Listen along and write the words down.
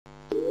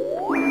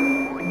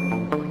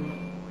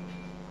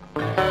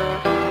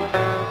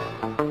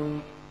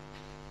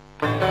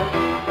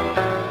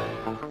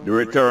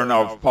return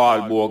of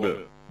Paul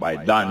Bongo by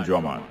Dan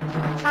Drummond.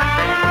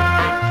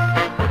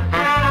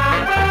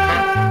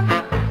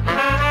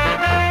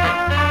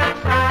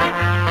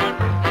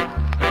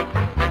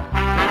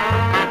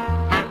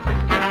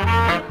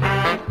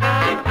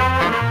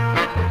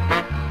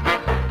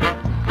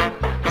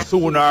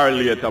 Sooner or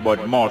later,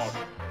 but must,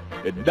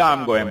 the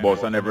dam going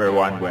bust and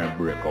everyone going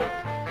break out.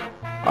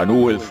 And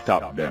who will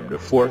stop them? The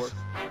force?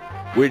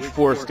 Which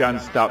force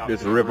can stop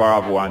this river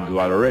of ones who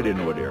already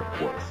know their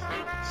course?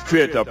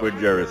 Straight up with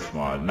Jerry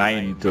Small,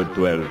 9 to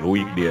 12,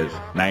 weekdays,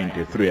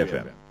 93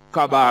 FM.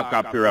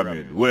 Kabaka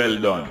Pyramid, well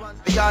done.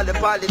 We all the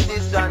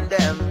politicians,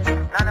 them.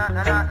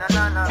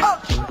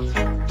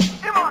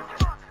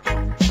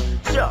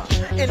 Sure,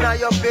 inna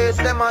your face,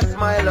 them a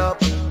smile up.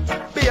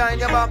 Behind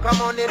your back of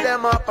money,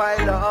 them a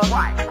pile up.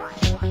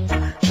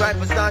 Try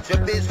to start your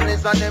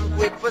business and them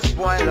quick for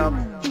spoil up.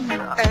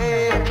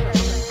 Hey,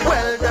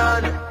 well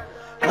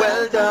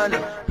done,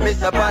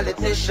 Mr.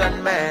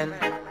 Politician Man.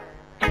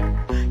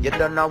 You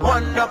done a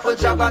wonderful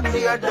job at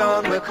tear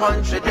down with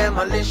country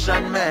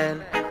demolition,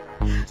 man.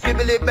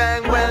 Skibbly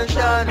bang, well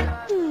done,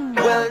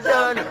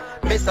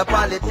 Mr.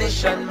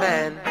 Politician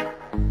Man.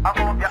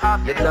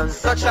 You done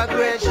such a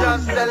great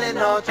job selling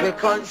out with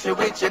country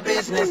with your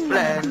business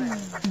plan.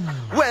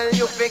 Well,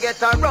 you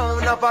forget a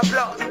round of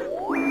applause.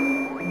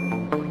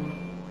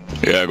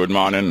 Yeah, good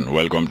morning.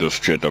 Welcome to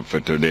Straight Up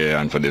for today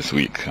and for this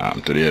week.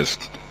 Today is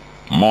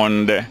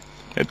Monday,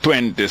 the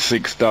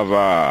 26th of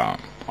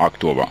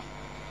October.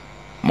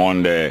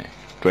 Monday,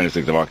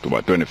 26th of October,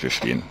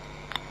 2015.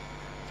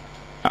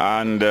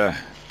 And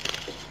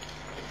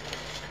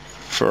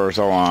first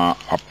I want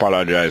to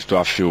apologize to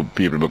a few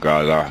people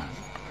because I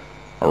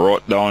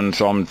wrote down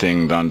some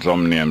things and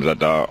some names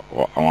that I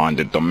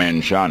wanted to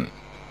mention.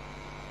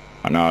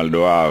 And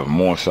although I have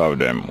most of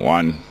them,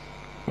 one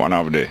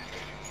of the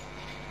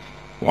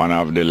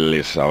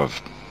list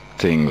of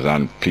things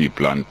and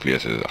people and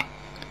places,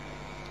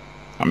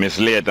 I miss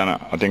late and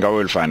I think I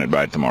will find it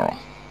by tomorrow.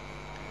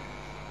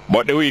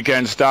 But the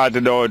weekend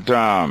started out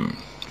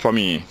for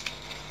me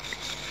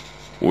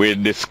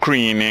with the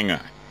screening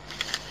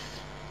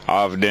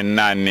of the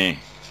Nanny,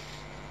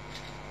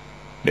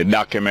 the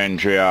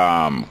documentary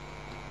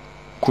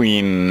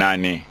Queen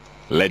Nanny,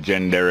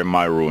 Legendary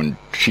Maroon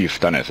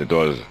Chieftainess. It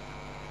was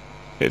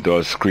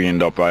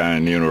screened up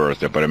in the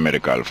University for the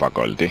Medical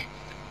Faculty.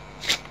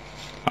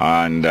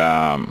 And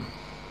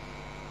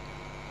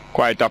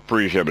quite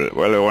appreciable.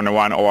 Well, only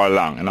 1 hour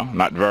long, you know,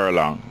 not very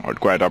long, but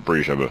quite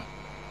appreciable.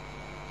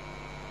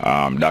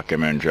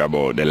 Documentary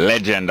about the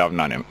legend of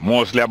Nanny.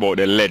 Mostly about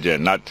the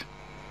legend, not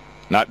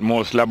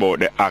mostly about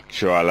the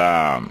actual,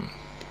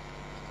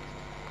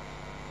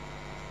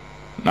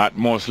 not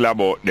mostly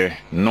about the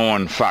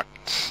known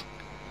facts,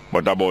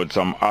 but about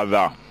some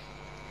other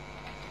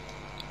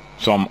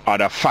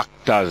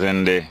factors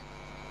in the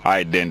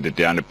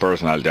identity and the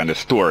personality and the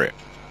story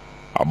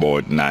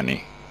about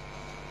Nanny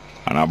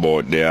and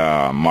about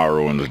the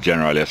Maroons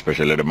generally,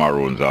 especially the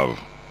Maroons of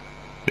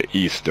the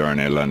eastern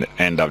and the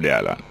end of the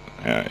island.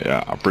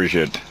 Yeah,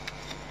 appreciate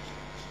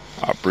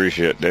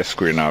the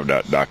screen of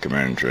that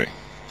documentary.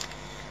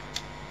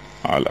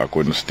 I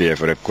couldn't stay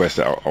for the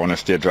question. I want to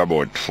stay to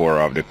about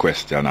 4 of the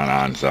question and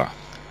answer.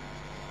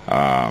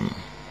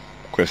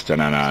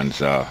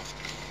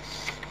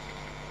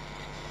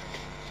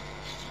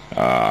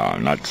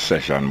 Not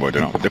session, but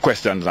you know, the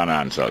questions and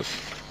answers.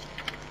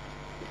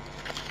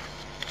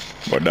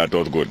 But that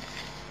was good.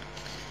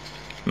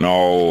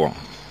 Now,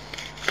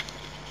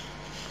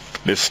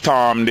 the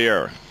storm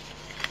there.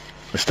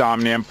 The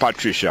storm named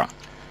Patricia.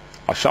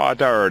 I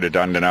thought I heard it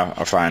and then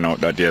I find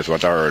out that yes,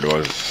 what I heard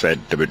was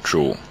said to be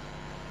true.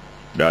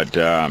 That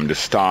the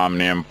storm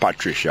named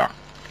Patricia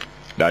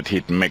that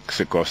hit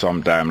Mexico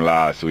sometime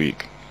last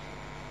week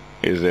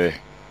is the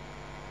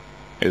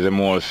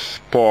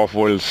most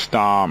powerful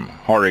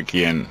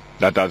hurricane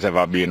that has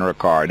ever been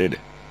recorded.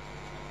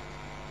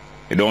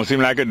 It don't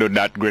seem like it do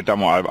that great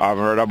amount. I've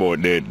heard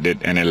about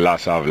any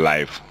loss of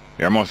life.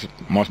 There must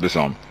be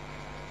some.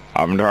 I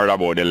haven't heard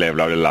about the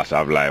level of the loss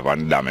of life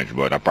and damage,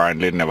 but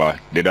apparently it never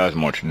did as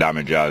much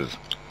damage as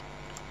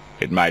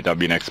it might have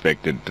been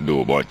expected to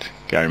do. But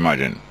can you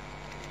imagine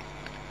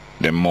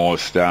the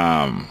most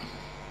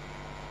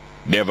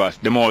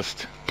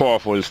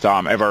powerful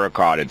storm ever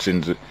recorded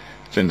since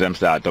them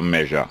started to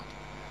measure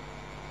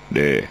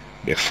the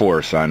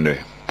force and the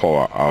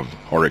power of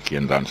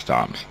hurricanes and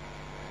storms.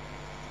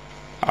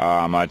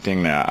 I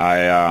think that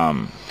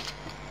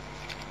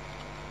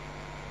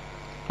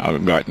I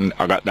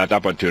got that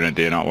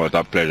opportunity, you know. It was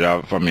a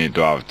pleasure for me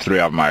to have 3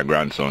 of my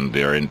grandsons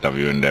there,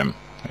 interviewing them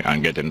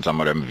and getting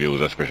some of them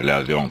views, especially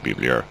as young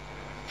people here,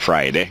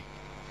 Friday.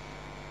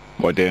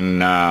 But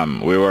then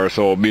we were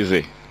so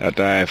busy that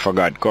I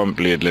forgot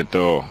completely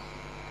to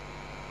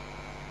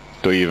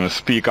even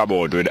speak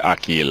about with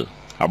Akil,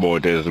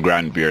 about his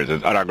grandparents,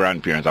 his other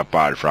grandparents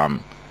apart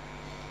from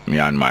me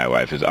and my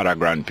wife, his other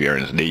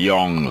grandparents, the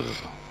young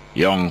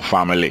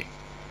family.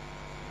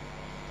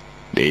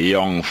 The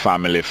young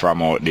family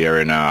from out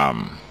there in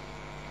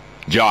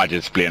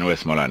George's Plain,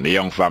 Westmoreland, the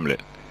young family.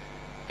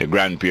 the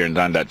grandparents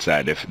on that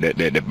side,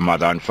 the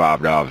mother and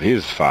father of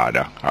his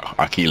father,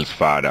 Akil's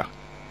father,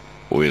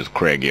 who is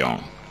Craig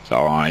Young. So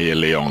I want to hail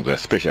the Youngs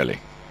especially.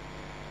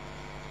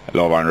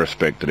 Love and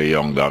respect to the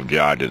Youngs of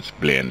Georges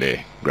playing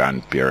the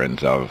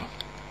grandparents of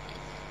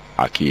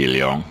Akil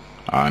Young,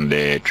 and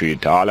they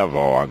treat all of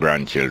our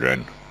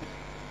grandchildren,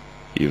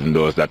 even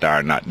those that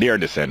are not their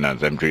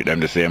descendants, them treat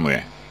them the same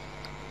way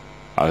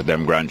as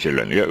them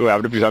grandchildren. We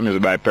have the piece of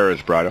music by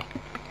Perez Prado.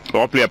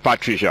 We'll play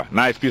Patricia,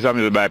 nice piece of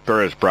music by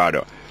Perez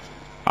Prado.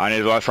 And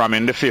it was from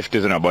in the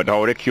 50s, you know, but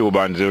how the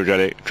Cubans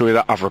usually, through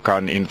the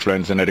African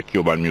influence in the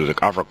Cuban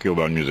music,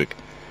 Afro-Cuban music,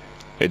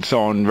 it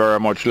sounds very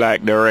much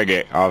like the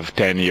reggae of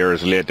 10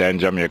 years later in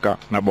Jamaica,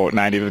 in about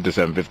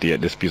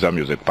 1957-58, this piece of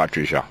music,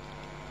 Patricia,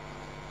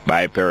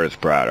 by Perez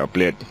Prado.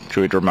 Play it,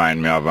 through it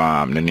remind me of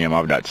the name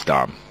of that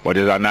storm. But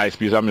it's a nice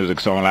piece of music,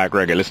 sound like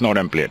reggae. Listen how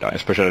them play it,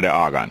 especially the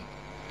organ.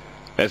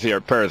 Let's hear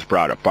Perez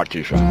Prado,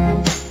 Patricia.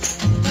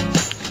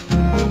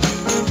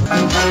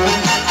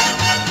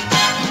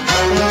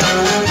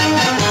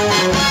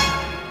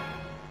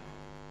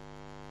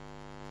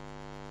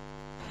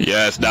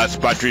 Yes, that's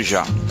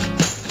Patricia.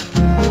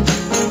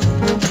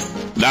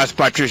 That's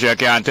Patricia.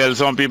 Can't tell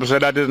some people say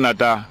that is not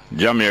a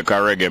Jamaica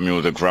reggae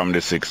music from the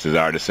 60s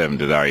or the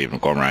 70s or even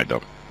come right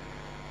up.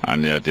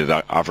 And it is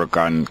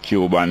African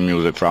Cuban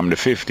music from the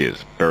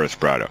 50s, Perez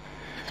Prado.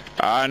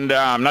 And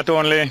not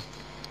only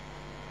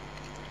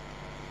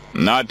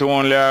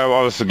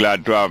I was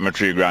glad to have my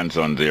 3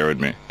 grandsons here with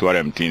me, 2 of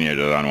them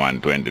teenagers and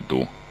 1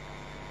 22.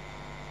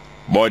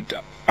 But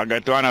I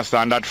got to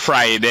understand that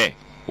Friday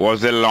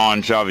was the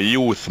launch of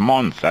Youth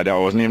Month. I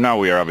wasn't even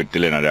aware of it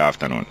till in the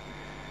afternoon.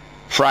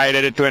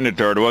 Friday the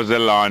 23rd was the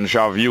launch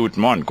of Youth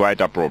Month, quite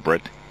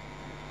appropriate.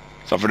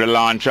 So for the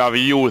launch of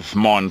Youth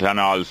Month and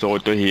also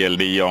to hail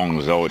the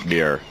youngs out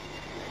there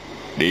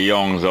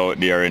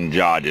in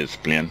Georges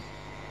Plain.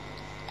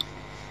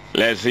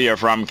 Let's hear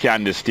from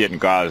Candy State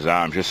because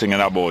she's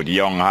singing about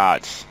Young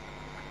Hearts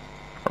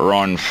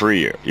Run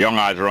Free. Young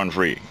Hearts Run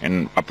Free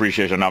in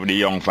appreciation of the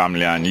Young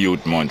Family and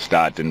Youth Month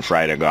starting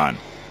Friday gone.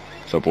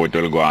 Support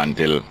will go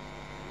until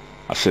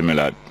a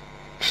similar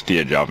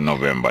stage of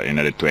November, in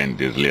the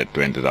 20s, late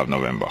 20s of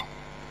November.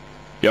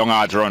 Young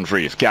Hearts Run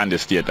Free, Candy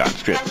State and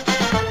straight.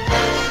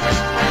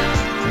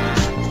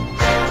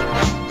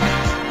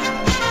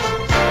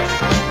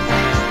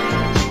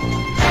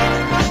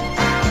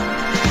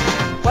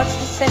 What's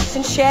the sense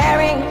in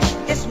sharing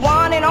this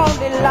one and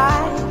only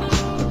life?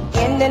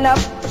 Ending up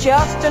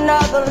just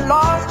another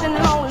lost and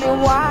lonely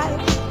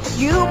wife.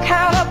 You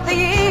count up the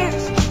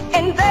years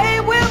and they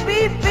will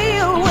be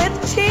filled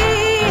with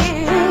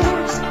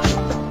tears.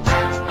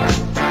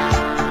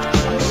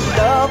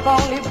 Love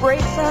only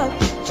breaks up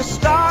to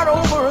start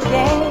over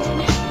again.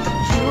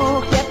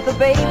 You'll get the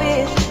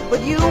babies,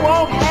 but you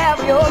won't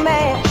have your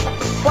man.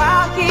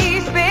 While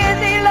he's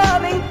busy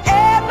loving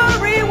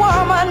every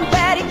woman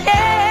that he can.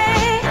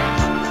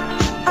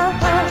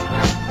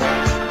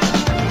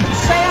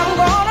 Say I'm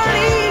gonna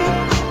leave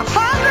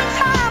 100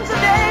 times a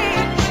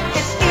day.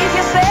 It's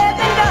easier said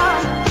than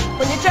done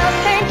when you just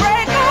can't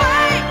break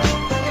away.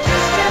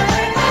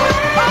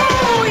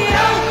 Oh,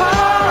 young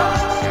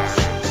hearts,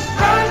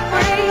 run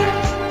free.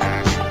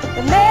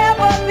 You'll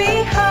never be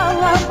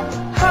hung up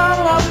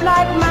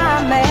like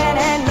my man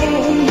and me.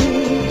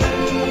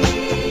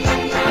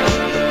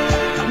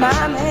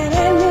 My man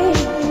and me.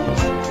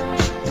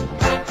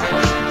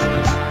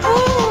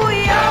 Ooh,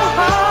 young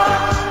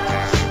heart,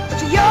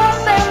 to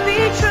yourself be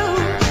true.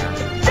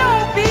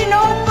 Don't be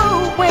no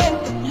fool when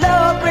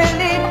love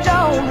really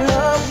don't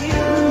love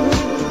you.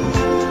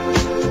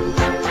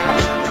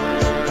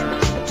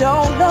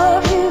 Don't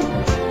love you.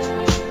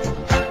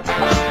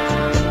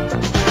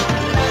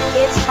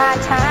 It's high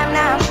time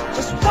now,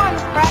 just one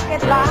crack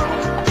at life.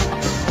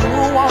 Who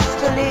wants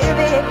to live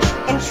it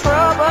in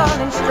trouble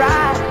and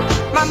strife?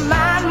 My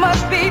mind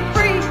must be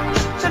free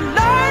to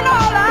learn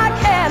all I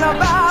can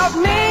about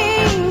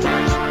me.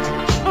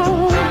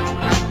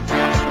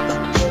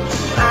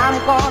 I'm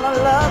gonna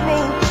love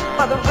me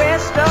for the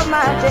rest of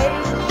my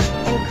days.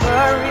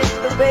 Encourage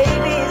the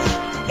babies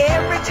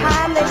every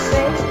time they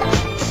say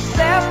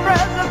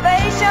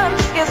self-preservation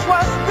is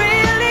what's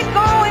really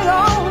going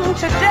on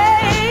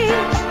today.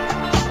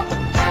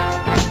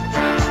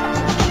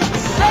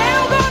 Say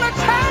I'm gonna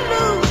turn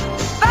loose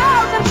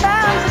 1,000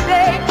 times a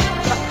day,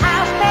 but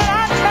how can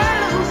I turn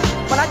loose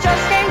when I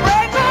just can't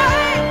break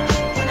away?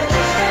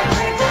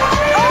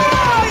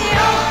 Oh,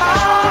 young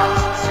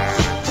hearts,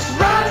 just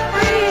run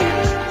free.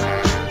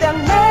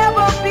 They'll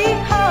never be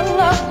hung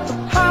up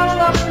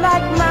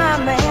like my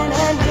man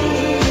and me.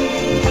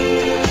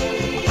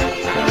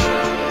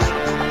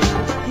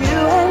 You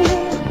and me.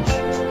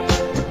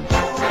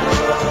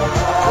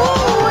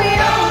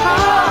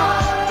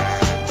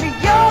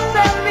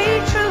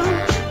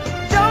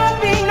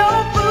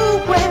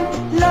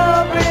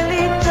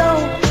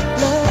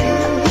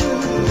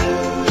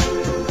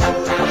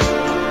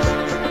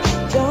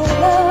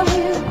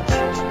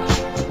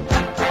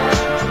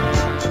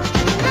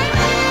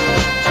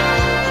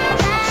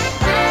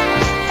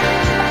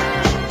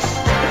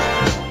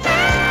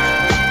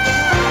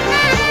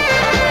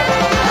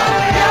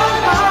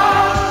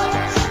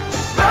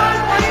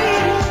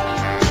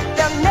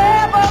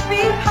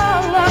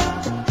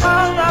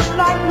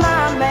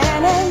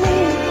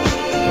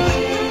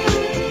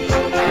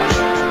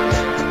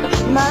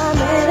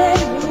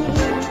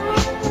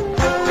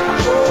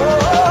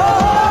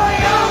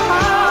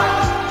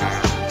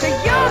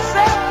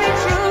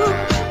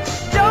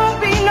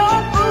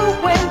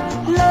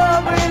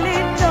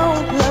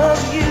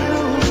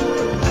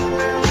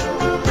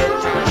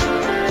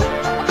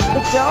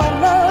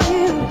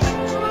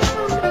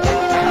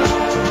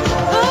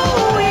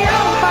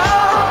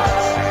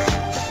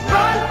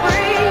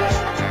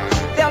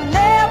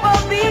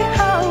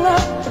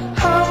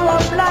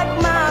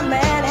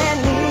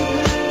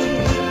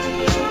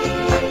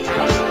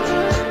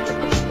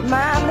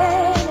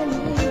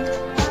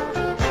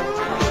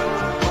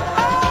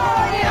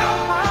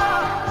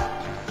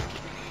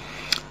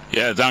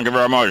 Yeah, thank you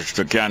very much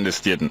to Candy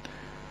State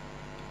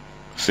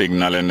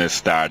signaling the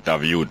start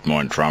of Youth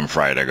Month from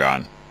Friday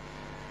gone.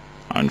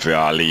 And for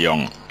all the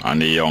young and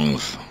the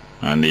youngs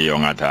and the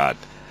young at heart.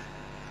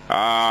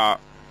 I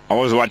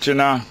was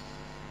watching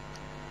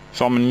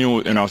some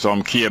news,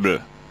 some cable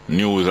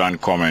news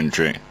and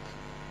commentary,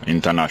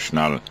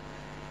 international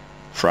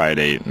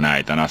Friday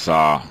night, and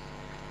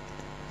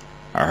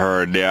I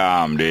heard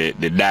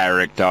the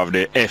director of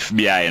the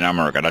FBI in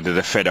America, that is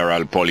the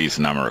federal police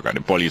in America,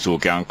 the police who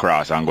can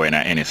cross and go in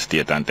any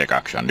state and take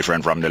action,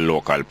 different from the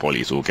local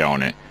police who can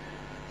only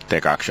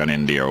take action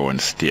in their own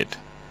state.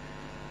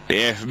 The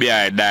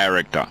FBI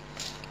director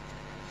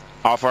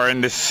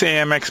offering the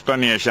same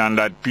explanation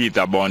that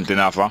Peter Bunting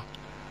offer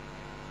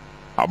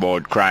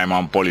about crime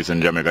and police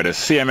in Jamaica, the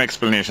same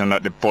explanation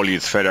that the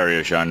Police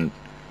Federation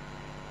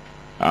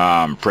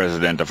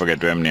president, I forget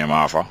what his name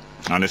offer,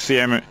 and the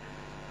same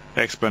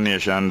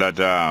explanation that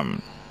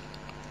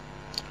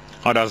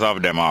others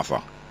of them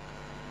offer,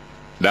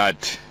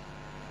 that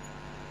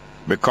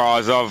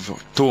because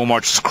of too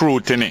much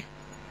scrutiny,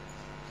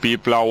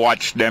 people are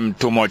watch them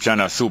too much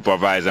and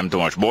supervise them too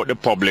much. Both the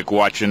public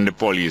watching the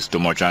police too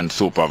much and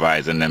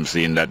supervising them,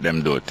 seeing that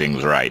them do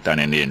things right and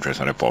in the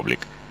interest of the public.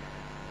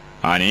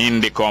 And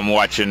Indicom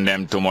watching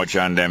them too much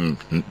and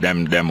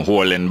them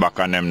holding back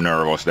and them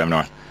nervous, them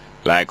not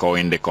like how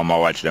Indicom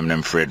watch them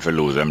afraid to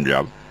lose them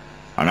job.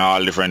 And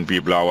all different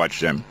people are watch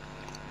them.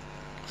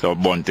 So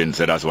Bunting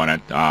said that's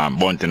one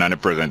Bunting and the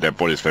president of the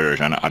Police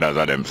Federation and others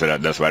of them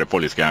said that's why the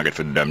police can't get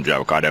for them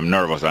job, because them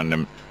nervous and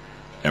them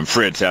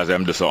afraid say as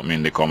them do something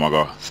in the come and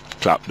go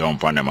clap down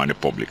upon them and the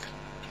public.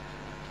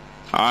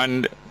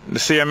 And the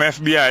same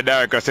FBI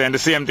director saying the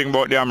same thing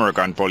about the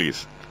American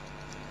police.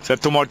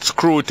 Said too much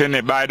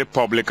scrutiny by the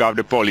public of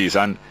the police,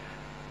 and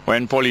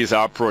when police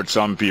approach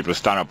some people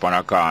stand up on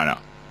a corner,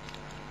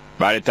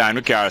 by the time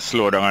the car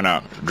slow down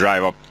and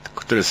drive up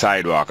to the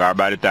sidewalk, or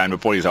by the time the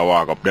police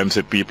walk up, them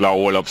see people are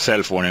hold up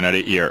cell phone in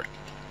the ear,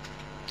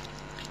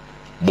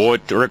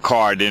 both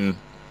recording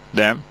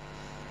them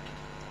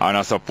and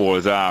I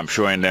suppose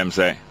showing them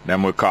say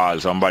them will call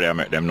somebody and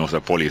make them know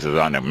the police is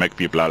on them, make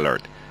people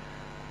alert.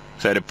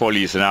 Say the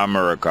police in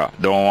America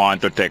don't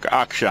want to take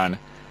action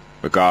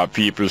because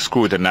people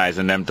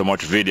scrutinizing them too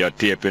much,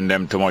 videotaping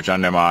them too much,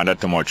 and them under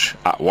too much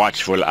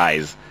watchful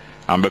eyes,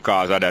 and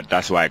because of that,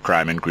 that's why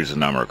crime increases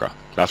in America.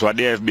 That's what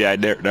the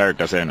FBI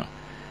director said.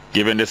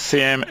 Giving the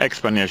same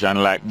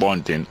explanation like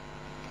Bunting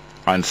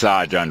and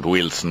Sergeant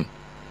Wilson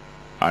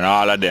and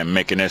all of them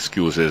making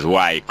excuses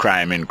why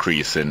crime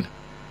increasing,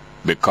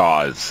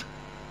 because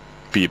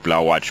people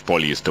are watch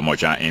police too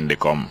much and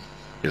Indicom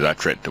is a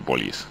threat to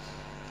police.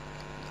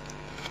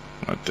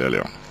 I tell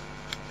you.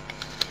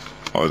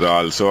 I was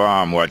also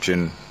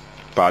watching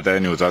part of the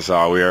news I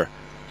saw where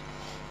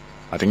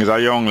I think it's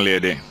a young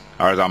lady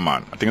or it's a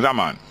man. I think it's a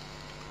man.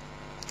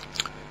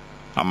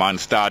 A man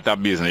start a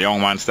business, a young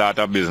man start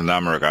a business in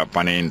America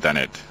upon the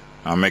internet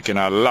and making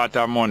a lot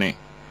of money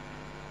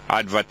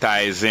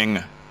advertising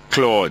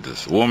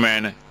clothes.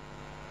 Women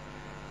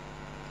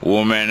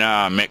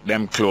make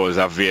them clothes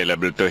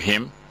available to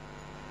him,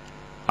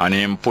 and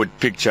him put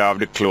picture of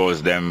the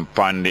clothes them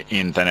on the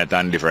internet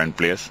and different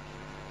place.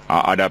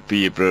 Other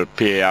people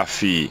pay a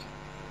fee.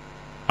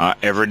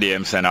 Every day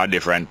him send a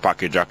different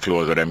package of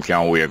clothes that them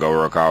can wear go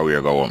work or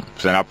wear go home.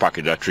 Send a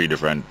package of 3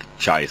 different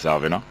choice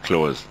of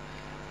clothes.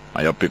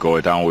 And you pick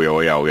out and wear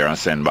what you wear and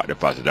send back the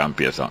package and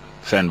pay some.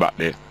 Send back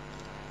the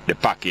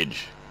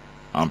package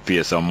and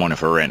pay some money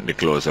for rent the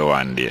clothes for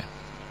one day.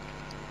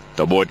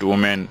 So both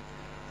women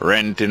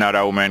renting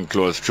other women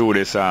clothes through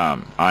this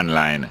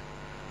online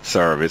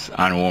service,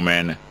 and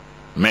women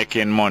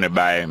making money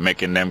by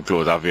making them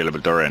clothes available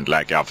to rent.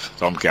 Like you have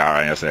some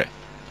car and you say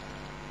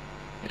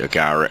you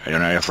can,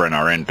 your friend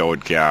a rent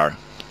out car,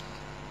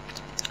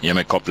 you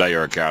make a couple of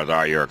your cars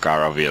or your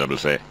car available,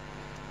 say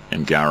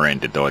him can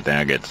rent it out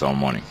and you get some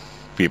money.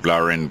 People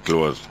are renting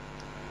clothes,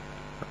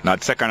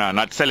 not second-hand,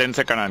 not selling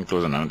second-hand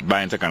clothes, not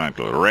buying second-hand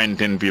clothes,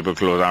 renting people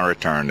clothes and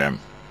return them.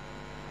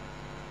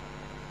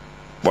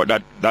 But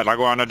that I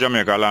go on to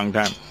Jamaica a long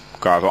time,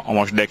 because for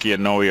almost decade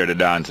now we hear the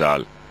dance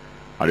hall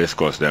I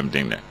discuss them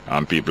thing there,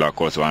 and people of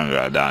course want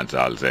to dance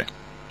hall say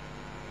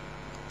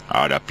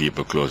other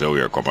people close the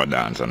wear come and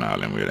dance and all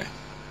them with it.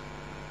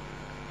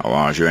 I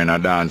want to show you in a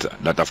dance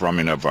that are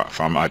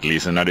from at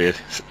least in the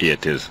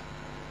 80s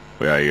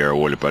where I hear a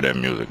whole heap of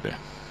them music there.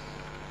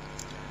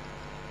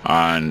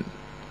 And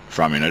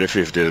from in the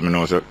 50s, I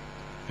know so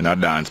in a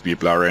dance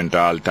people are rent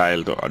all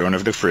tile too. I don't know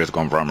if the phrase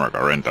come from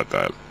America, rent a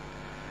tile.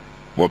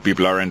 But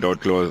people are rent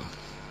out clothes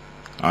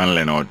and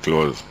lend out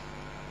clothes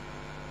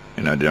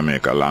in a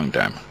Jamaica a long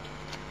time.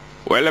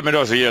 Well, let me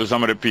just hail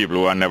some of the people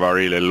who never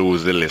really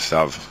lose the list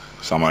of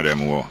some of them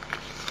who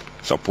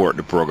support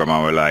the program,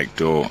 and would like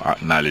to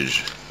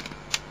acknowledge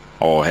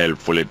how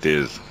helpful it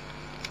is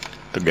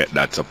to get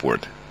that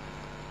support.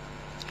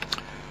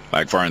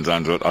 Like for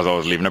instance, as I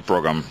was leaving the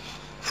program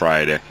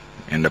Friday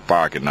in the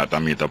parking lot, I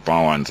meet up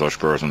on one such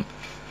person,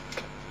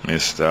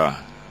 Mr.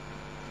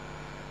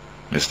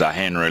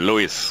 Henry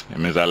Lewis.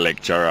 He is a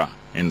lecturer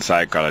in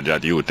psychology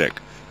at UTech.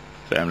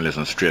 So I'm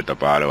listening straight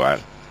up all the while.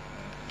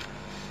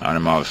 And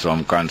I'm have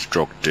some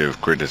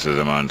constructive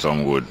criticism and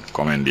some good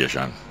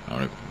commendation.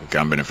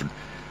 Can benefit.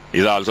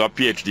 He's also a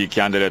PhD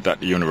candidate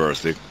at the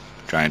university,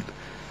 trying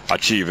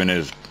achieving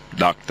his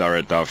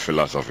doctorate of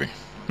philosophy,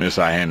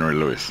 Mr. Henry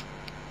Lewis.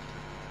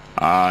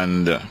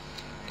 And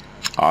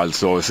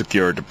also a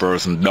security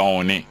person,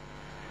 Downey,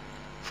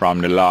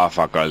 from the law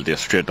faculty,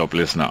 straight up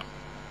listener.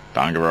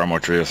 Thank you very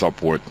much for your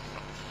support.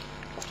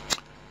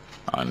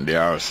 And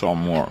there are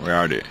some more. Where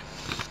are they?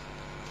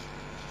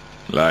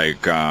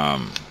 Like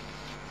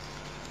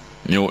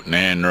Newton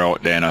Henry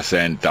out there in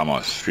St.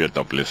 Thomas, straight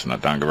up listener.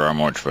 Thank you very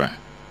much for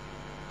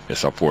your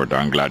support.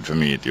 I'm glad to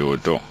meet you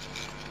too.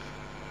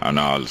 And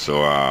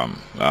also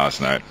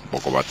last night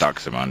book of a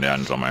taxi man there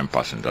and some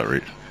passenger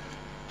read.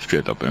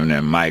 Straight up. His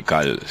name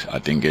Michael, I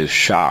think it's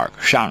Shank.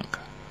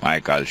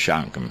 Michael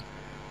Shank. I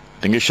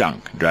think it's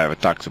Shank. Drive a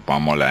taxi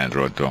on Mullines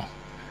Road too.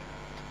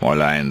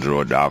 Mullines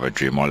Road,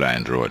 Avenue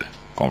Mullines Road.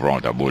 Come from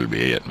out of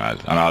Bullby 8 miles.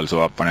 And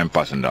also up on him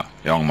passenger.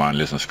 Young man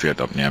listen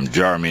straight up named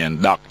Jeremy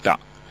and Doctor.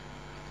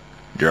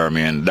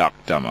 Jeremy and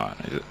Doctor, man.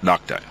 He's a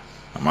doctor.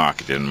 A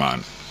marketing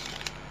man.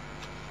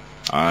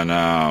 And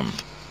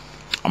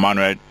a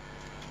man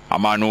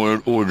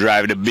who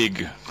drive the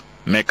big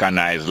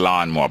mechanized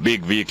lawnmower,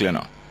 big vehicle, you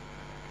know.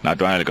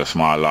 Not only like a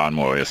small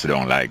lawnmower you sit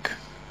down like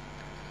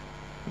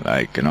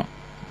you know,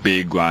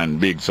 big one,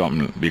 big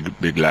something,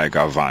 big like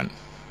a van.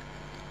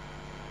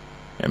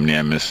 His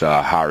name is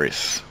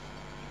Harris.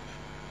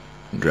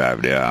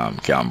 Drive the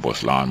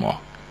campus lawnmower.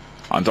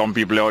 And some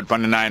people out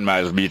on the 9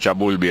 miles beach at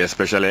Bullby,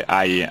 especially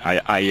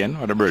Ian,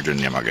 what the virgin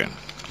name again?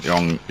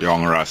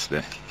 Young Ross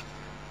there.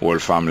 Whole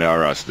family of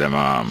Ross,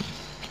 them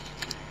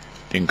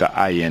think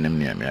of Ian him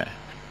name, yeah.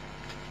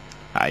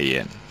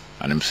 Ian.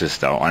 And him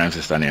sister, one of him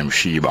sister named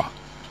Sheba.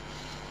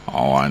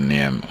 And one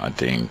name, I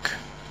think,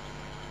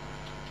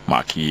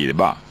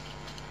 Makeda.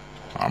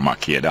 Or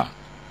Makeda.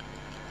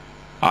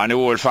 And the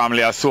whole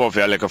family of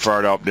Sophia, like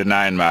further up the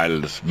 9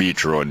 miles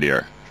beach road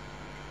there.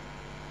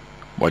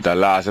 But the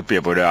last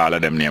people there, all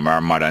of them name her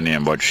mother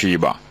name, but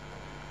Sheba.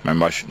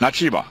 Remember, not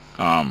Sheba,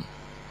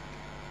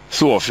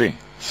 Sophie.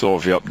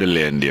 Sophie up the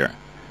lane there.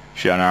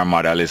 She and her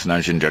mother listen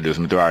and she introduced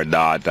me to her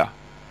daughter.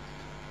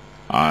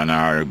 And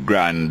her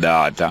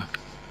granddaughter.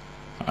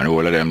 And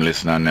all of them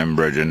listen and them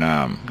brethren,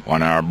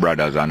 one of her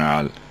brothers and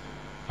her,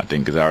 I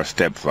think is her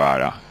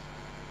stepfather.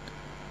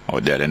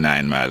 Out there the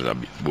 9 miles of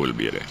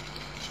Bullby there.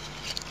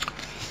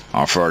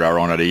 And further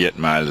around the 8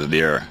 miles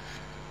there.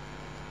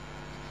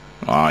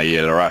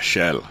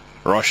 Rochelle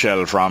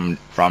from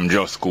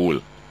Just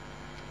School.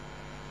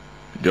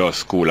 Just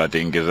School, I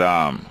think, is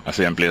a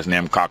same place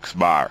named Cox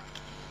Bar.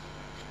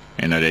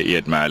 You know, the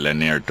 8 mile and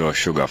near to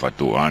Sugar for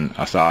 2. And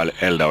I saw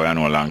elder we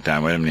know a long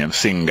time with him named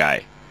Sing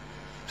Guy.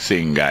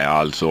 Sing Guy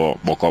also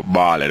buck up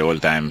ballhead,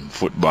 old time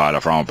footballer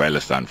from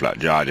Elliston Flat,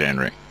 George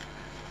Henry.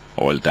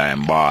 Old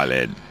time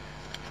ballhead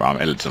from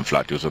Elliston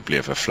Flat, used to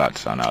play for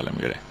Flats and all them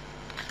there.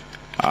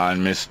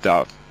 And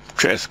Mr.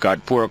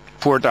 Trescott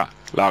Porter.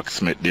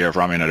 Locksmith there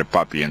from the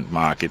Pappian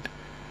market.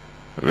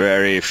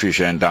 Very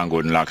efficient and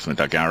good locksmith.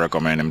 I can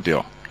recommend him to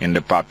you. In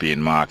the Pappian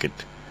market.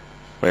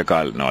 What you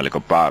call it now? Like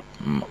a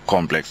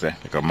complex there.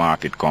 Like a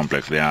market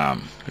complex there.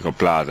 Like a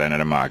plaza in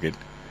the market.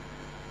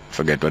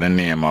 Forget what the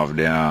name of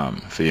the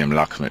same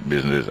locksmith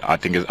business is. I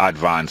think it's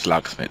Advanced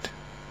Locksmith.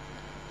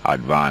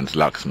 Advanced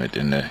Locksmith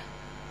in the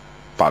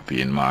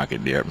Pappian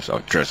market there. Mr.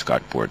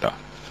 Trescott Porter.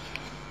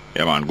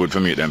 Yeah man, good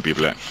for meet them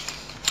people there.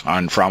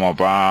 And from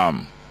up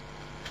out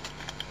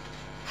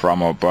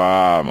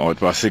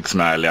for 6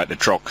 mile at the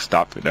truck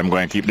stop. Them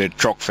going to keep the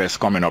truck fest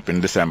coming up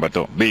in December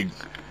too. Big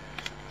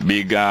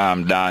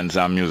dance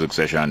and music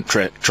session.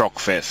 Truck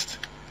fest.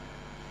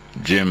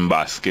 Jim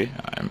Baskey,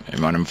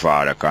 him and him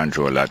father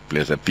control that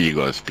place, a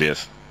Pigo's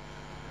place.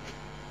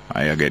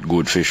 And you get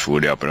good fish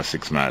food there up at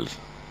 6 miles.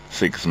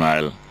 6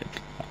 mile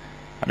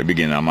at the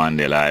beginning of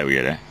Mandela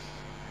Highway there.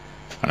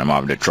 And I'm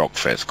have the truck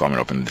fest coming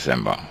up in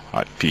December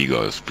at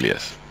Pigo's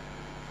place.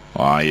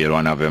 He'll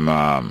one of them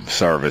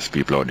service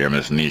people out there,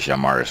 Miss Nisha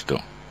Morris too.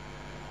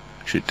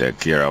 She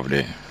take care of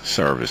the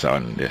service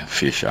and the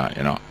fish,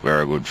 you know,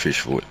 very good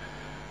fish food.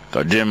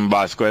 So Jim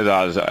Basco is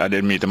also, I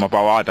did meet him up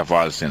at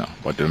Waterfalls, you know,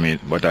 but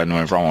I know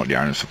him from out there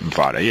and his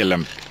father. He'll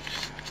them.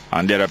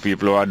 And the other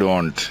people who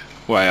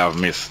I have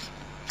missed,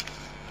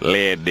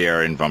 laid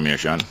their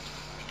information.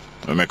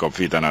 We'll make up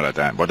feet another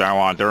time. But I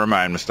want to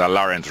remind Mr.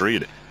 Lawrence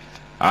Reed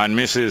and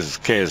Mrs.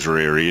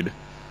 Kesri Reed.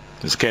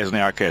 It's Kesney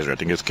or Kesri, I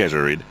think it's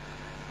Kesri Reed.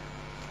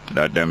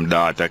 That them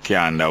daughter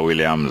Kianda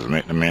Williams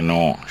make me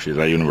know she's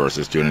a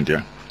university student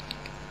here.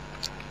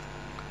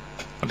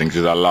 I think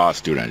she's a law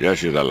student. Yeah,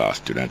 she's a law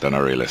student and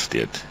a real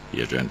estate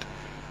agent.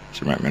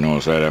 She make me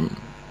know so them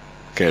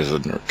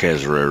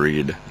Kesri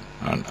Reed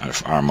and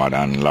her mother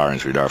and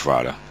Lawrence Reed, her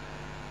father.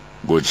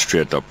 Good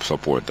straight up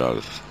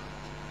supporters.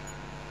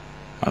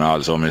 And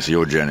also Miss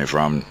Eugenie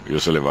from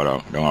used to live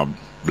at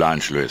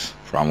Blanche Lewis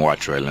from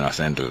Watchwell in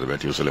St.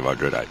 Elizabeth, used to live at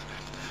Dreadite.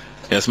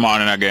 Yes,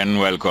 morning again.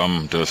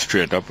 Welcome to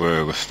Straight Up.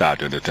 We'll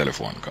start with the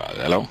telephone call.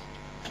 Hello?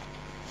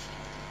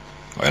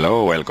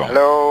 Hello, welcome.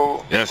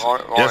 Hello. Yes.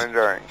 Morning,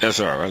 Jerry. Yes,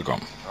 sir. Welcome.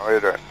 How are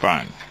you doing?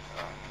 Fine.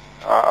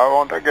 I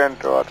want again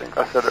to, I think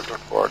I said it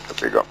before, to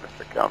big up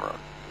Mr. Cameron.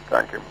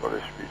 Thank him for the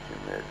speech he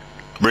made.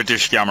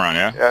 British Cameron,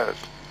 yeah? Yes.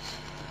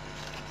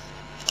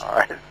 All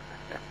right.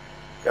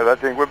 Because I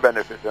think we're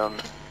benefiting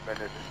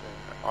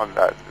on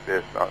that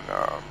based on,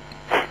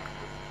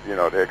 you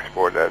know, the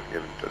export that's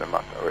given to the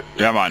matter.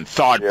 Yeah, man.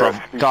 Thought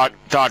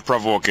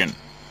provoking.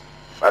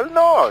 Well,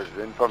 no,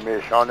 the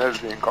information is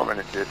being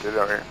communicated.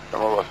 I mean,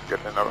 some of us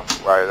getting a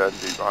wide and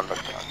deep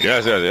understanding.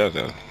 Yes. That's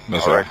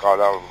a right. record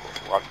of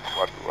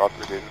what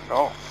we didn't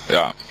know.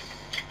 Yeah.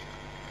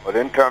 But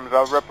in terms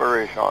of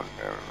reparation,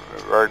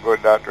 very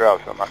good that we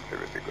have some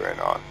activity going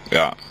on.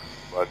 Yeah.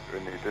 But we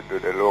need to do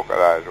the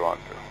localized one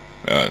too.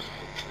 Yes.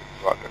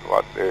 What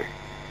the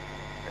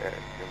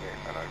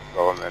Jamaican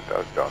government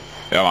has done.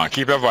 Yeah, man.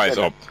 Keep your voice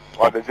up.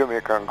 What the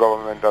Jamaican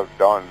government has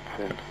done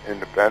since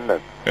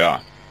independence. Yeah.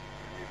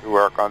 We need to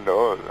work on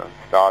those and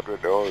start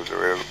with those.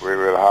 We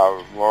will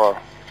have more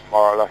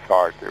moral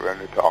authority when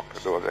we talk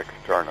to those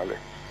externally.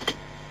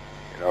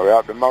 You know, we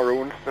have the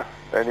Maroons.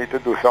 They need to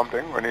do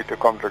something. We need to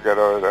come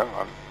together with them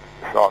and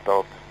sort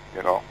out,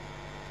 you know,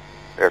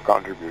 their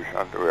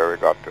contribution to where we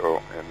got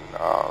to in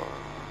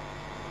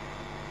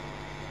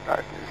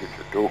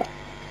 1962.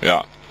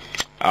 Yeah.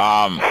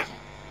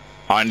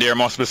 And there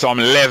must be some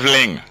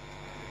leveling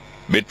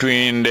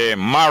between the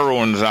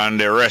Maroons and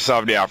the rest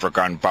of the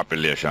African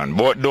population.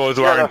 Both those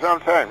who are... that's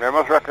what I'm saying. They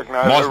must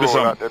recognize the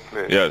role that they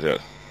play. Yes.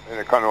 In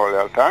the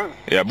colonial times.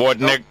 Yeah, both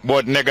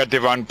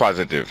negative and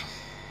positive.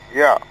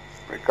 Yeah,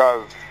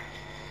 because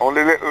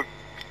only little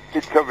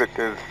bits of it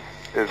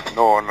is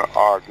known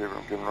or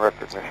given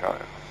recognition.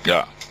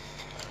 Yeah.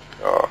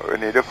 So we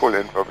need the full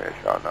information,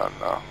 and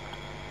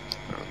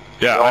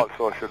we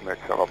also should make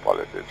some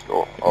apologies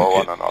to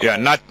one another. Yeah,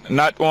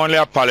 not only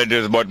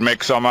apologies, but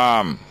make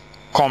some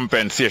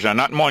compensation,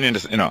 not money,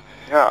 you know.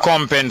 Yeah.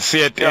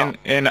 Compensate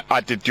in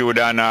attitude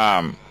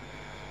and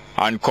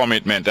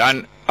commitment.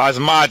 And as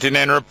Martin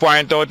Henry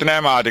pointed out in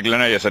an article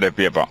in yesterday's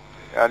paper.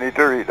 I need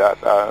to read that.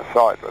 I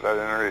saw it, but I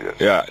didn't read it.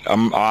 Yeah,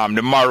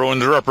 the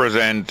Maroons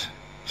represent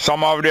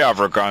some of the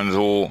Africans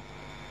who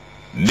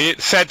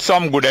did set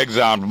some good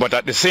examples, but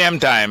at the same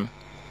time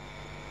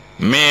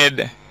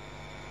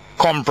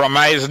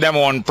compromised them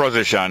own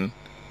position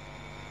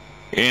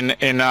in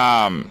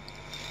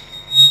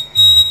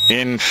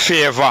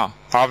favor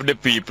of the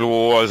people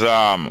who was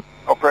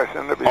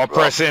oppressing the people,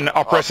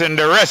 oppressing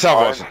the rest of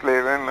us.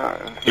 Enslaving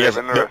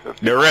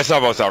the rest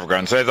of us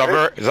Africans. So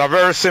it's a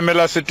very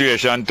similar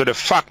situation to the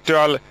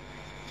factual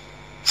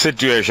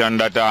situation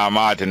that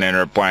Martin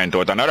Henry pointed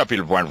out and other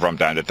people point from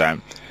time to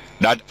time.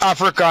 That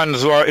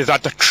Africans is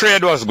that a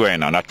trade was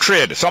going on, a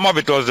trade. Some of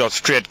it was just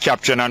straight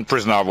capture and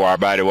prisoner of war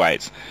by the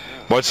whites.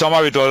 But some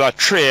of it was a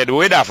trade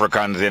with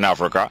Africans in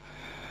Africa.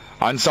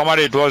 And some of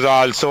it was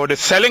also the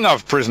selling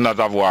of prisoners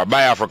of war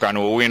by Africans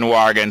who win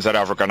war against South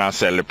Africa and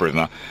sell the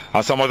prisoner.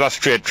 And some was a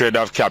straight trade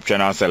of capture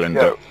and selling.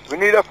 Yeah, we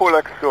need a full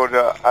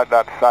exposure at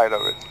that side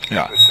of it.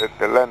 Yeah.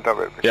 The length of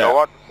it.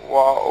 Because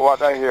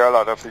what I hear a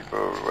lot of people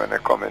when they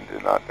comment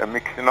is that they're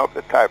mixing up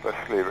the type of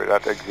slavery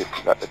that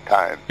existed at the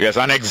time. Yes,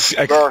 and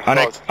excusing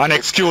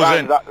transatlantic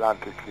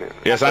slavery.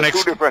 Yes,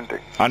 two different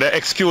things. And they're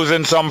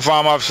excusing some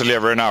form of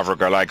slavery in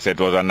Africa, like say it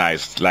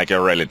was like a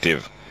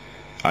relative.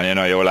 And you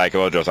know, you were like, it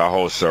was just a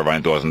house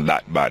servant, it wasn't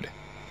that bad.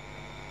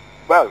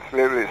 Well,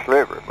 slavery is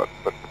slavery, but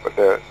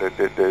the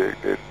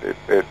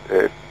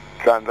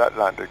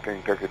transatlantic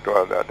thing took it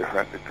to a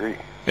different degree.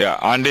 Yeah,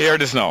 and hear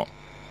this now.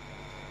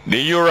 The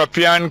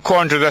European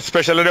countries,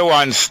 especially the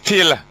ones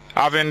still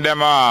having them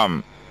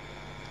mouth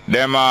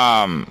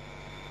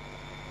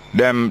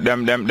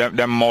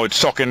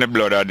sucking the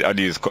blood of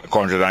these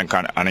countries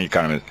and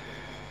economies.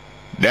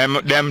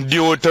 Them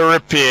due to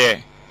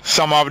repay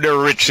some of the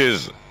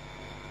riches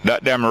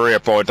that them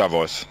rape out of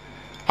us.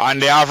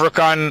 And the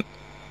African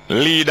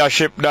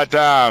leadership that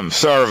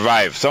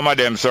survive, some of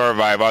them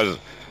survive as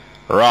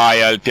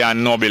royalty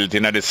and nobility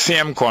in the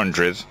same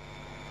countries.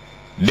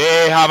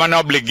 They have an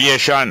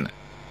obligation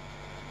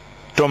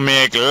to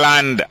make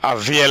land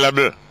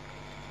available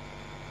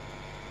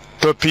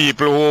to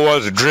people who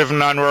was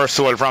driven and were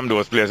sold from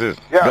those places.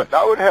 Yeah,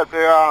 that would help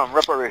the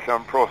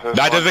reparation process.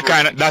 That is the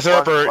kind of, that's a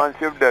reparation. Once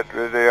you've dealt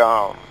with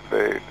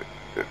the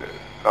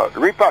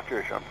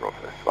repatriation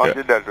process, once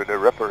you dealt with the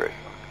reparation.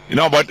 You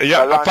know, but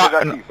yeah,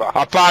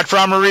 apart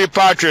from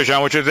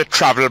repatriation, which is the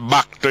travel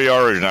back to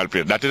your original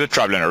place, that is the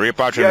traveling.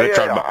 Repatriation is the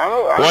travel back.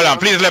 Hold on,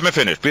 please let me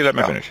finish.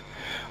 Finish.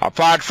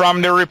 Apart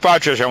from the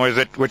repatriation,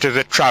 which is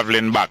the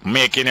traveling back,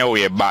 making your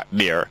way back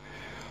there,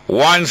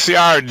 once you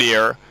are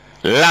there,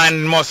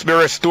 land must be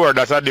restored.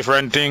 That's a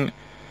different thing.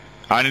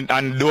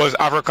 And those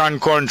African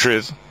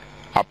countries,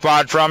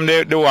 apart from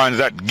the ones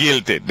that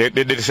guilty, the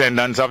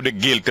descendants of the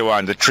guilty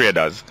ones, the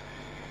traders,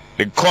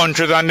 the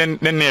countries and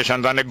the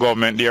nations and the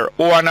government, their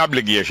own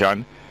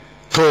obligation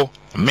to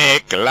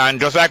make land,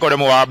 just like them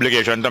have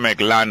obligation to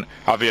make land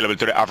available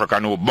to the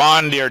African who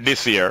born there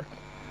this year,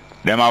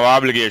 them have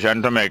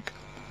obligation to make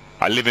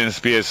a living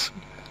space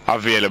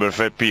available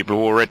for people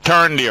who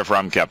return there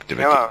from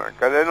captivity. Yeah,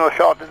 because there's no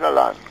shortage of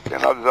land.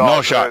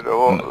 No shot.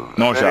 No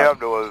many shot. of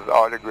those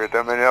are the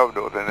greater, many of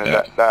those in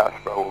the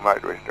diaspora who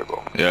might wish to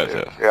go. Yes, they,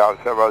 yes. they have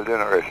several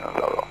generations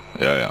of them.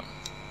 Yeah, yeah.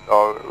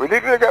 So we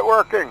need to get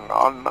working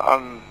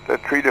on the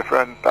three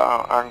different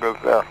angles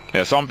there.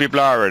 Yeah, some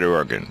people are already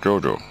working.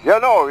 True. Yeah,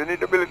 no, we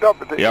need to build it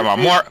up.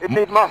 It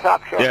needs mass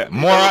action. Yeah, it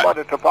needs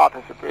everybody to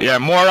participate. Yeah,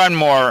 more and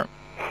more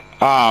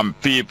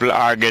people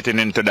are getting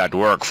into that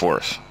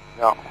workforce.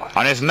 Yeah.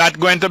 And it's not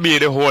going to be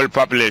the whole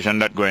population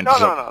that's going to...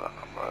 No.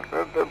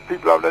 The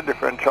people have the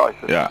different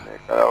choices. Yeah. To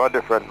make. They have a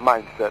different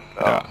mindset.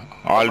 Yeah.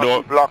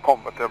 Although people are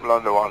comfortable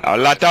on the one. A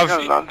lot of...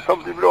 and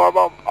some people don't have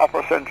an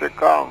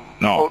Afrocentric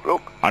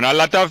outlook. And a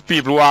lot of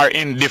people who are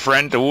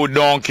indifferent, who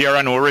don't care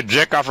and who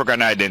reject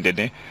African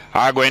identity,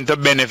 are going to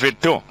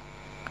benefit too.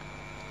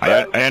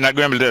 Well, you're not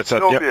going to be able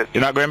to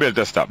you're not going to be able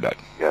to stop that.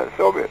 Yeah,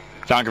 so be it.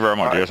 Thank you very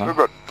much. Right, Yes, sir.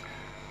 good.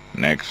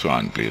 Next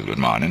one, please. Good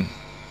morning.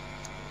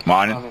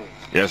 Morning.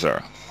 Yes,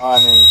 sir.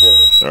 Morning,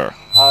 Sir.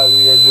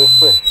 Always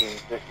refreshing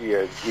to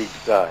hear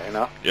Jigsaw, you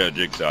know? Yeah,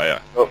 Jigsaw, yeah.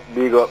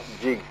 Big up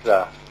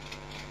Jigsaw.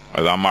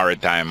 As a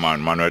maritime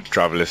man who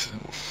travels,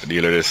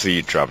 deal with the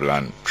sea travel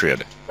and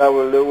trade.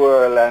 Travel the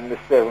world and the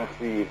seven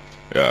seas.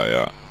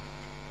 Yeah.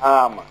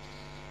 Yeah,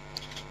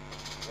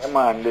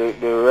 man,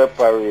 the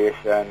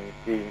reparation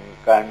thing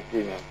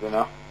continues, you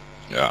know?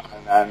 Yeah.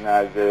 And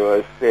as I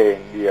was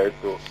saying there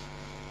too,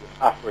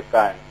 the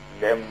Africans,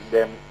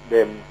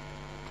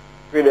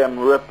 for them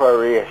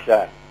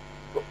reparation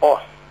to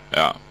us.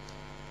 Yeah.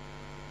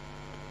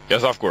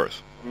 Yes, of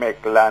course.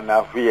 Make land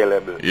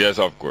available. Yes,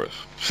 of course.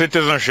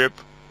 Citizenship.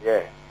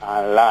 Yeah,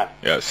 and land.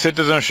 Yeah,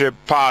 citizenship,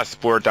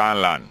 passport,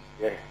 and land.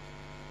 Yeah.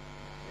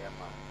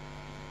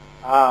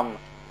 Yeah, man.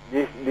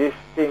 This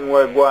thing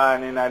we're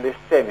going in at the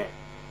Senate.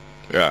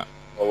 Yeah.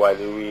 Over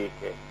the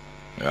weekend.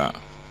 Yeah.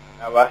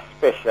 I have a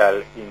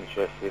special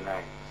interest in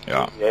it.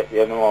 Yeah.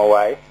 You know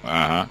why?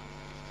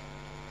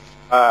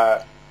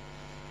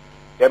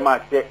 They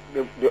must take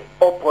the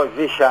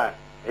opposition,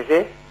 you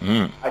see?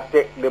 I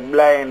take the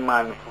blind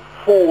man for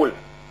fool.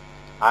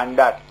 And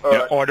that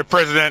yeah, or the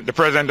president of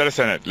the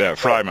Senate, yeah,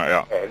 Fryman,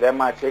 yeah. They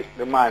must take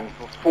the man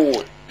for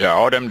fool. Yeah,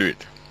 how them do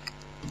it?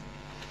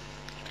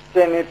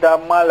 Senator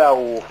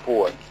Malawi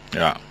Ford.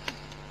 Yeah.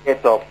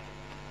 Get up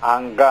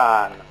and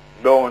gone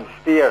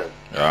downstairs.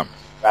 Yeah.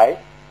 Right?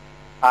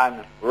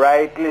 And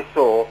rightly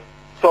so,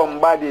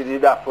 somebody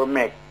did have to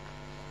make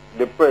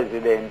the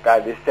president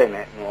of the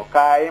Senate know,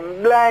 because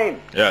I'm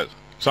blind. Yes.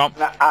 Some.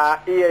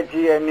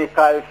 A.J.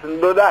 Nicholson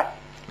do that.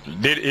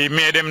 Did he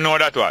made him know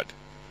that what?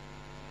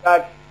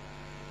 That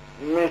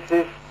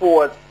Mrs.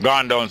 Ford.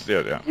 Gone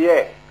downstairs, yeah.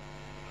 Yeah.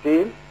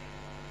 See?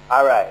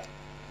 All right.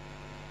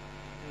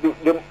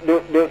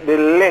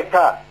 The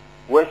letter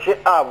where she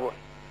have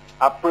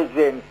a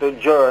present to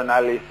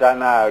journalists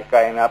and all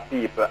kind of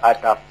people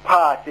at a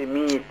party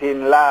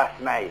meeting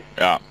last night.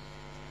 Yeah.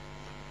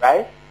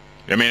 Right?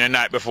 You mean the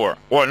night before?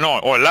 Well,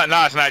 no. Oh,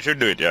 last night you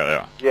do it,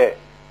 yeah. Yeah.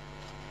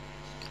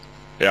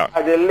 Yeah.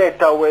 And the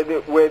letter where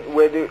the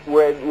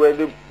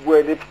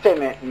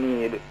Senate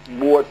need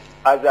both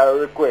as a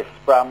request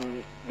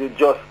from the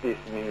Justice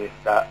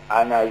Minister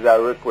and as a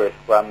request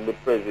from the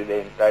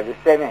President of the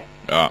Senate.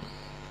 Yeah.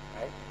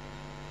 Right?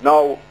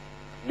 Now,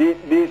 this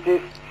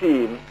is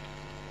seen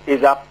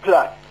is a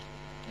plot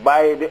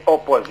by the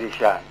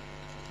opposition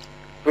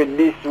to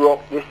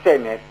disrupt the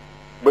Senate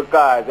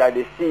because of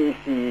the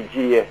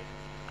CCG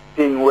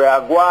thing we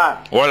are going.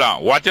 Hold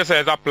on. What you say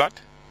is a plot?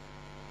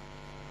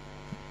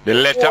 The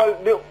letter?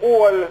 The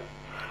whole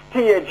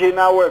stage in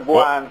our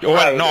going.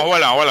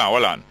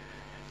 Hold on.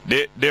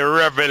 The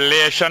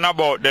revelation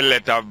about the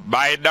letter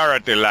by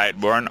Dorothy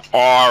Lightburn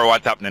or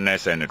what happened in the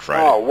Senate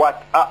Friday? No,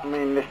 what happened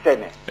in the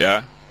Senate.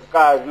 Yeah?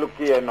 Because look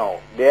here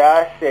now, they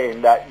are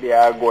saying that they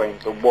are going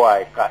to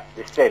boycott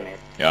the Senate.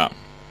 Yeah.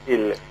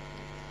 Till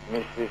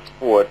Mrs.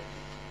 Ford,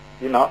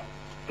 you know,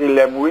 till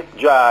them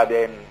withdraw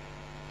them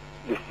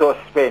the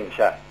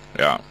suspension.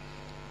 Yeah.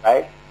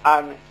 Right?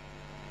 And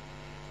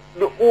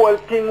the whole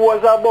thing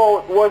was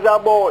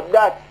about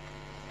that.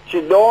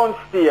 She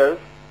downstairs,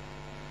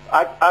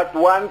 at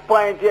one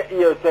point you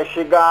hear say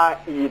she gonna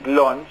eat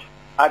lunch.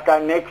 At the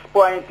next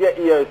point you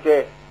hear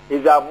say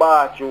it's a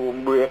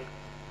bathroom break.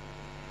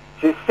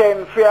 She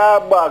sent for her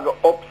bag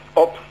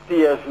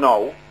upstairs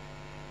now,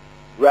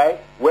 right?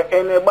 Where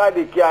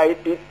anybody can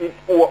it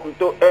open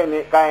to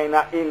any kind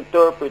of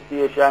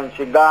interpretation.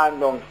 She gone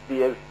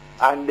downstairs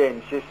and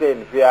then she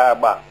sent for her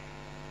bag,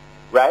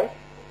 right?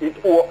 It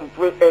open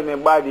for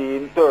anybody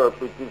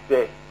interpret it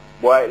say,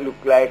 boy, it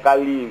look like a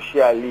leave, she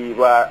a leave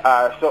or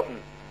something.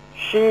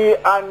 She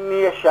and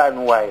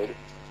Nationwide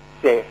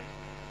say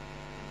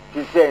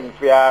she sent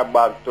for her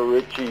bag to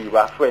retrieve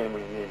a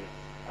feminine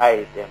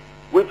item.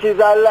 Which is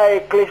a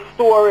likely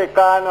story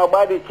because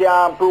nobody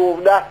can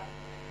prove that.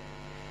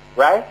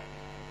 Right?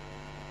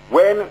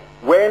 When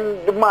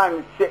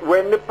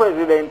the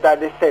president of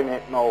the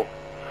Senate now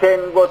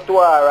send go to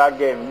her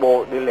again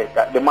about the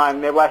letter, the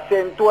man never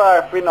sent to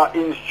her for no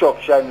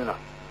instruction, you know.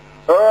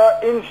 Her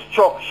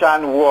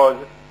instruction was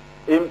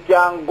him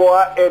can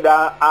go ahead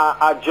and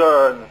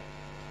adjourn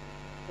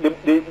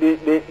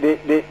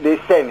the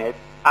Senate,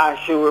 and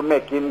she will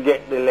make him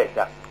get the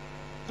letter.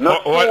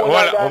 Not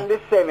sooner than the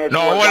Senate. No,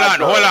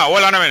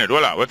 hold on a minute,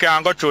 hold on. We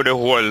can't go through the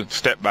whole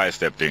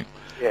step-by-step thing.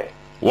 Yeah.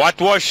 What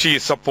was she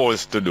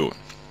supposed to do?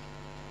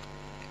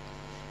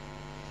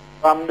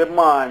 From the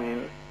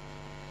morning,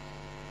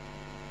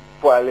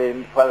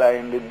 following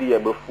the day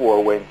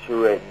before when she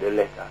read the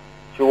letter,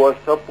 she was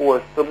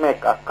supposed to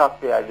make a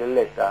copy of the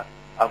letter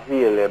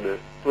available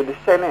to the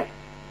Senate,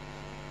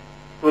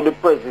 to the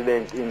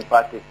President in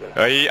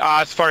particular. He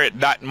asked for it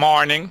that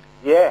morning?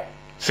 Yeah.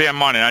 Same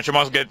morning, and she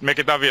must make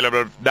it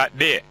available that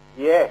day?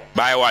 Yeah.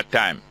 By what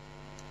time?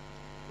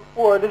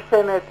 Before the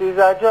Senate is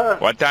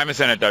adjourned. What time is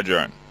Senate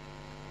adjourned?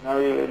 I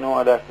really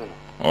know that.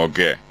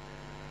 Okay.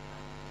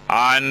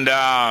 And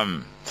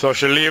so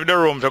she leave the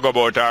room to go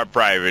about her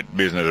private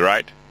business,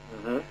 right?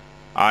 Mm-hmm.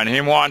 And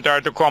him want her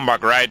to come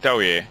back right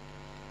away,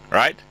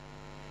 right?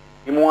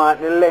 Him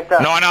want the letter?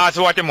 No, no, ask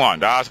what him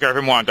want. I ask her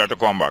if he want her to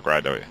come back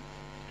right away.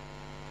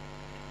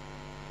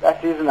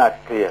 That is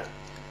not clear.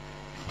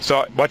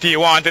 So, but he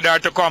wanted her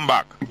to come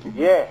back?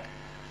 Yeah.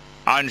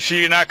 And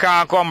she not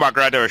can't come back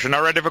right away. She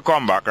not ready to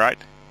come back, right?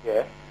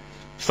 Yeah.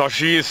 So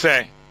she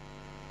say,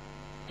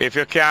 if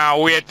you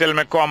can't wait till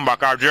me come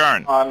back,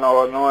 adjourn. Oh,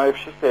 no, if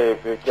she say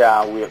if you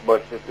can't wait,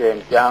 but she say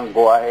him can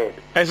go ahead.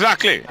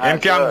 Exactly. Him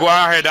can go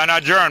ahead and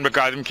adjourn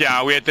because him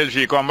can't wait till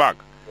she come back.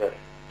 Yeah.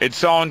 It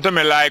sounds to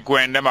me like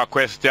when them a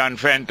question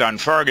Fenton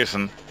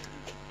Ferguson,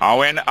 and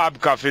when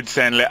Abka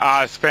Fitzhenley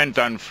asked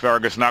Fenton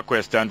Ferguson a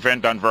question,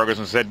 Fenton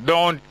Ferguson said,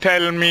 don't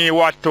tell me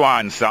what to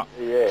answer.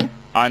 Yeah.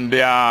 And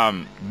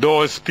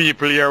those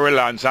people here will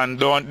answer, and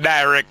don't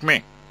direct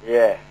me.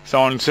 Yeah.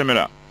 Sounds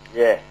similar.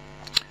 Yeah.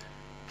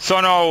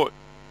 So now,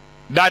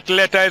 that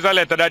letter is a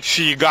letter that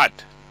she got.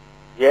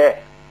 Yeah.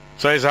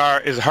 So it's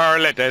her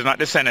letter, it's not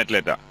the Senate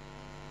letter.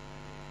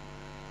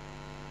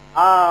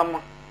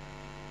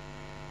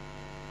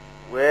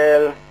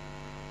 Well,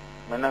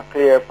 I'm not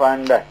clear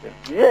upon that.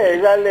 Yeah,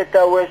 it's a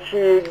letter where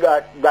she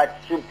got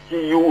that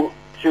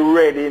she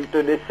read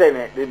into the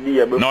Senate the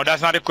day before. No,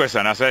 that's not the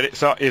question. I said,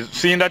 so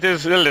seeing that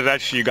is the letter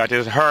that she got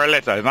is her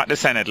letter, it's not the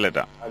Senate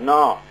letter.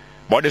 No.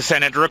 But the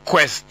Senate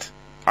request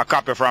a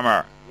copy from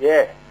her.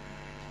 Yeah.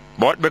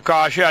 But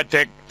because she had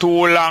take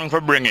too long to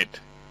bring it,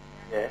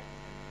 Yeah.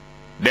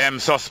 them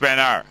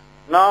suspend her.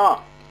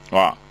 No.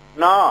 What?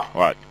 No.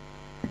 What?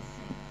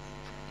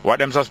 What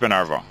them suspend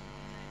her for?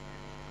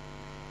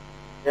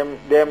 Them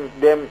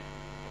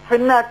for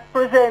not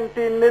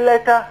presenting the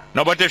letter.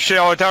 No, but if she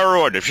out her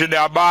road, if she in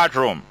her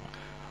bathroom,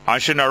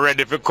 and she not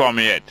ready to come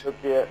yet.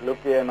 Look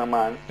here, no,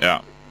 man.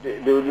 Yeah.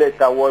 The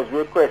letter was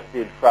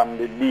requested from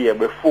the day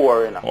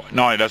before, you know.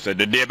 No, that's it,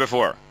 the day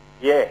before.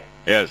 Yeah.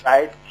 Yes.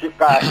 Right? She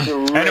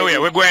Anyway,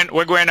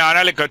 we're going on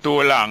a little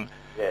too long.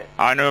 Yeah.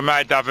 And we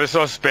might have to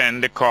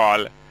suspend the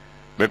call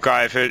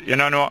because if it, you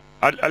know,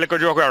 a little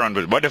joke around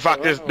with it. But the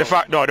fact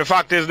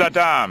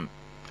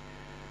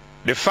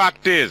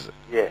is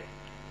Yeah.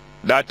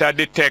 that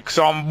detect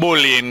some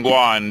bullying go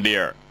on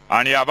there,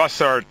 and you have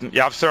certain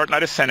of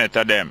the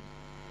senator them.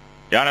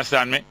 You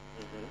understand me?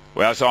 Mm-hmm.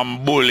 We have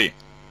some bully.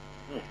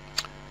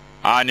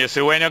 And you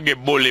see, when you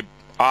give bully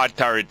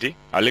authority,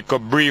 a little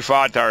brief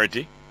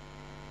authority,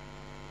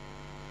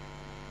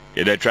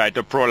 they try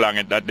to prolong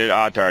it that the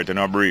authority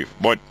no brief.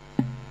 But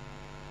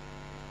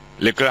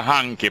little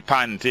hanky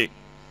panty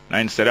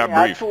instead of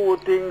brief. Two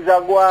things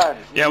are going.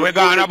 Yeah, we're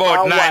going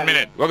about 9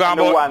 minutes. We're going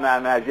about one,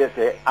 and as you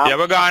say, yeah,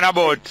 we're going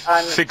about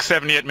 6,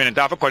 7, 8 minutes.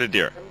 I have to cut it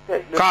here.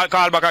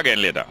 Call back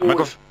again later. Make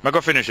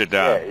go finish it.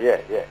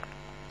 Yeah.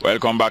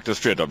 Welcome back to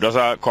Straight Up. Just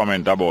a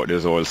comment about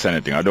this whole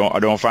Senate thing. I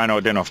don't find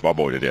out enough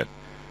about it yet.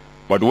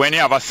 But when you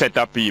have a set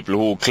of people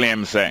who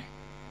claim say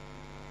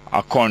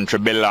a country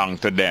belongs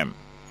to them,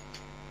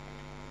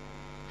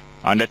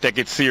 and they take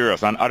it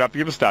serious, and other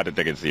people start to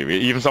take it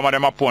serious. Even some of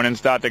them opponents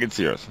start to take it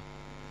serious.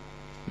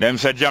 Them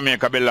say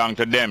Jamaica belong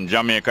to them.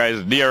 Jamaica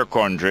is their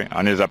country,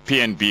 and is a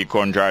PNP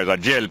country, or is a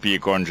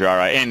JLP country, or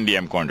a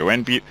NDM country.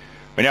 When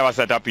you have a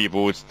set of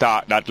people who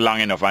start that long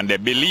enough and they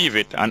believe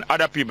it, and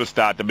other people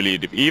start to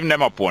believe it, even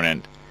them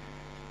opponent,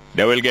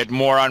 they will get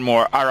more and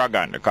more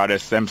arrogant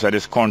because them say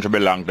this country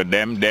belong to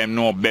them. Them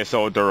know best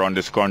how to run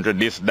this country,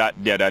 this, that,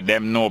 the other.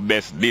 Them know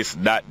best this,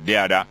 that, the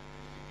other.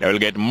 They will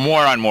get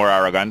more and more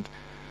arrogant.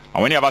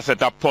 And when you have a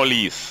set of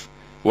police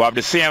who have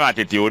the same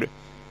attitude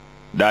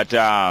that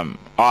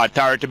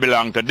authority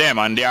belongs to them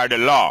and they are the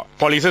law.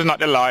 Police is not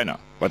the law, you know.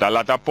 But a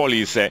lot of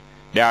police say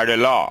they are the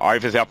law. Or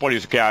if you say a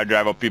police car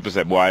driver, people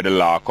say, boy, the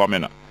law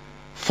coming.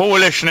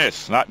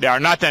 Foolishness. They are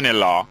not any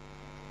law.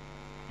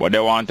 But they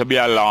want to be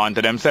a law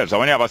unto themselves. So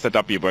when you have a set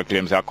of people who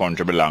claim that a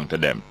country belongs to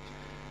them,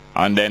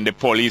 and then the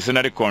police in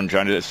the country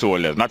and the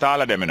soldiers, not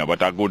all of them, you know,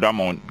 but a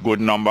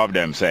good number of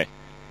them say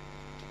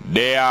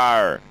they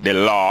are the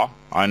law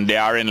and they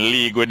are in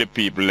league with the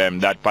people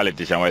that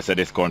politician who say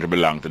this country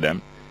belongs to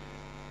them.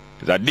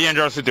 It's a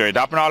dangerous situation. It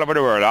happens all over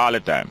the world all the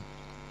time.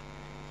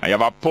 And you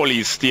have a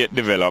police state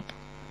develop,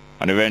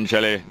 and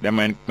eventually they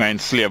might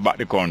enslave back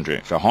the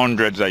country for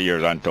hundreds of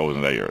years and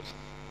thousands of years.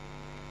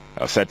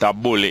 A set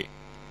of bully.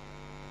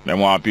 They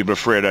want people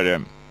afraid of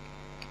them.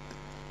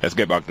 Let's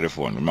get back to the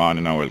phone. Good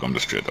morning and welcome to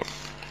Straight Up.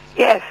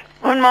 Yes,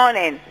 good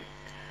morning.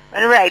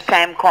 When the right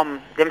time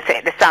come, them say,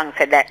 the song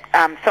said that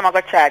some are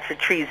got charged for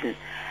treason.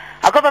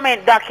 A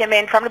government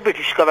document from the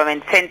British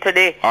government sent to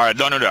the... Alright,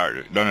 don't do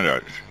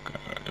that.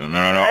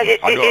 No. Is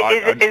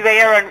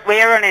where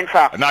you're running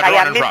from? Not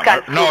running from.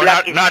 No,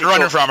 not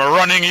running from. We're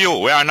running you.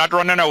 We are not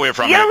running away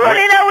from you. You're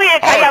running away.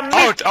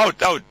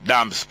 Out.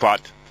 Damn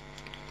spot.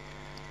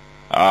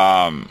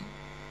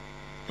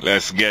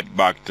 Let's get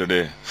back to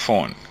the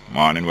phone.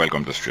 Morning,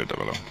 welcome to Straight Up.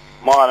 Hello.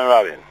 Morning,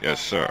 Robin.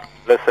 Yes, sir.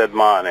 Blessed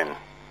morning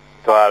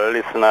to our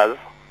listeners.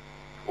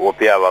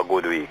 Hope you have a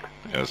good week.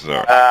 Yes,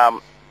 sir.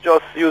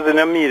 Just using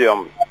a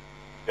medium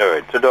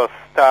to just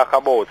talk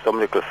about some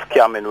little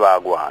scamming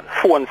wagwan.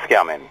 Phone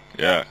scamming.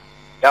 Yeah.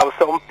 You have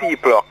some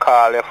people who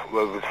call,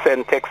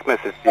 send text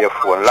message to your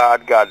phone.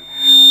 Lord God,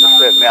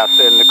 I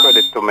send the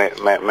credit to my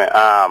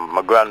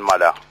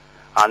grandmother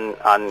and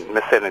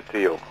me send it to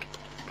you.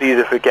 Please,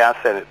 if you can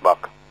send it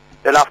back.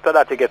 Then after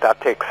that you get a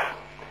text.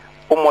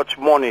 How much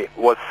money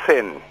was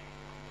sent,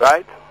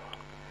 right?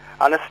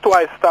 And it's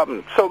twice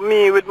happened. So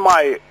me with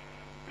my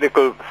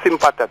little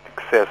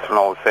sympathetic self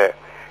now say,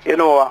 you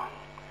know,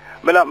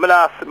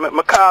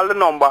 I call the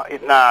number,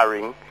 it now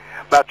ring.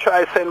 I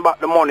try to send back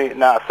the money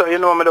now. So you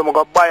know, I'm going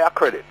to buy a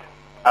credit.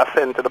 I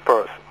send to the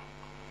person.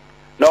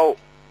 Now,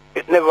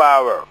 it never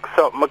works.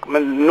 So I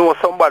know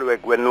somebody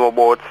will know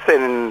about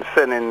sending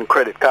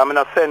credit. Because I'm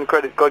not send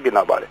credit to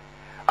nobody.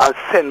 And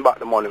send back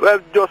the money. Well,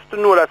 just to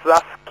know that it's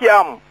a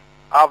scam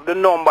of the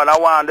number and I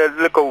want a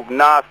little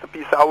nasty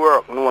piece of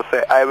work. You know,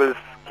 say I will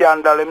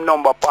scandal him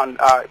number upon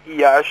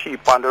he or she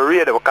on the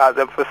radio because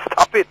them for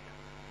stop it.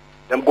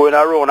 Them going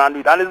around and do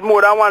it. And it's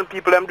more than one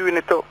people them doing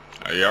it too.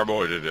 I hear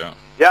about it, yeah.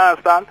 You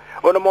understand?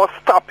 When they must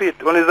stop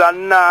it, when it's a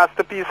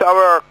nasty piece of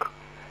work.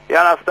 You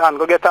understand?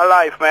 Go get a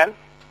life, man.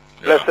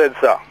 Yeah. Blessed,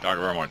 sir. Thank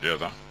you very much, yes,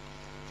 sir.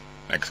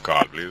 Next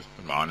call, please.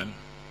 Good morning.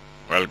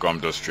 Welcome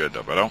to Straight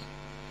Up. Hello?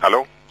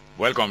 Hello?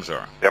 Welcome,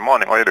 sir. Yeah,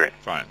 morning. How are you doing?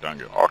 Fine, thank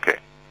you. Okay.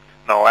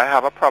 Now, I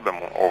have a problem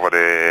over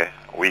the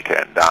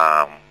weekend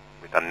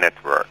with a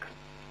network.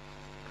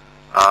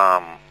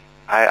 I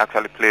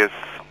actually placed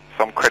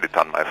some credit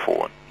on my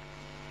phone.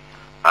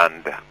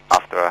 And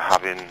after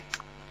having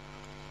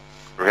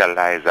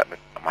realized that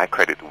my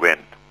credit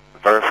went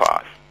very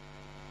fast,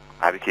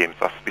 I became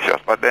suspicious.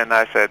 But then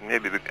I said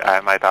maybe I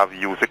might have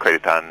used the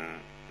credit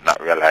and not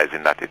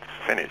realizing that it's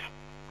finished.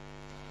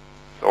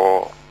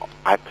 So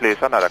I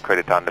placed another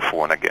credit on the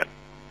phone again.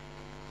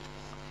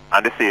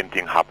 And the same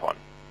thing happened.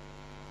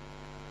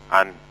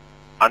 And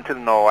until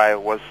now I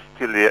was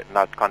still yet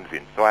not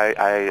convinced. So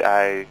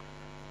I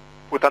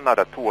put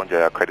another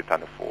 200 credit on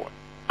the phone.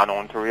 And I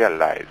want to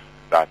realize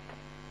that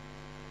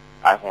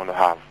I want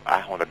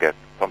to get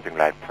something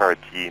like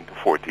 13 to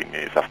 14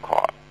 minutes of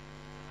call.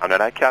 And then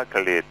I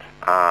calculate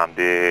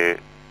the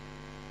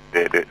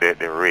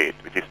rate,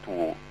 which is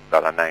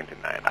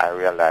 $2.99. I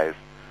realize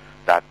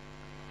that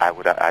I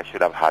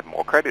should have had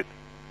more credit.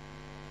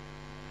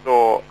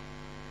 So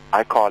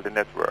I called the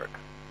network,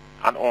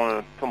 and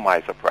to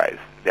my surprise,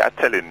 they are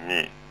telling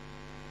me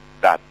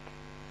that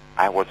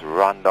I was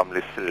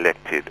randomly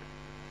selected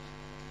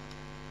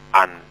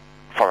and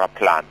for a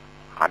plan,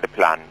 and the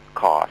plan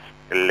cost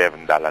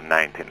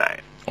 $11.99.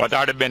 What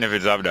are the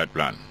benefits of that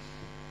plan?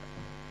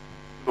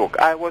 Look,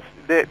 I was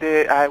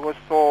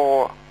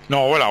so...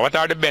 No, hold on. What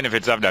are the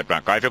benefits of that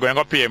plan? Because if you're going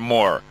to pay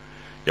more,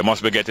 you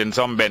must be getting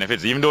some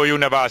benefits. Even though you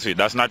never asked it,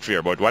 that's not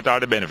fair. But what are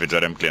the benefits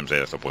of them claims that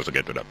you're supposed to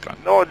get to that plan?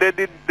 No, they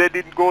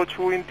didn't go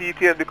through in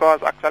detail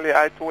because actually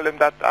I told them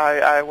that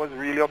I was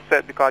really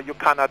upset because you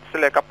cannot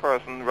select a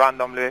person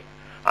randomly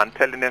and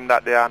telling them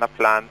that they are on a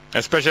plan.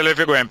 Especially if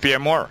you're going to pay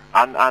more.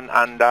 And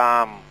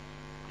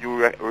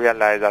you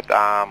realize that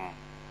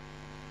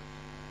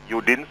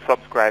you didn't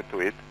subscribe to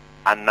it,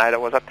 and neither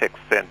was a text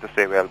sent to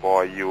say, well,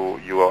 boy,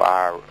 you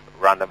are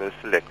randomly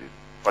selected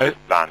for this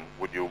plan.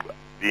 Would you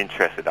be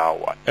interested or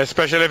what?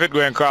 Especially if it's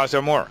going to cost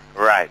you more.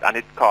 Right, and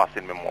it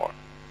costing me more.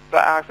 So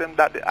I asked them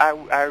that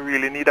I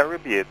really need a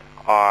rebate,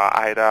 or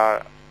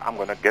either I'm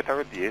going to get a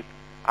rebate,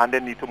 and they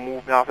need to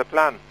move me off the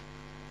plan.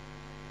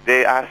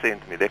 They are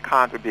saying to me, they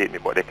can't rebate me,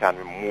 but they can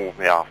remove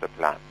me off the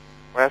plan.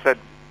 Well, I said,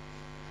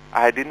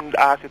 I didn't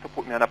ask you to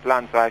put me on a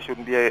plan, so I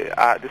shouldn't be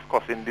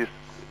discussing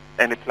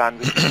any plan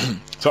with you.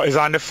 So is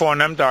on the phone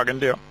I'm talking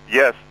to you?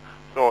 Yes.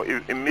 So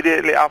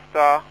immediately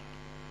after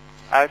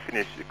I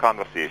finished the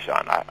conversation,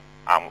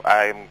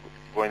 I'm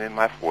going in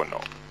my phone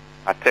now.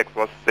 A text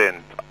was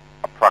sent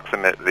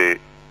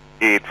approximately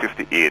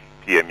 8:58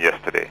 p.m.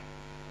 yesterday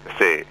to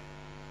say,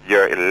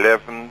 your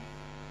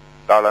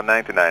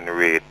 $11.99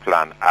 rate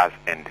plan has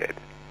ended.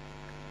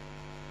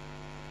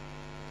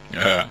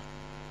 Yeah.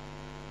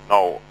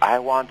 Now, I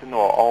want to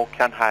know how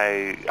can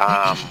I,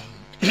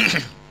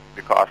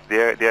 because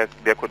there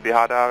could be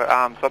other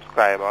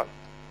subscribers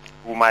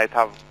who might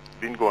have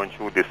been going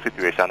through this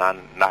situation and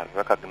not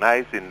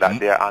recognizing that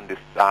they are on this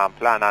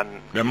plan.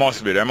 And There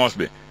must be.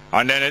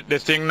 And then the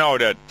thing now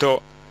that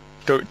to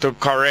to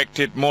correct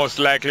it, most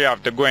likely you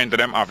have to go into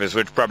them office,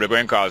 which probably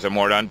going to cost you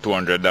more than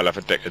 $200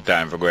 for take the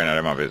time for going to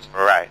them office.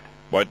 Right.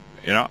 But,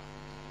 you know.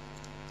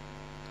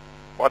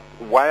 But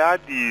why are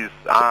these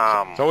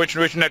So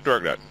which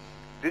network that?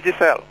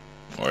 Digicel?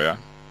 Oh yeah.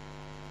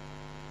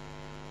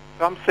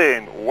 So I'm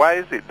saying, why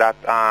is it that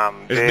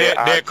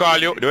they call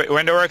you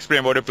when they were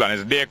explaining about the plan?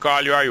 Is they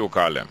call you or you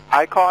call them?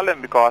 I call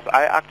them because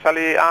I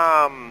actually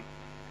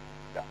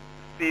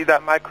see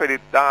that my credit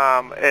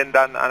end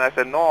and I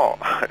said no.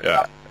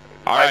 Yeah.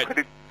 All right.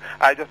 Credit,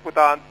 I just put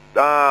on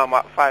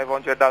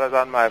 $500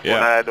 on my phone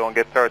and I don't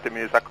get 30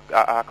 minutes a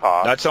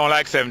call. That sounds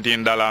like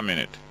 $17 a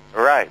minute.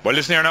 Right. But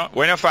listen here now,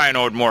 when you find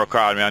out more,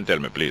 call me and tell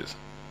me, please.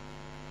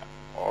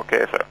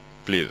 Okay, sir.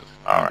 Please.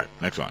 All right.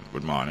 Next one.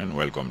 Good morning.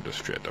 Welcome to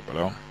Straight Up.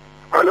 Hello.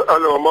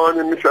 Hello,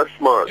 morning, Mr.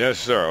 Small. Yes,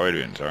 sir. How are you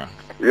doing, sir?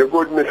 You're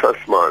good, Mr.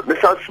 Small.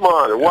 Mr.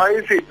 Small, why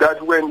is it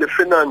that when the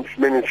finance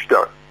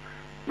minister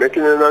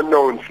making an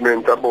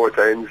announcement about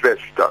an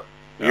investor,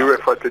 you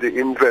refer to the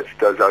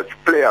investors as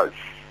players?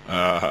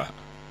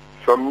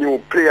 Some new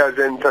players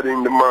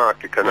entering the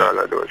market and all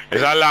of those things.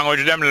 It's a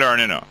language them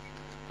learning, you know.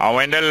 And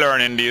when they're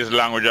learning this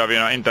language of, you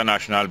know,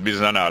 international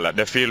business and all that,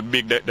 they feel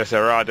big. They say,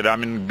 right,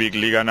 I'm in big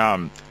league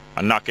and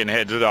knocking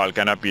heads with all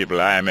kind of people.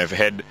 IMF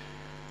head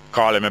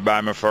calling me by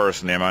my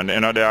first name, and you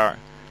know they are.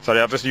 So they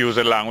have to use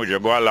the language. You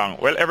go along.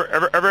 Well,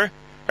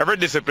 every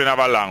discipline have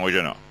a language,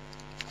 you know.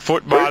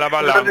 Football have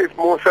a language. If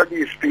most of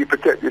these people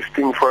take this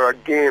thing for a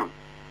game.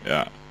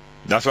 Yeah,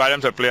 that's why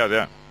them say players.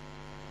 Yeah.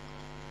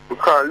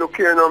 Because look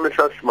here now,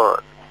 Mr.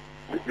 Smart.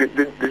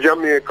 The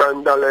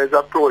Jamaican dollar is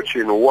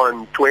approaching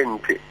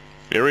 120.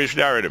 You reached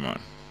there already, man.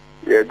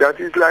 Yeah, that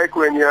is like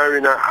when you are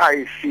in a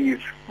high seas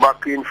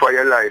battling for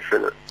your life, you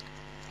know.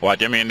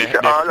 What you mean?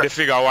 The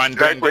figure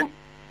 120?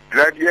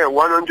 Like, yeah,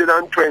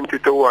 120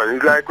 to 1.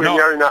 It's like when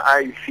you're in a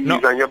high seas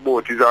and your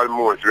boat is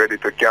almost ready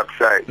to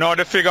capsize. No,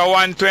 the figure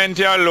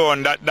 120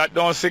 alone, that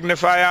don't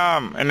signify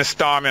in the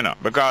storm, you know.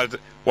 Because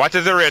what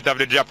is the rate of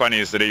the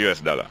Japanese to the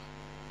US dollar?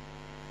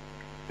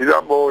 It's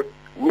about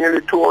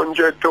nearly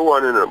 200 to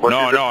 1, you know.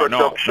 But the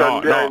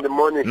production behind the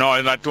money. No,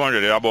 it's not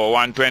 200. It's about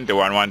 120,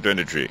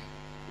 123.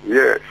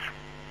 Yes.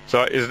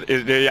 So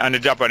and the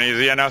Japanese,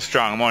 you know,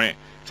 strong money.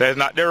 So it's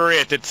not the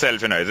rate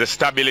itself, you know, it's the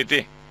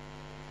stability.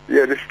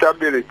 Yeah, the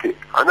stability.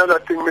 Another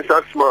thing,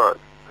 Mr. Smart,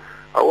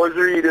 I was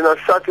reading a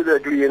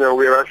Saturday Gleaner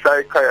where a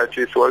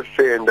psychiatrist was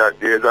saying that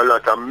there's a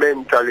lot of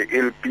mentally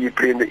ill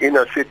people in the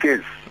inner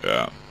cities.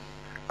 Yeah.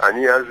 And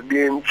he has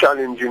been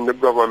challenging the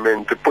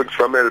government to put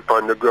some help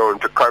on the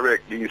ground to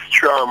correct these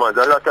traumas.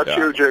 A lot of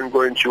children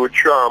going through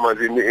traumas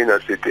in the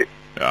inner city.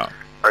 Yeah.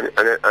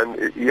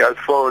 And he has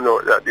found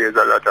out that there's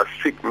a lot of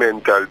sick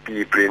mental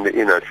people in the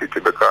inner city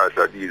because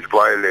of these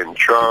violent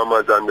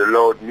traumas and the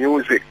loud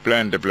music.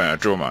 Plenty,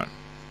 true, man.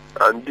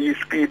 And these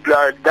people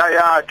are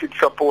diehard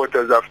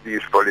supporters of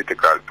these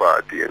political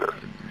parties, you know.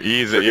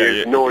 Easy, so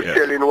there's no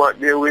telling what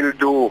they will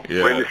do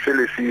when the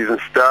silly season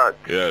starts.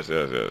 Yes.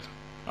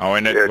 And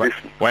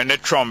when the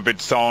trumpet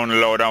sound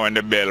loud and when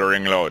the bell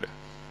ring loud.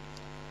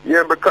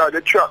 Yeah, because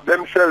they trap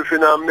themselves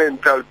in a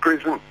mental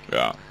prison.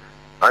 Yeah.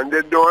 And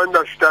they don't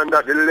understand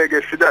that the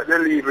legacy that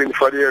they're leaving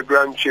for their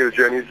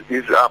grandchildren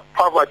is a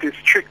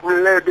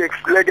poverty-stricken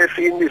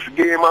legacy in this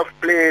game of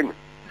playing.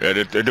 Yeah,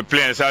 the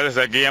playing is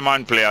a game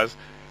on players.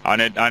 And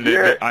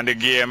the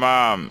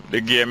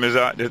game is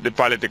the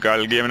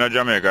political game in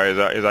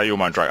Jamaica is a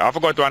human trafficking. I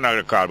forgot to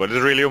another call, but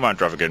it's really human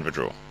trafficking for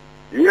true.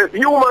 Yes,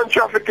 human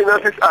trafficking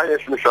at its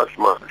highest, Mr.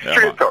 Smart.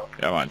 Straight up.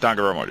 Yeah, man. Thank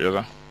you very much. Yes,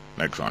 sir.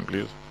 Next one,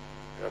 please.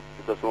 Yes,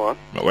 Mr. Smart.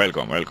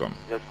 Welcome.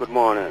 Yes, good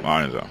morning.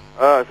 Morning, sir.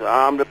 So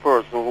I'm the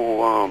person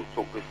who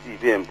took the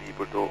CVM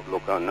people to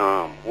look on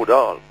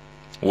Woodall.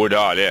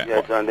 Woodall, yeah.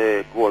 Yes, and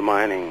the gold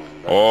mining.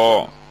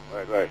 Oh.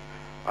 Right.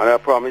 And I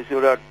promise you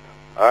that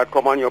I'd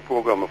come on your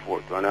program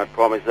before, and I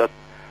promise that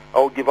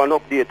I'll give an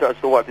update as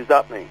to what is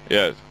happening.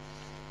 Yes.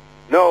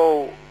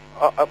 Now,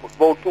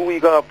 about 2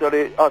 weeks after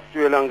the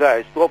Australian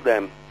guys stopped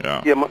them,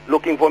 came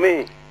looking for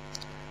me,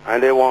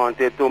 and they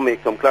wanted to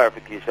make some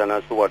clarification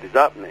as to what is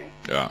happening.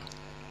 Yeah.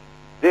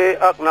 They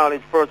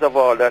acknowledged, first of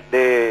all, that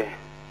they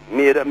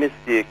made a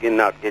mistake in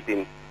not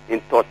getting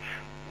in touch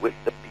with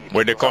the people.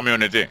 With the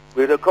community.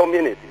 With the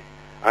community.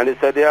 And they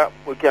said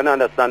we can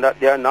understand that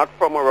they are not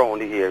from around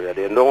the area.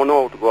 They don't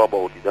know how to go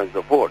about it and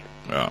so forth.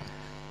 Yeah.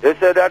 They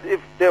said that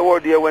if they were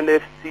there when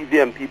the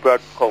CVM people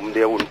had come,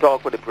 they wouldn't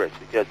talk with the press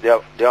because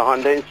they are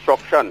under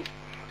instruction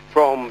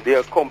from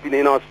their company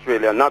in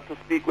Australia not to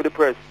speak with the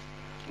press,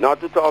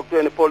 not to talk to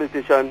any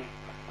politician.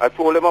 I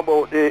told them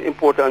about the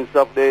importance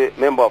of the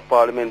Member of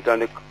Parliament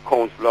and the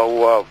councillor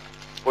who have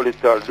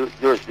political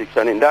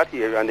jurisdiction in that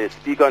area, and they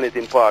speak on it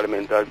in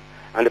Parliament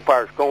and the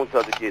parish council,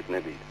 as the case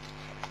may be.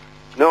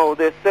 No,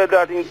 they said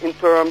that in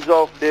terms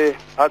of the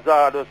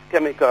hazardous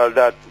chemical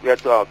that we are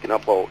talking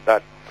about,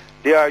 that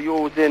they are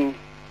using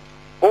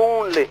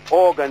only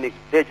organic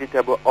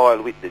vegetable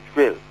oil with the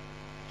drill.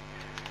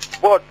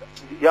 But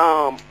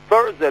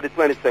Thursday the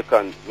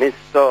 22nd,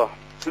 Mr.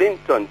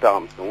 Clinton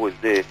Thompson, who is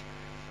the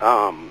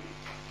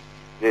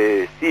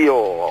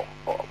CEO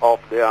of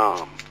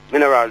the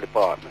mineral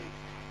department,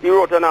 He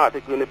wrote an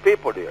article in the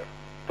paper there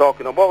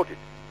talking about it.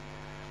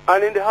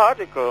 And in the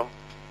article,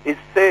 it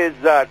says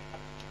that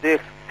the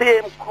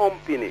same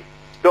company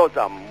does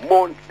a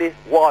monthly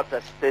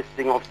water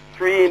testing of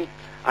streams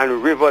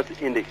and rivers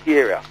in the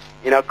area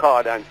in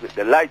accordance with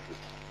the license.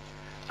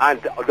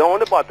 And down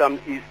the bottom,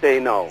 he's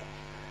saying now,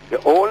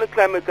 the only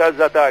chemicals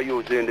that are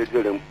used in the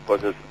drilling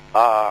process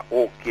are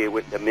okay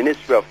with the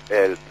Ministry of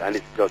Health, and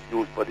it's just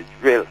used for the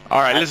drill. All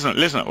right,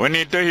 listen. We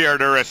need to hear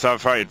the rest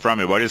of it from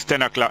you, but it's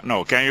 10 o'clock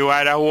now. Can you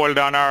either hold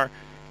on or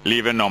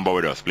leave a number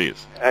with us,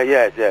 please?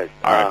 Yes.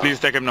 All right, please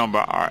take a number.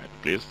 All right,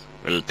 please.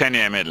 Well, 10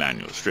 a.m. headline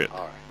news, straight. All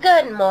right.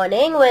 Good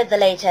morning. With the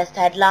latest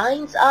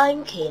headlines,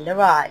 I'm Kayla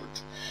Wright.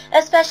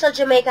 A special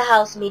Jamaica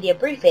House media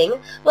briefing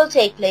will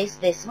take place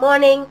this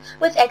morning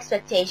with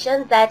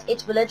expectations that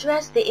it will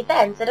address the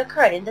events that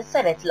occurred in the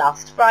Senate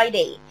last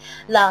Friday.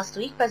 Last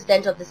week,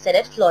 President of the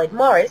Senate Floyd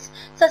Morris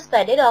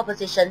suspended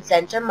opposition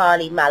Senator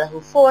Marlene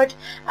Malahoo Ford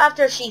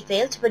after she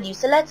failed to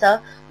produce a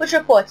letter which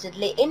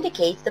reportedly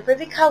indicates the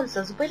Privy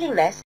Council's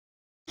willingness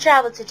to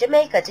travel to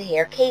Jamaica to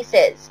hear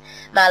cases.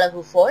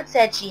 Malahoo Ford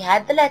said she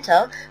had the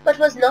letter but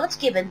was not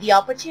given the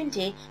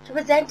opportunity to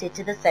present it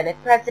to the Senate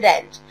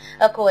President.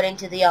 According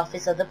to the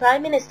Office of the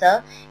Prime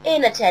Minister,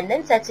 in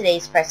attendance at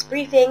today's press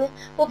briefing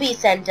will be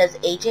Senators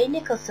A.J.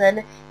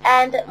 Nicholson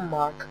and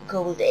Mark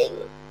Golding.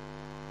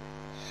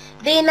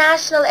 The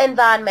National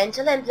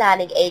Environmental and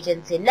Planning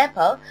Agency,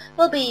 NEPA,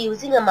 will be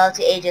using a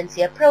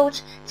multi-agency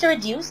approach to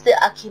reduce the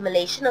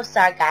accumulation of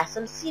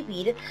sargassum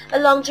seaweed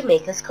along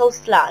Jamaica's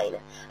coastline.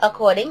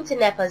 According to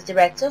NEPA's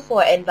Director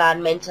for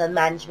Environmental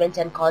Management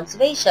and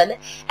Conservation,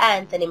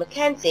 Anthony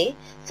McKenzie,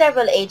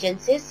 several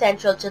agencies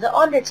central to the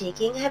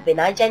undertaking have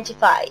been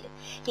identified.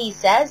 He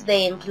says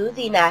they include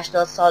the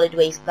National Solid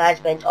Waste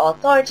Management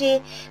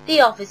Authority,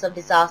 the Office of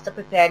Disaster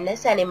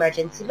Preparedness and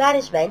Emergency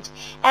Management,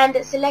 and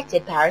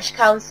selected parish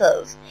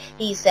councils.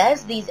 He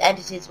says these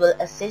entities will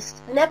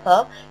assist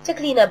NEPA to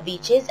clean up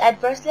beaches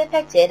adversely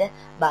affected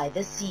by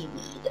the seaweed.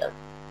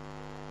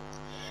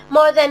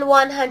 More than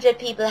 100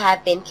 people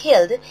have been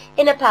killed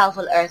in a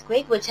powerful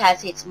earthquake which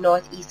has hit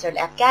northeastern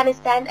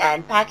Afghanistan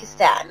and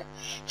Pakistan.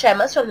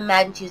 Tremors from the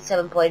magnitude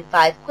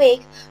 7.5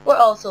 quake were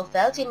also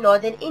felt in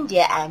northern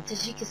India and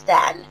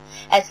Tajikistan.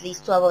 At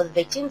least 12 of the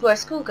victims were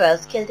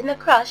schoolgirls killed in a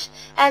crush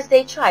as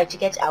they tried to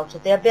get out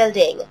of their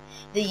building.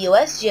 The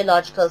U.S.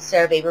 Geological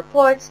Survey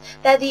reports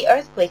that the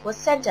earthquake was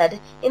centered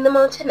in the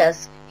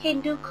mountainous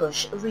Hindu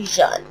Kush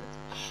region.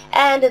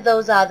 And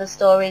those are the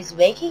stories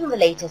making the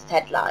latest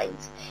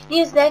headlines.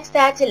 News next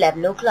at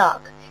 11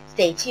 o'clock.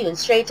 Stay tuned.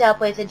 Straight Up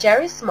with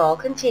Jerry Small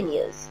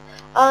continues.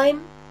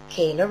 I'm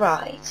Kayla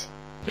Wright.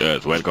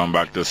 Yes, welcome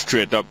back to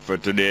Straight Up for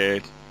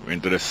today. We're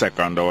into the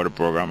second hour of the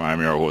program.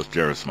 I'm your host,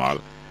 Jerry Small.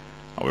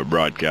 We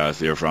broadcast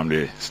here from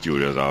the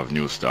studios of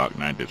Newstalk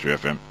 93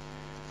 FM,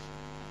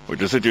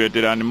 which is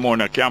situated on the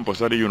Mona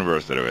campus of the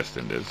University of the West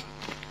Indies.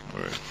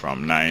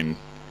 From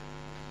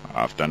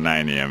after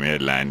 9 a.m.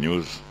 headline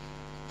news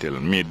till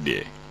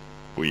midday,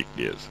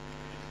 weekdays.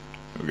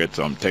 We'll get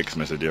some text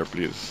message here,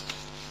 please.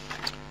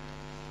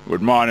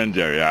 Good morning,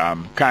 Jerry.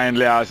 I'm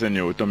kindly asking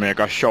you to make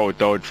a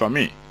shout out for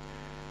me.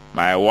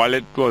 My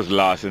wallet was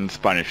lost in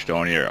Spanish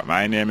Town here.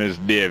 My name is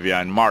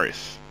Davian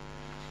Morris.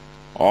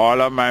 All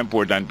of my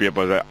important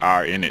papers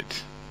are in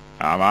it.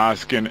 I'm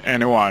asking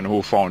anyone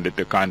who found it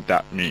to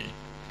contact me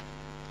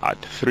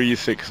at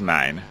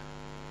 369-2556.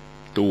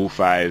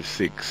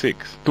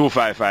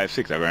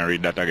 2556. I'm going to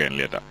read that again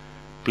later.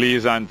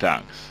 Please and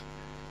thanks.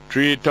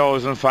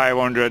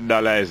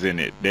 $3,500 is in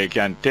it. They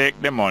can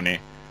take the money,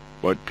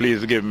 but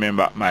please give me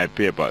back my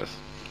papers.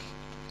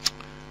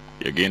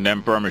 You give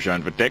them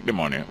permission to take the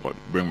money, but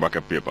bring back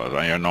your papers.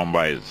 And your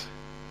number is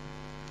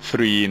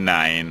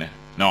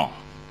no,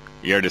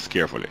 hear this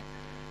carefully.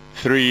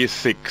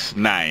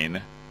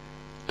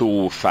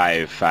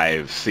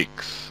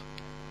 369-2556.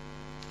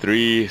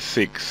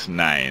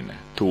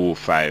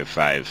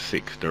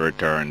 369-2556 to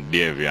return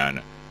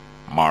Davian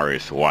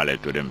Morris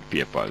wallet to them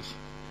papers.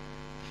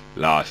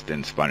 Lost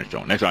in Spanish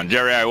Town. Next one.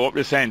 Jerry, I hope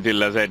the St.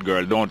 Hilda's head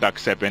girl don't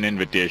accept an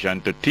invitation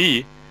to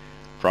tea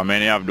from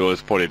any of those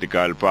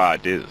political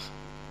parties.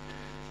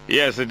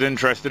 Yes, it's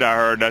interesting. I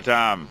heard that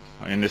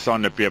in the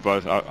Sunday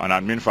papers, and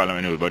I've been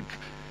following news, but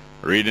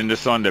reading the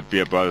Sunday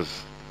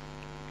papers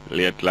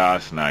late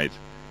last night,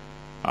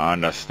 I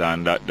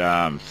understand that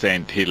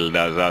St.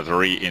 Hilda's has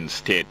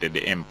reinstated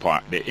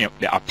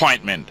the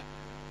appointment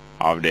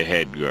of the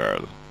head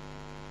girl.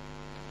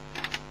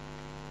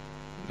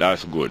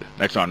 That's good.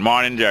 Next one.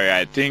 Morning, Jerry.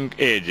 I think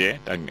AJ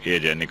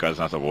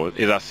Nicholson, I suppose,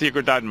 is a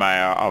secret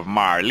admirer of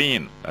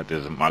Marlene, that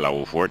is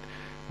Malahoo Ford,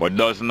 but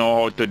doesn't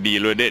know how to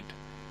deal with it.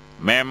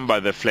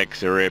 Remember the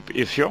flexi rape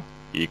issue?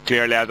 He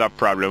clearly has a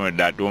problem with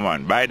that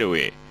woman. By the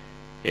way,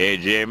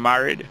 AJ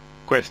married?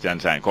 Question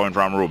sign. Coming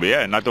from Ruby.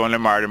 Yeah, not only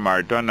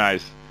married to a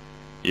nice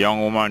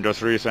young woman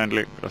just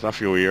recently, just a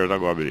few years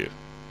ago, I believe.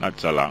 Not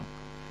so long.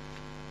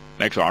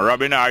 Next one.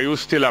 Robin, are you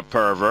still a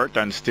pervert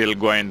and still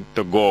going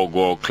to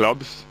go-go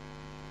clubs?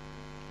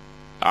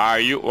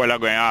 Are you, well, I'm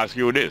going to ask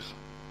you this.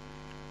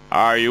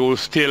 Are you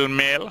still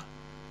male?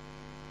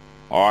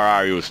 or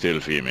are you still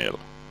female?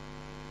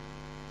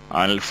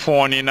 And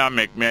phone in and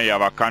make me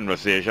have a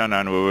conversation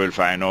and we will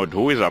find out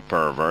who is a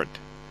pervert.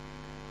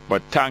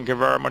 But thank you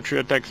very much for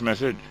your text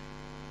message.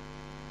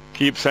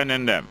 Keep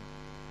sending them.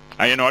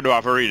 And you know I don't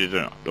have to read it,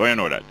 you know. Don't you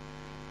know that?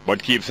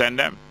 But keep sending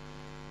them.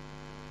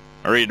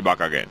 Read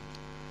back again.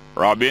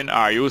 Robin,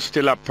 are you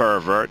still a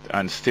pervert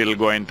and still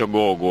going to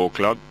Go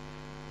Club?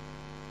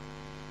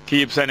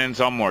 Keep sending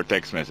some more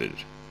text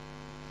message.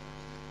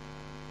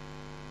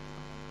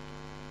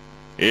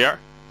 Here?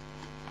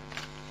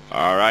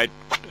 Alright.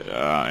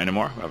 Any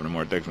more? We have any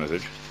more text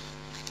message?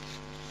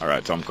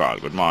 Alright, some call.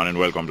 Good morning.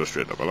 Welcome to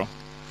Straight Up. Hello?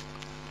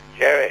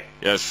 Jerry.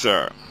 Yes,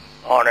 sir.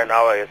 Morning.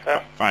 How are you,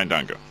 sir? Fine,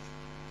 thank you.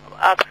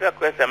 Ask you a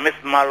question. Miss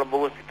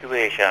Malibu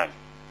situation.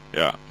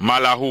 Yeah.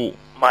 Malahu.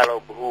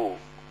 Malibu.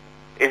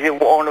 Is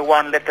it only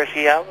one letter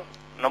she have?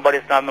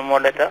 Nobody's not no more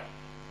letter?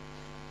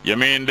 You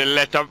mean the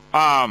letter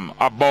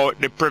about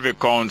the Privy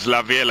Council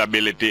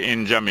availability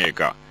in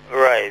Jamaica?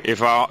 Right.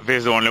 If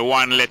there's only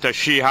one letter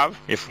she have?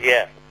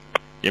 Yeah.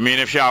 You mean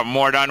if she have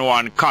more than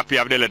one copy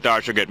of the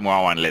letter, she get more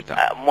than one letter?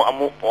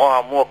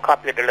 More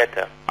copy of the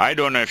letter. I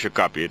don't know if she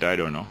copy it. I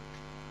don't know.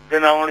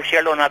 Then only she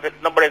alone have it.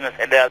 Nobody else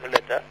said they have the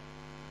letter.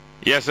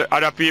 Yes,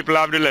 other people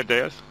have the letter,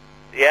 yes?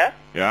 Yeah?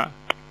 Yeah?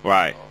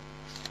 Why?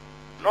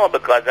 No,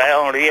 because I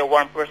only hear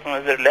one person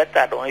with the letter.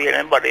 I don't hear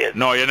anybody else.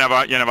 No, you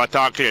never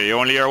talk clear. You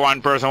only hear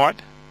one person what?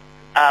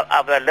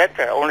 Have the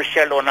letter. Only she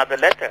alone have the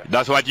letter.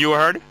 That's what you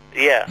heard?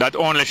 Yeah. That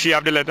only she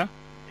have the letter?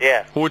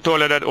 Yeah. Who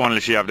told her that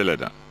only she have the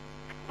letter?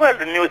 Well,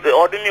 the news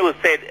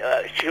said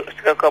she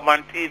can come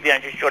on TV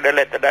and she showed the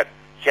letter that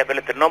she have a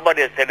letter.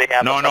 Nobody said they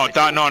have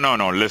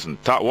No, listen.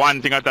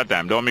 One thing at a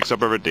time. Don't mix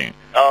up everything.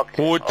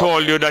 Okay. Who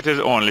told you that is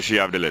only she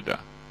have the letter?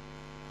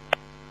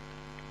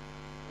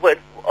 Well,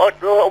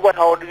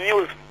 how the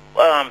news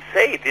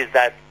say it is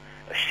that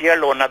she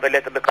alone have the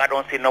letter because I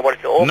don't see nobody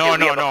say, okay.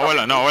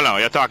 Hold on.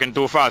 You're talking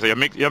too fast.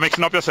 You're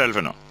mixing up yourself,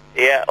 you know.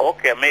 Yeah,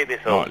 okay, maybe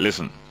so. No,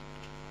 listen.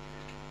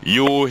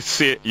 You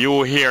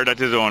hear that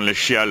is only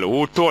she alone.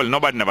 Who told?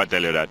 Nobody never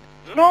tell you that.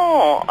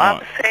 No,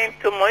 I'm saying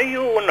to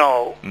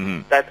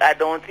that I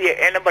don't hear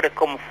anybody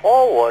come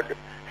forward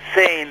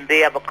saying they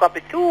have a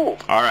copy too.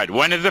 All right.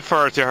 When is the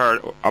first you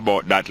heard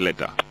about that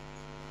letter?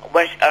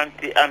 When on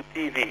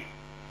TV.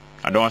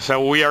 I don't say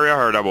where you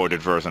heard about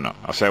it first, no.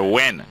 I say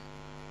when.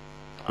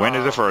 When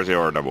is the first you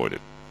heard about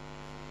it?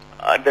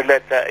 The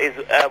letter is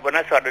when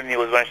I saw the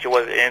news when she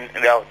was in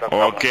the house of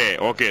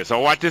Okay. So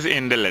what is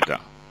in the letter?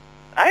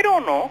 I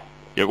don't know.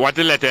 What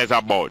the letter is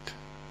about?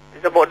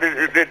 It's about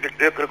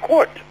the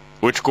court.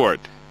 Which court?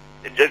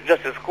 The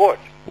justice court.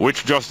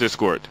 Which justice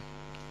court?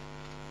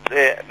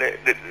 The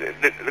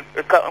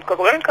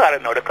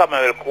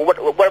Commonwealth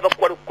Court. Whatever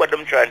court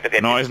I'm trying to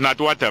get. No, it's not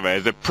whatever.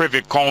 It's the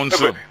Privy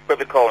Council.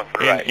 Privy Council,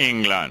 right. In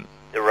England.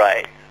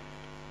 Right.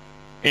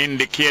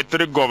 Indicate to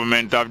the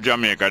government of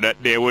Jamaica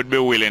that they would be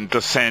willing to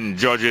send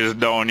judges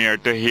down here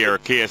to hear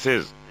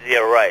cases. Yeah,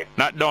 right.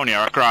 Not down here,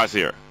 across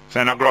here.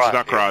 Send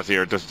across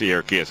here to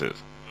hear cases.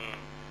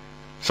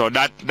 So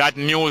that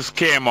news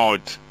came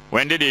out.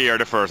 When did you hear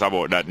the first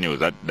about that news?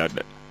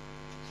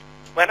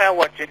 When I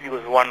watched the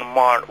news one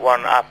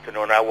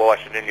afternoon, I was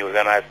watching the news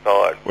and I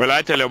saw it. Well,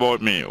 I tell you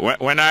about me.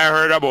 When I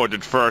heard about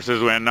it first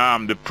is when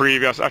the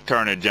previous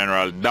Attorney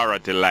General,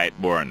 Dorothy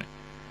Lightbourne,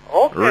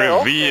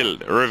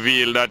 revealed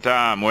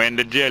that when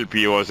the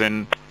JLP was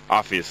in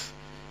office,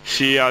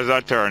 she as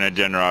Attorney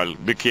General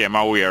became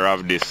aware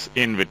of this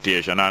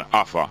invitation and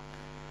offer.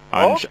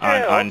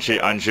 And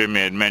she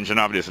made mention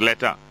of this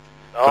letter.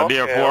 So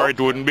therefore it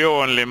wouldn't be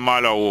only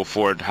Malawi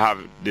Fort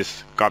have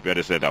this copy of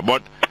this letter,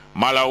 but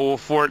Malawi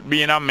Fort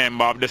being a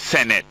member of the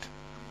Senate,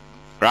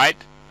 right?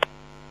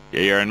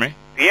 You hearing me?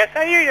 Yes,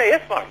 I hear you.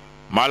 Yes, ma'am.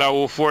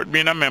 Malawi Fort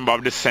being a member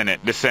of the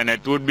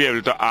Senate would be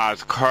able to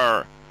ask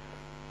her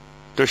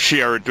to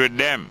share it with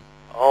them.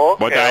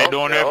 But I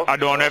don't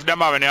know if them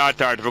have any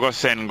authority to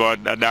send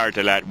God a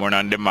Dorothy Lightbourne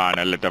and demand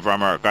a letter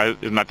from her, because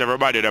it's not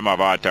everybody them have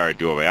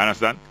authority over, you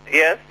understand?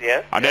 Yes.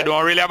 And they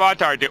don't really have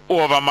authority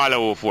over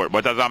Malawi Fort,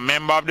 but as a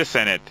member of the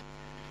Senate,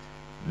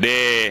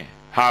 they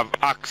have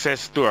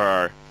access to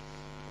her,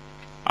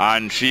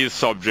 and she's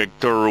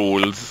subject to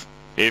rules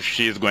if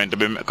she's going to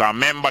be, because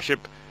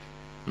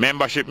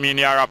membership means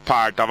you're a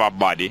part of a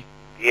body.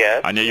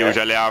 Yes. And you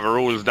usually have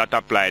rules that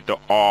apply to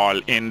all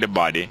in the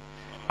body.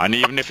 And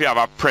even if you have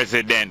a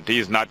president,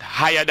 he's not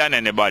higher than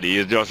anybody.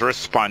 He's just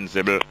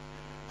responsible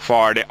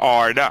for the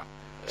order.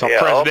 So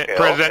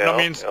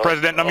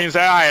president no means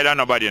you're higher than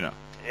nobody, you know.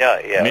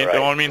 It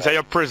don't mean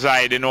you're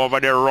presiding over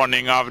the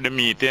running of the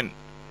meeting.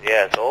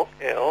 Yes,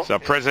 So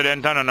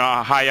president and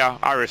a higher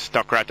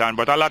aristocrat,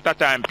 but a lot of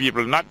time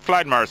people, not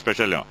Floydmore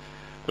especially, a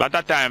lot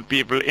of time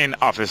people in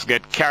office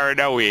get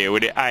carried away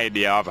with the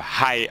idea of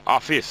high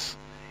office.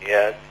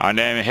 Yes. And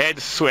them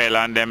heads swell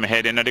and them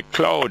head into the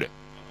cloud.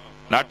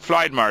 Not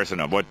Floyd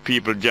Morrison, but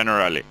people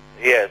generally.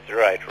 Yes,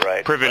 right.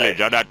 Privilege,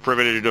 that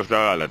privilege of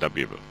a lot of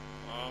people.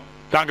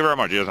 Thank you very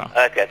much, yes, sir.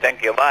 Okay,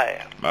 thank you,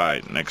 bye.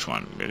 Bye, next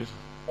one, please.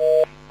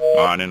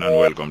 Morning and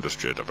welcome to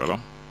Straight Up, hello?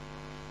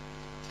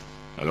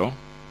 Hello?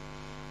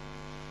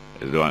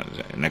 is the one,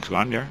 next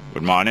one there.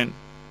 Good morning.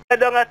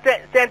 Down at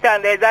St.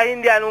 Anne, there's an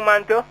Indian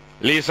woman too.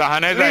 Lisa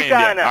Hanna is an Lisa Indian.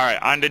 Hanna. All right,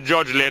 and the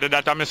judge lady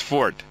that is Miss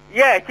Fort.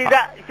 Yeah,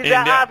 she's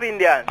a half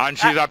Indian. And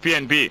she's a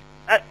PNP.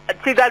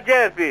 She's a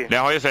JLP. Then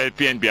how you say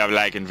PNP have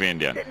liking for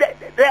Indian?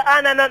 The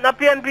Anna not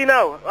PNP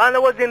now. Anna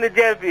was in the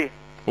JLP.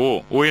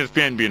 Who is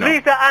PNP now?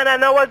 Lisa Anna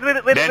now was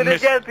with the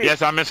JLP.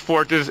 Yes, and Miss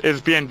Fort is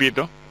PNP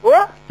too.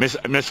 What?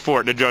 Miss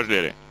Fort, the judge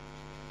lady.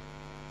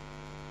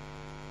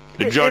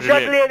 The judge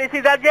lady,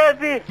 she's a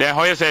JLP. Then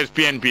how you say it's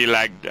PNP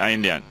like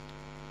Indian?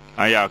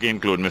 And yeah, can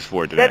include Miss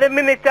Fort. Then the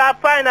Minister of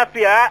Fine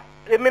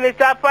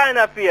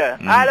Affairs,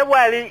 all the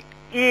while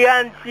he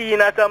and she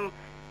in some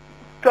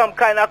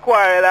kind of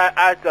quarrel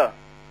also.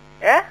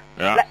 Eh?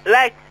 Yeah.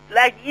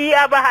 Like he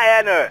have a high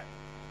on her.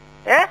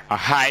 Eh? A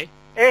high?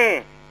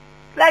 Eh.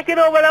 Like you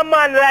know when a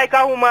man like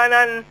a woman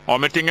and oh,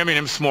 me think I mean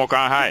him smoke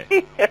and high.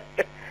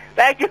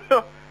 like you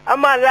know, a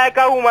man like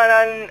a woman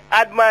and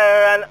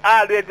admire and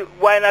always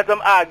wind up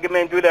some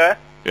argument with her.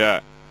 Yeah.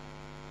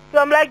 So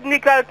I'm like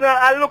Nicholson,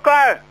 I look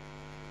her.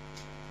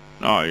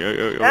 No,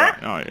 you're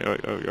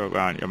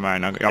gone. Your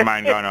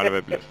mind gone all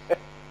over the place.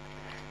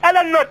 I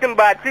don't nothing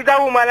bad. She's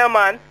a woman, a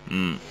man.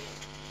 Mm.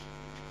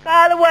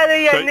 All the while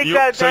you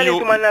Nicholson, so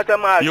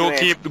you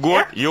keep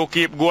goat? Yeah? You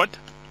keep goat?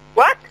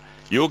 What?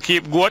 You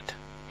keep goat?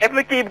 If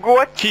me keep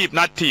goat? Keep,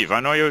 not thief. I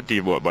know you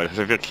thief goat, but if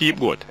you keep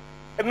goat.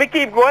 If me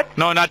keep goat?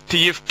 No, not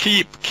thief.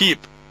 Keep.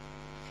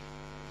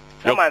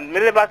 No man, me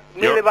live at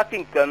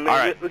Kingston.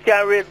 Right. We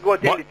can't raise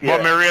goat in this year.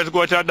 But me raise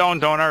goat to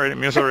downtown already.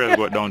 Me also raise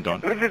goat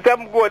downtown. We see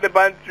some goat up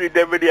on the street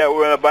every day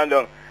we run up and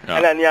down. Yeah.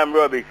 And then yam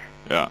rubbish.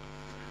 Yeah.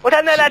 But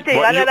another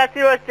thing, another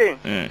serious thing.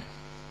 Yeah.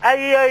 I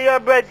hear your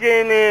brother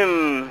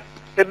in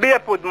the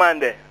barefoot man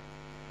there.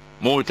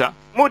 Muta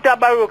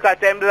Baruka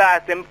him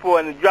blast him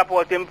phone, drop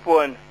out him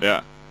phone.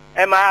 Yeah.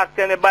 And I ask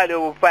anybody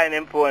who find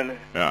him phone.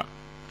 Yeah.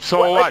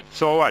 So what?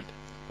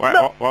 Why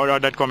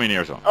would that come in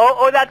here, so?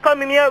 Oh, that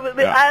coming here?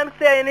 Yeah. I am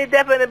saying if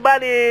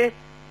anybody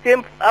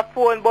him a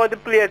phone about the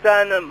place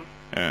and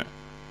yeah.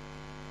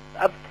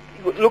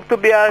 Look to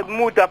be a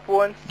Muta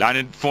phone. Then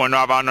the phone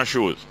not have no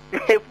shoes.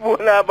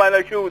 Phone not have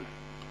no shoes.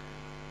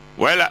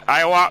 Well,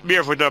 I walk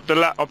barefoot up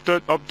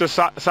to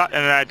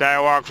Saturday night.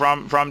 I walk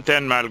from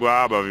 10 Mile go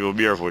Harborview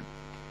barefoot.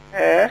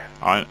 Eh?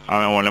 And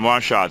only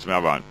one shots me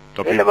have on.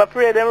 You never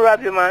pray them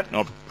rob you, man.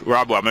 No,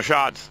 rob my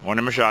shots. One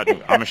of my shots.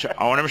 One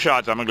of my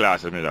shots and my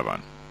glasses me have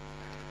on.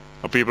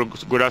 People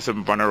go to sit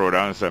on the road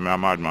and say I'm a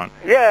madman.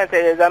 Yeah, I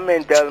say he's a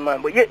mental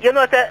man. But you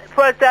know, the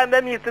first time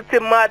them used to say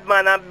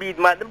madman and beat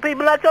man, the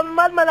people are some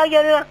madman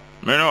again, you know.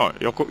 Me know,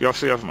 you're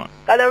safe, man.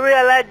 And I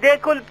realize they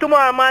could,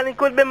 tomorrow morning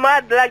could be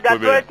mad like that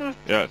person.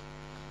 Yes.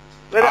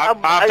 Well,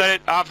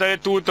 after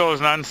the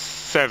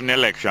 2007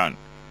 election,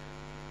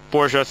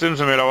 Portia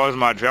Simpson was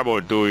mad for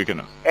about 2 weeks, you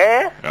know.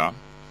 Eh? Yeah.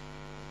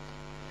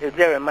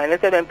 Jerry, man,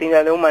 let's say them things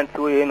that the woman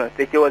too, you know,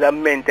 say she was a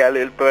mental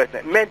ill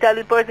person. Mental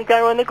ill person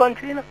can run the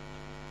country, you know.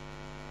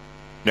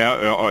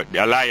 Yeah,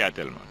 you lie,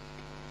 tell man.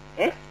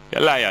 Eh? You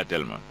lie,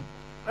 tell man.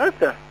 Yes,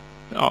 sir.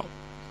 No.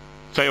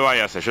 So what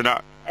you say, should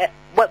I?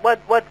 What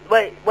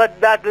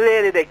that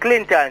lady, the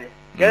Clinton,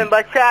 you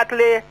remember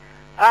shortly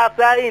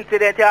after the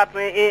incident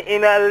happened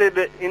in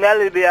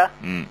Libya,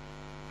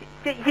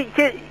 she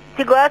go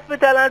to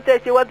hospital and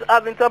said she was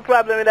having some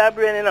problem with her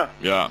brain, you know.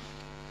 Yeah.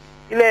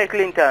 Hillary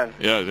Clinton.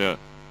 Yeah.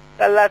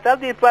 A lot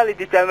of these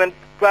politicians, when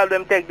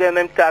problem take them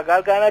and talk,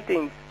 all kind of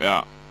things.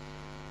 Yeah.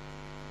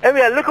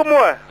 Anyway, look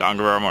more. Thank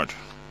you very much.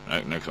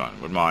 Next one.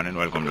 Good morning.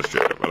 Welcome to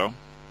Straight Up. Hello?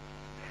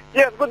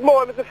 Yes, good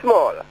morning, Mr.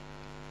 Small.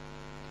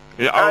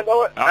 Yeah,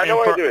 how are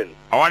you doing?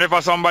 I wonder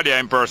if somebody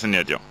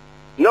impersonate you.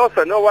 No,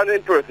 sir, no one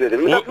impersonated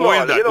me. Mr. Small,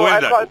 is that? You know, I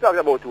can't talk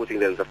about two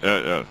things then, sir.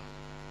 Yeah.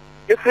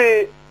 You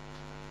see,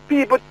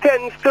 people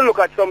tend to look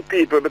at some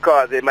people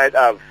because they might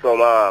have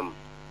some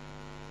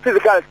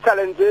physical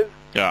challenges.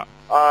 Yeah.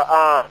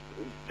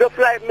 Just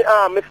like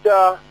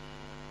the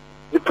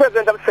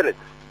President of the Senate.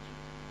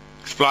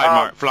 Floyd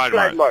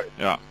Martin.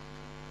 Yeah.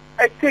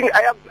 I think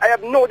I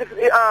have noticed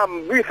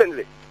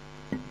recently,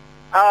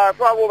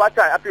 from over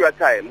a period of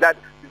time, that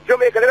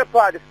Jamaica Labour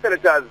Party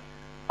senators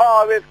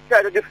always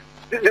try to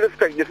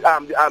disrespect this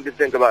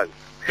gentleman.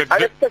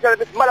 And especially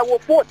this Malawi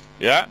Fort.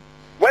 Yeah.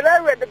 When I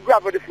read the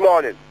gravel this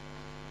morning,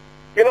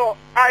 you know,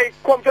 I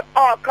come to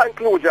our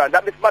conclusion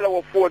that this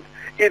Malawi Fort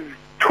is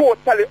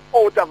totally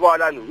out of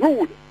order and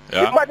rude.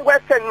 Yeah. It might as well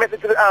send a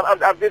message to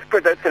this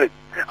President of the Senate.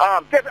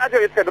 As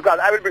I said, because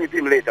I will bring it to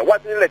him later.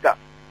 What's in the letter?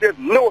 There's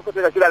no such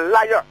thing as a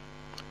liar.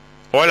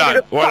 Hold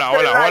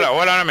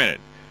on a minute.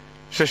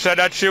 She said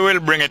that she will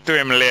bring it to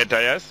him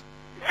later, yes?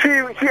 She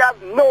has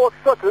no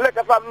such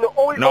letter from no.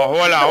 Hold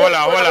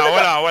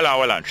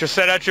on. She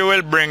said that she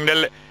will bring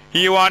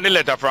he want the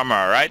letter from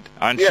her, right?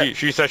 And yes.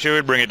 she said she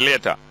will bring it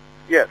later.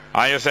 Yes.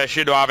 And you said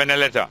she don't have any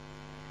letter.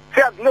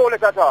 She has no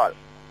letter at all.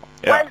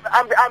 Yeah.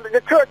 Well,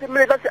 the 30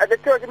 minutes as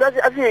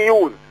she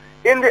used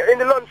in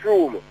the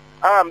lunchroom,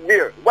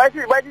 there. Why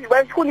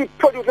couldn't he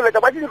produce a letter?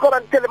 Why didn't he come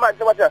and tell the man,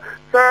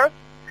 sir,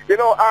 you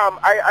know,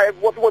 I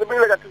was supposed to bring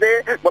a letter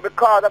today, but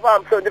because of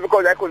certain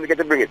difficulties, I couldn't get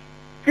to bring it.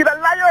 She's a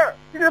liar.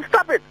 She didn't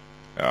stop it.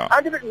 Yeah.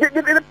 And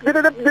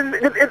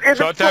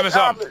So tell me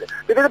something.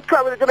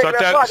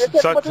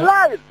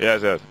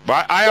 Yes.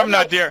 But I am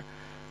not here.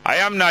 I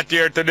am not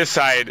here to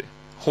decide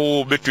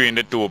who between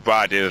the two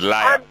parties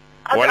lie.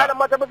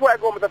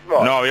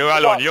 No, you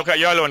alone. You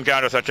alone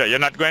can't just chat. You're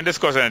not going to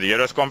discuss anything. You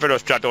just come for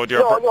just chat out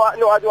your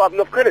no, I do have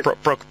enough credit.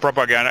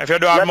 Propaganda. If you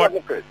don't have much,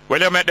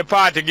 well, you make the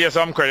party give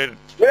some credit.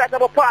 Yes,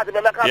 you're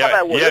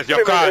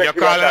calling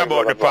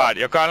about the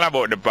party. You're calling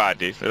about the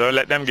party. So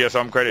let them give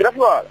some credit. That's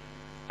what.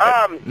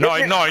 No,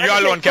 you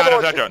alone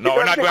can't chat. No,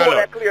 we're not going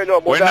alone.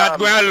 We're not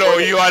going to allow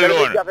you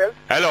alone.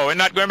 Hello, we're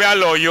not going to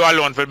allow you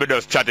alone for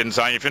just chatting,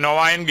 son. If you know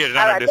I engage in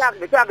a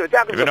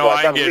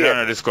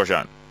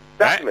discussion.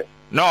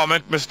 No,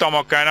 my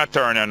stomach kind of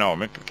turn, you know.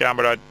 Have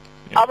a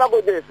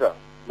good day, sir.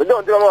 But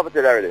don't do over to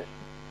already.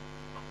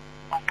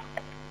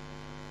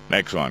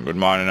 Next one. Good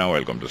morning and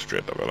welcome to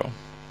Straight Up. Hello.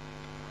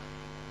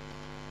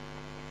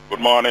 Good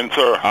morning,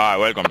 sir. Hi,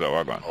 welcome, sir.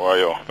 Welcome. How are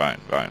you? Fine.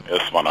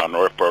 Yes, man, on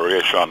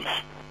reparations.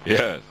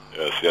 Yes.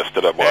 Yes,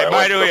 yesterday, boy, I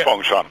went to the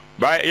function.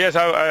 Yes,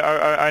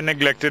 I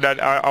neglected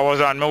that. I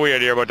was on my way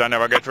there, but I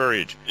never get to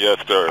reach. Yes,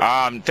 sir.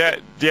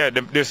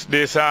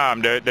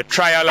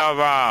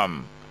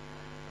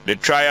 The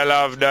trial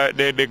of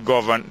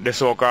the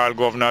so-called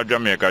governor of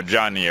Jamaica,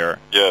 John here.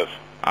 Yes.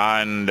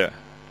 And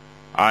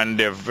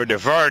the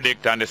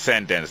verdict and the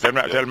sentence. Tell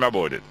me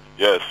about it.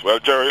 Yes. Well,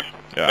 Jerry,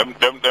 them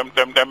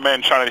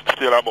mention it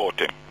still about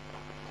him.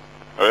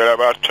 They really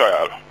about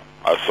trial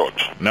as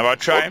such. Never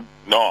try him?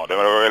 No, they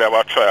never really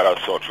about trial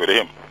as such with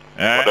him.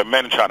 But they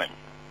mention him.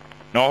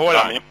 No, hold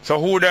on. So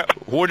who the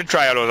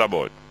trial was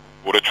about?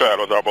 Who the trial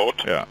was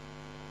about? Yeah.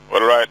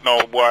 Well, right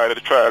now, boy,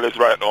 the trial is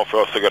right now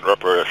for us to get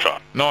reparation.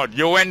 No,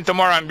 you went to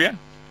Morambian?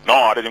 No,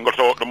 I didn't go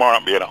to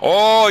Morambian.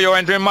 Oh, you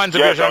went to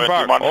Emancipation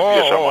Park?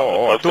 Yes, I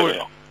went to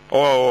Emancipation Park.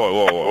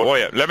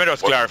 Yeah. Let me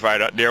just clarify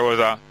that there was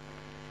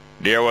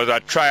a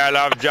trial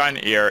of John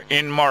here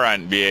in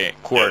Morant Bay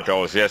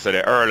courthouse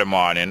yesterday early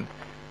morning,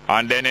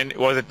 and then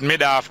was it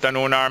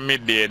mid-afternoon or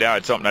midday they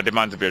had something at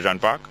Emancipation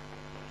Park?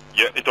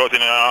 Yeah, it was in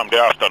the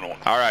afternoon.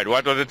 All right,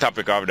 what was the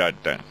topic of that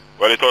then?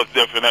 Well, it was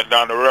definitely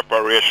on the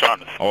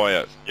reparations. Oh,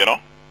 yes. You know?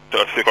 It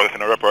was because in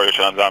the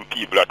reparations and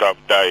people that have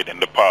died in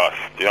the past,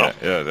 you know?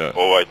 Yeah.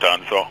 Over it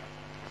and so.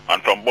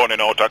 And from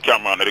burning out a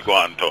camera they go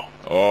on to.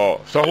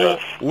 Oh, so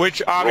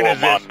which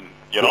organization? Roman,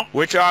 you know?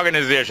 Which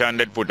organization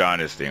did put on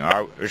this thing?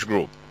 Or which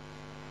group?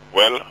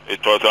 Well,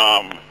 it was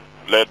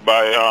led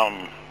by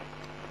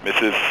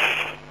Mrs.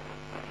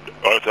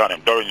 What's her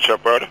name? Doreen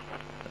Shepherd.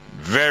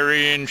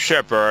 Vereen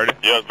Shepherd.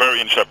 Yes,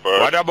 Vereen Shepherd.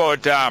 What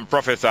about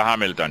Professor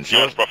Hamilton?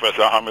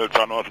 Professor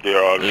Hamilton was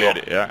there also.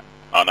 Lady, yeah.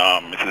 And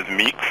Mrs.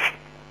 Meeks.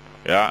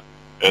 Yeah.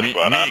 Yes,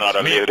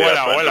 another lady.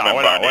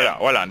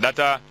 Hold on.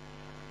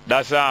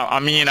 That's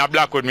Amina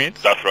Blackwood meet?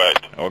 That's right.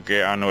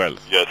 Okay, and who else?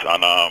 Yes,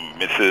 and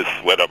Mrs.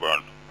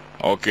 Wedderburn.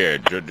 Okay,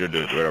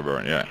 Judith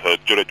Wedderburn, yeah. So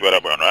Judith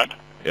Wedderburn, right?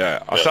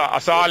 Yeah. I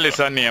saw a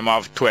list of name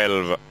of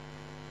 12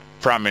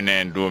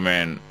 prominent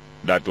women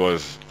that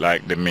was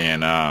like the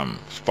main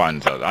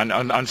sponsors.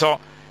 And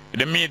so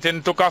the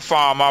meeting took a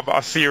form of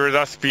a series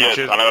of speeches.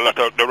 Yes, and a lot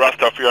of the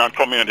Rastafarian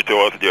community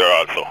was there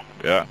also.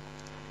 Yeah.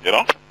 You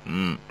know?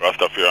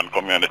 Rastafarian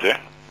community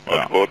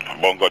was good.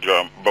 Bongo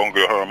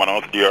Herman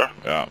was there.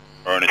 Yeah.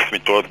 Ernest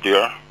Smith was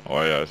there.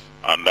 Oh, yes.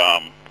 And a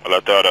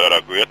lot of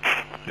other greats.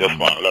 Yes,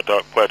 man.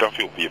 Quite a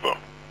few people.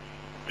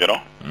 You know?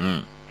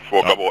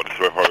 Spoke about this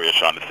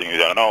reparation, this thing,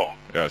 you know.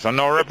 Yeah, so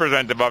no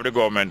representative of the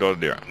government was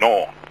there?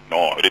 No,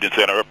 it didn't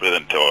say no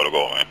representative of the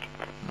government.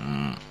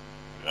 You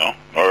know,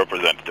 no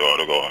representative of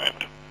the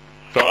government.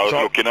 So I was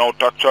looking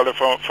out actually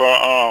for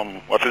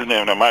what's his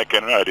name, Mike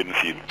Henry, I didn't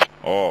see him.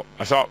 Oh,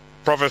 I saw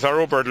Professor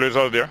Rupert Lewis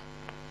was there?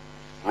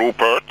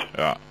 Rupert?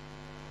 Yeah.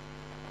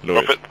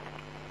 Lewis.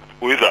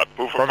 Who is that?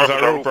 Professor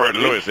Rupert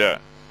Lewis, yeah.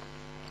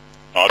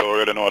 I don't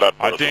really know that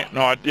person.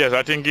 I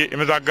think he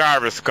was a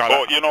Garvey scholar.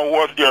 Oh, you know who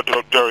was there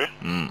too, Jerry?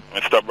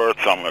 Mr. Bert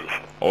Samuels.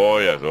 Oh,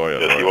 yes.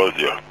 Yes, he was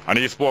there. And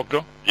he spoke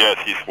too? Yes,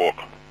 he spoke.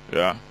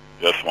 Yeah?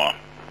 Yes, ma'am.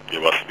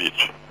 Give a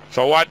speech.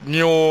 So what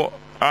new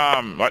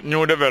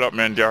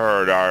development you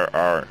heard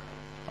or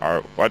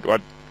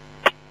what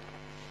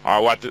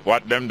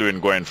them doing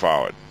going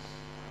forward?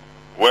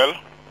 Well,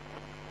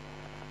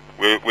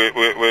 we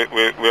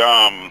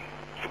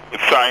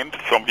signed,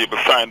 some people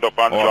signed up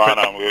and so on,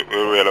 and we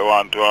really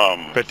want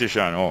to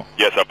petition.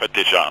 Yes, a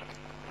petition.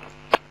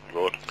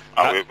 Good.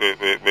 And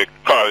we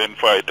calling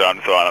for it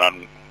and so on.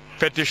 And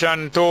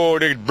petition to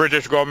the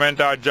British government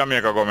or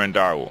Jamaica government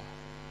or who?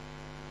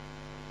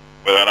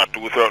 Well, I'm not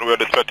too certain where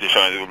this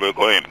petition will be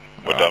going.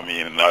 But I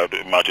mean, I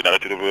imagine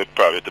that it will be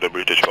probably to the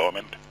British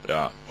government.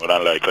 Yeah. More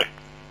than likely.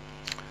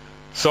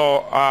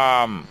 So,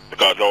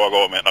 because our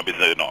government not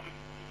business enough.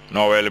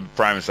 No, well, the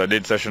Prime Minister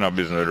did session of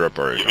business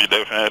reparation.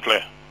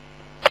 Definitely.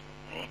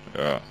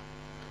 Yeah.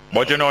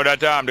 But you know that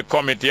the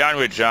committee on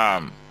which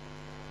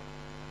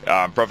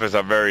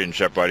Professor Vereen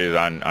Shepherd is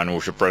and who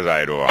should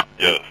preside over.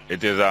 Yes.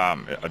 It is I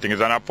think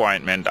it's an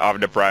appointment of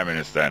the Prime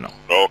Minister now.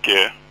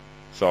 Okay.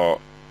 So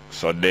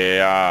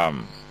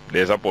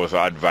they're supposed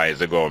to advise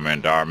the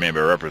government or maybe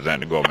represent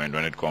the government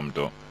when it comes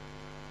to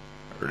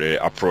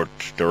the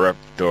approach to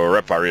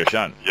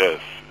reparation.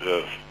 Yes,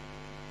 yes.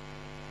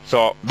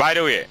 So, by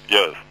the way,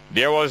 yes,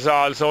 there was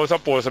also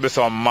supposed to be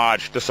some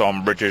march to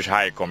some British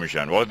High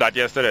Commission. Was that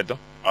yesterday too?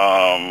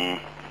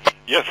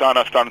 Yes, I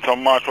understand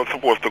some march was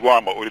supposed to go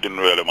on, but we didn't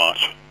really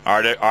march.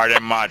 Are they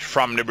march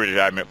from the British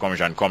High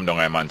Commission come down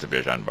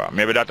Emancipation Bar?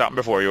 Maybe that happened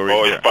before you reached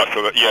Oh, it's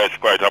possible. Yeah, it's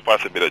quite a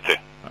possibility.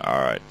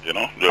 All right. You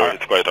know,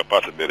 it's quite a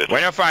possibility.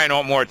 When you find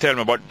out more, tell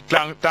me. But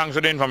thanks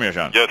for the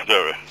information. Yes,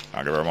 Jerry.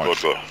 Thank you very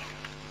much. Good.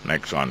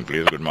 Next one,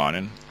 please. Good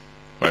morning.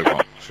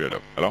 Welcome. Straight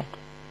up. Hello?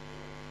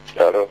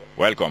 Hello.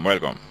 Welcome.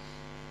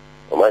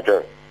 Oh, my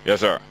turn. Yes,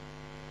 sir.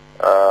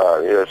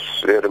 Yes,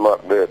 Lady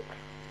Macbeth.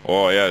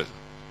 Oh, yes.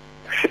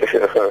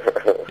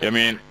 You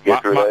mean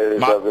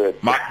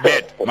Macbeth?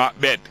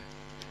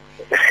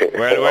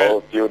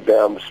 Well, you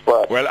damn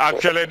spot. Well,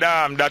 actually,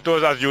 that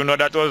was, as you know,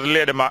 that was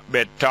Lady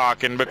Macbeth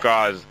talking,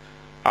 because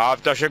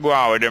after she go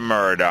on with the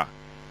murder,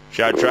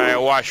 she had tried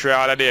to wash away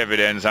all of the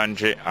evidence, and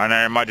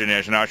her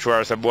imagination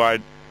assure her,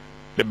 boy,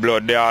 the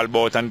blood they all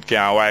about and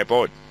can't wipe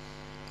out.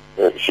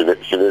 Should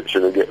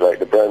it get like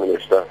the Prime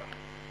Minister?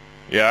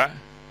 Yeah?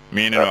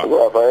 Meaning what?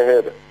 Go off my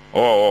head.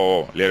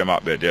 Oh, Lady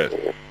Macbeth, yes.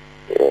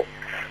 Yeah.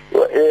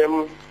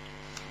 Well,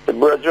 the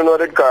birds, you know,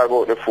 they carve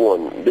out the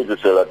phone,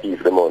 digital a piece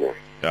of the money.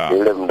 Yeah.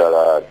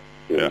 $11.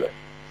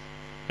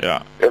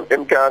 Yeah.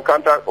 Him can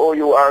contact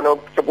you are not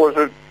supposed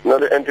to,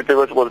 the entity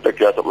was supposed to take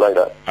care of something like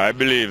that. I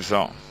believe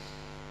so.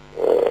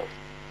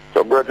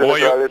 So birds,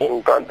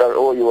 you contact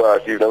OUR,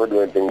 see if never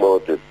do anything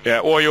about it.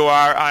 Yeah,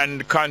 OUR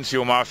and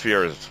Consumer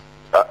Affairs.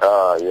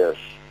 Yes.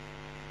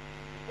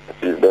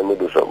 See if they may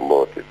do something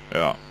about it.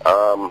 Yeah.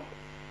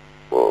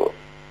 Whoa.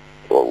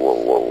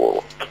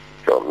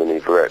 So, I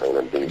need to write down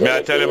and things. May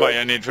I tell you, man,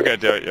 you need to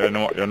get your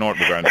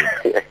notebook and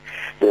things.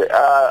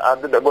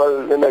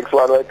 Well, the next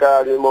one I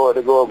call you more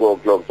the Go-Go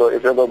Club. So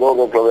if you go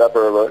Go-Go Club, you have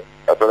pervert.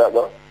 After that,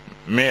 no?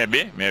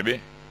 Maybe.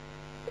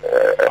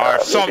 Or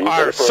some.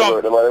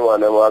 The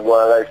one them are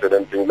going like so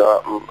them things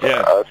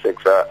that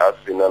sex,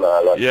 sin and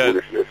all that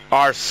foolishness.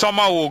 Or some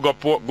who go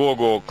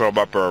club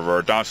a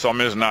pervert and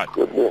some is not.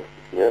 Could be,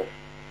 yeah.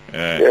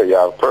 Yeah, you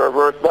have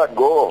perverts that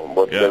go,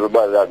 but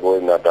everybody that go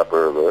is not a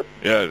pervert.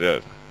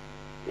 Yes.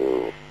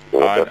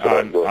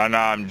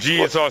 And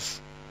Jesus,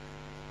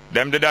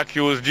 them did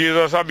accuse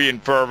Jesus of being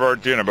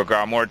pervert, you know,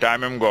 because more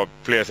time him go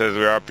places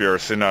where appear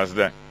sinners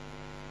there.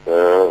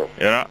 You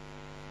know?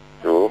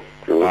 True.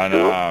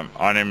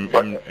 And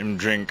him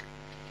drink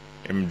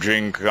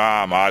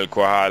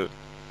alcohol.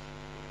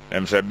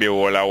 Them say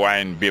behold a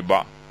wine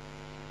bibber.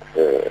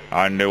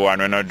 And the one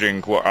when no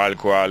drink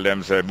alcohol,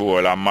 them say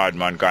behold a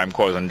madman, because him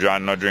cousin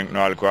John no drink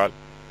no alcohol.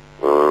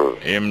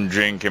 Him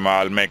drink, him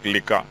all make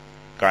liquor.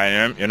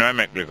 Cause you know he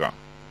make liquor.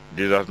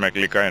 Jesus make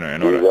liquor, you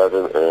know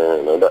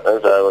that.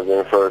 That's why I was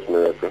in first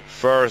miracle.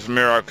 First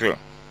miracle.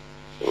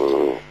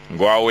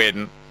 Go away.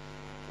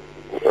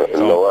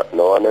 No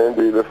one didn't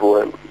do it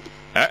before him.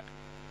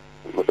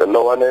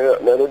 No one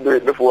didn't do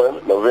it before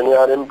him. No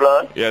vineyard in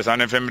plant. Yes,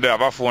 and if him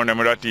have a phone, them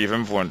would have thief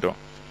him phone too.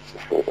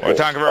 Well,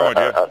 thank you very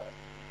much.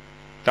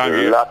 Thank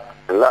you.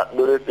 Lot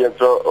do the same.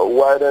 So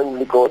why then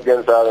look out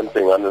against all them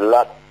things? And the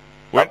lot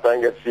after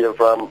I get saved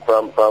from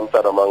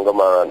Sodom and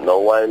Gomorrah. Now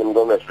why him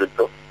go mess with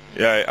too?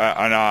 Yeah,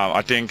 and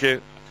I think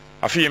a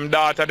few him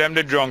daughter them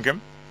they drunk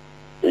him.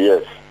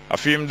 Yes. A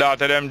few him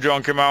daughter them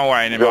drunk him and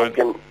wine him. Drunk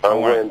him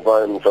and wine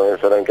for him so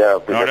they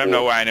can't. No, them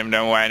no wine him,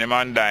 them wine him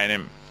and dine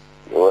him.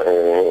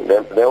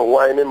 Then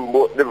wine him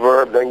both the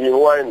verb, then give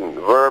wine,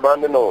 verb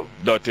and the noun.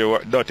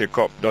 Dirty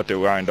cup, dirty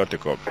wine, dirty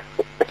cup.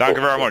 Thank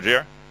you very much,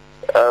 yeah?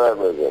 All right,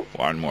 brother.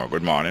 One more.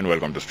 Good morning.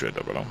 Welcome to Straight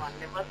Up. Hello.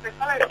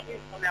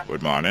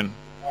 Good morning.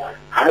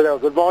 Hello,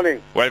 good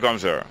morning. Welcome,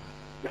 sir.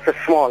 Mr.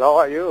 Small, how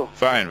are you?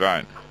 Fine.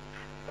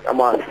 Come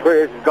on,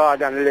 praise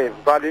God and live.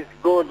 God is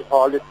good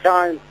all the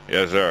time.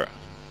 Yes, sir.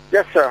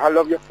 Yes, sir. I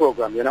love your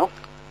program, you know.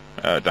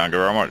 Thank you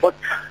very much. But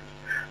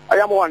I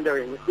am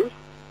wondering, you see,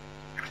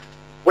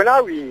 when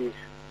are we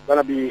going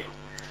to be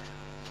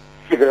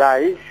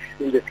civilized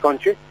in this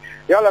country?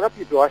 There are a lot of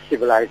people who are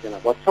civilized, you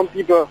know, but some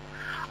people are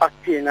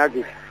acting as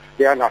if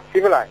they are not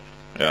civilized.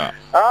 Yeah.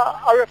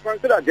 I refer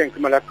to that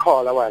gentleman that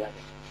called a while ago.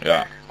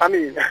 Yeah. I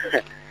mean,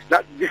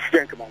 not this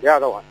gentleman, the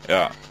other one.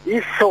 Yeah.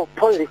 He's so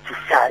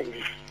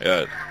politicized.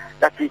 Yes.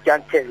 That he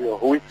can tell you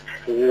who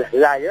is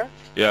liar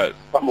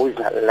from who is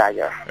not a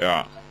liar.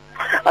 Yeah.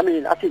 I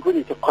mean, I think we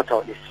need to cut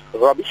out this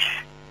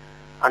rubbish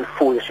and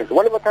foolishness.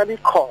 Whatever time he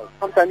calls,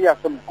 sometimes he has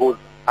some good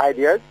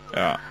ideas.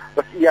 Yeah.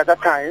 But he has a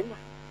time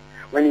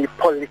when he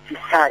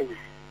politicizes.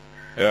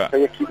 Yeah. So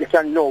you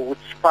can know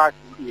which party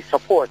he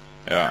supports.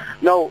 Yeah.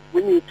 Now,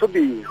 we need to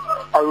be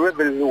a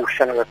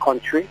revolutionary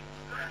country.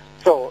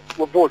 So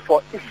we vote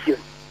for issues.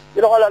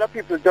 You know, a lot of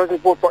people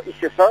doesn't vote for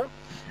issues, sir.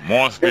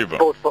 Most people. They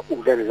vote for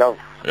who they love.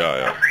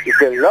 Yeah. If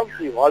they love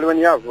you, all when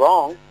you're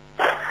wrong,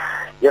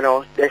 you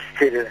know, they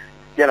still,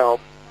 you know,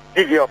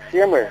 dig you up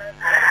same way.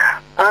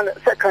 And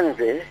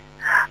secondly,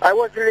 I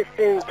was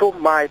listening to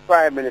my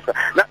Prime Minister,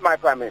 not my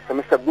Prime Minister,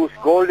 Mr. Bruce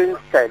Golding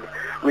said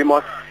we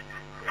must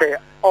say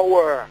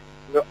our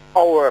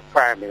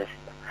Prime Minister.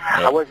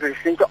 Yeah. I was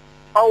listening to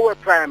our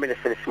Prime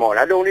Minister this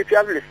morning, I don't know if you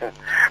have listened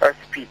to her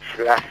speech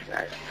last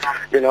night,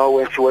 you know,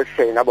 when she was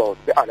saying about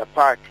the other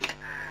party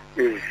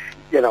is,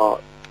 you know,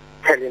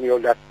 telling you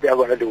that they're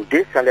going to do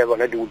this and they're going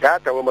to do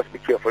that, and we must be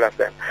careful of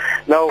them.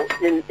 Now,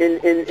 in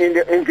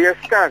their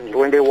stand,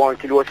 when they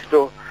wanted us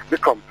to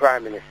become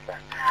Prime Minister,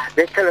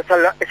 they tell us a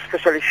lot,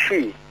 especially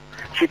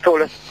she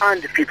told us,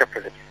 and Peter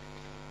Phillips,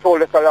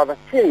 told us a lot of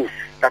things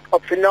that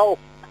up to now,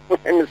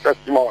 Mr.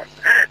 Small,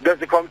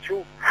 doesn't come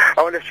true.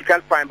 I wonder if she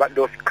can find back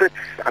those clips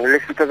and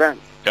listen to them.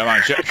 Yeah,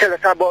 man, she tell us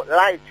about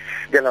lights,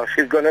 you know,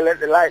 she's going to let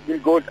the light be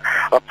good,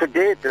 up to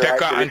date.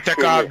 Take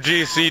off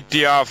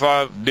GCT off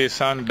of this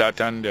and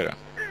that and that.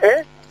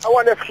 Eh? I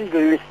wonder if she's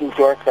listening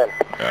to herself.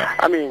 Yeah.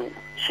 I mean,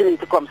 she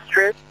needs to come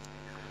straight.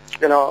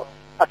 You know,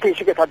 I think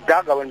she gets a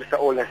dagger when Mr.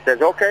 Olin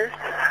says, okay,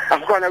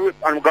 I'm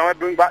gonna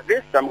bring back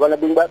this, I'm gonna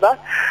bring back that.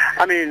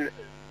 I mean,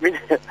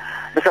 Mr.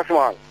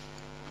 Small,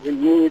 we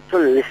need to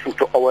listen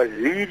to our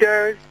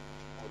leaders.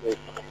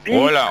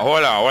 Hold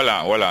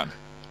on.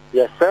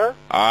 Yes, sir.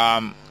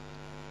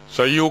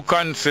 So you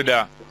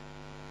consider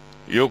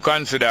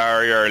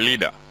her your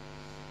leader?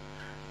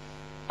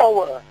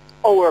 Our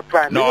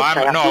Prime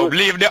Minister. No,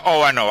 leave the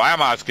hour now.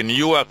 I'm asking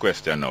you a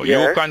question now.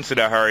 Yes. You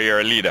consider her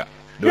your leader?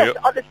 Yes,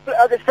 at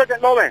this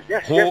present moment.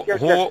 Yes,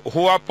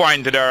 who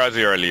appointed her as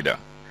your leader?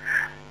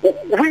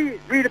 We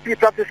the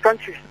people of this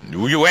country.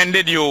 When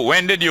did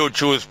you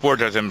choose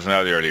Porter Simpson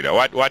as your leader?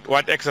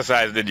 What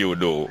exercise did you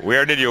do?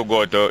 Where did you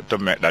go to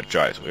make that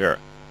choice? Where?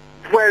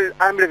 Well,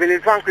 I'm living in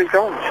Franklin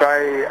Town, so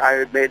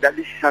I made that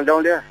decision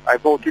down there. I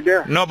voted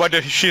there. No, but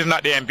she's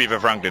not the MP for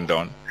Franklin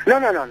Town.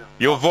 No.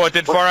 You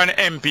voted for an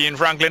MP in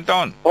Franklin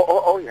Town?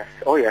 Oh yes.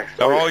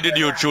 So how did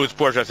you choose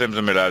Portia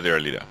Simpson as your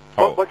leader?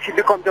 How? But she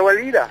becomes our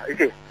leader, is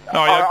it?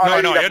 No,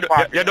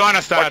 you don't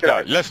understand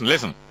that.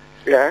 Listen.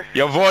 Yes.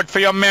 You vote for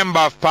your member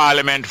of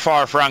parliament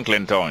for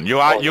Franklin Town.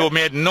 You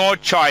made no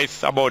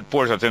choice about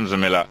Portia Simpson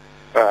Miller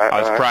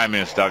as Prime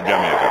Minister of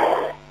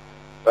Jamaica.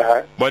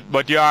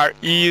 But you are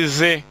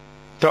easy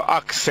to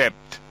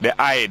accept the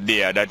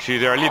idea that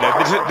she's your leader.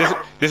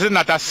 This is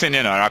not a sin,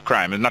 you know, or a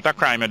crime. It's not a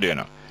crime you're doing,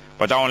 you know.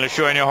 But I'm only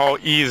showing you how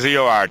easy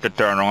you are to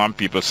turn around and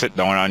people sit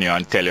down on you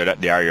and tell you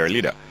that they are your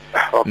leader.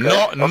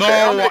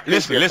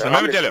 Listen,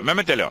 let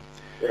me tell you.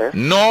 Yes.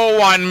 No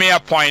one may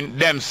appoint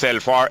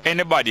themselves or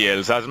anybody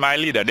else as my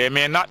leader. They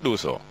may not do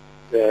so.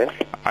 Yes.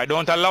 I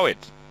don't allow it.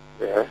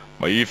 Yes.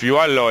 But if you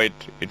allow it,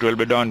 it will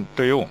be done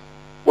to you.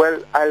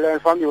 Well, I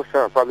learned from you,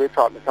 sir. Probably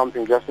taught me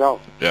something just now.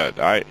 Yeah,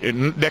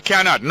 they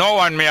cannot. No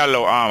one may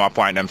allow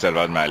appoint themselves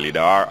as my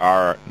leader,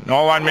 or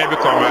no one may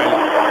become my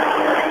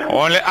leader.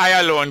 Only I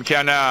alone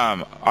can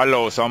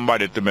allow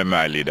somebody to be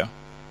my leader.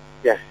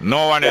 Yes.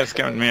 No one else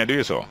may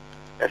do so.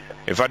 Yes, sir.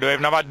 If I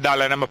don't have a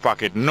dollar in my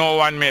pocket, no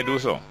one may do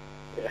so.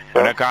 Yes, sir.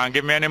 And they can't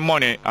give me any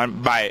money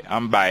and buy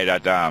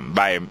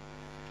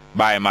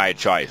my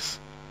choice.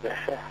 Yes,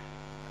 sir.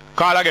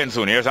 Call again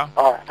soon, yes, sir?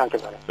 All right, thank you,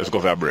 brother. Let's go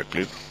for a break,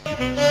 please.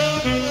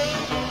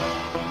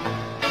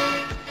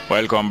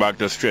 Welcome back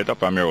to Straight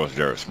Up. I'm your host,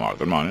 Jerry Small.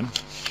 Good morning.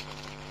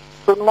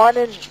 Good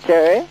morning,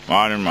 Jerry.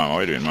 Morning, ma'am. How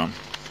are you doing, ma'am?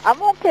 I'm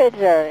okay,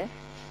 Jerry.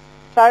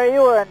 Sorry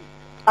you weren't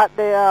at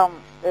the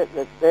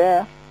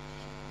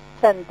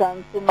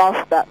sentencing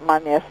of that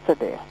man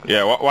yesterday.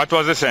 Yeah, what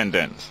was the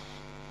sentence?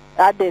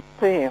 I did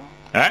to him.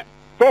 Eh?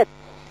 Death.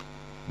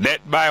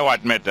 Death by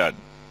what method?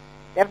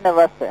 They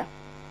never say.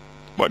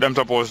 But them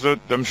supposed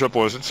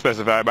to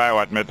specify by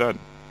what method?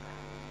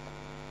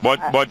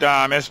 But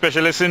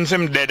especially since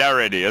him dead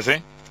already, you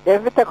see?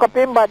 If you take up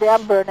him body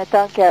and burn it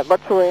and can't go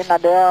through in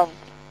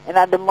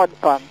the mud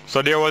pan.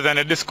 So there was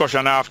any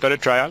discussion after the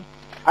trial?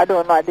 I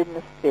don't know, I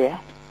didn't stay.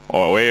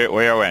 Oh, where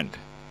you went?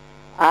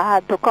 I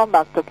had to come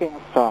back to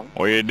Kingston.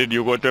 Oh, did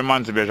you go to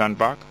Emancipation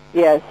Park?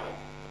 Yes.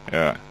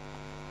 Yeah.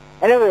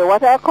 Anyway,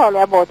 what I call you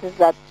about is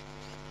that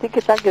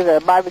ticket and give a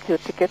barbecue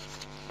ticket.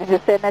 Did you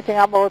say anything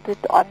about it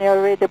on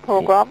your radio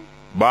program?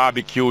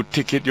 Barbecue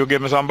ticket? You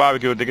gave me some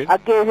barbecue ticket? I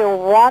gave you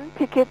one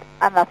ticket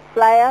and a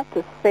flyer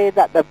to say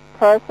that the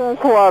persons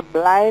who are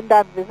blind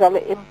and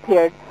visually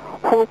impaired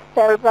who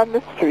sells on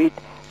the street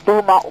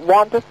do not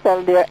want to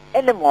sell there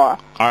anymore.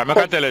 Alright, I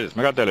can tell you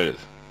this.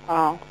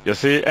 You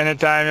see,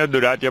 anytime you do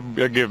that, you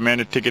give me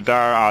any ticket or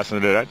ask me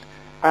to do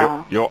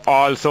that. You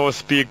also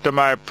speak to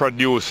my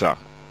producer.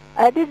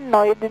 I didn't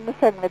know you didn't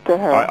send me to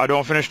her. I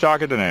don't finish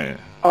talking tonight.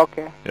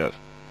 Okay. Yes.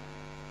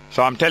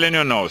 So I'm telling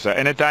you now, sir,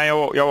 anytime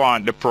you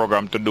want the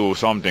program to do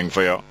something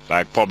for you,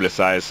 like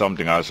publicize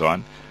something or so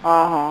on,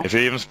 if you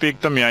even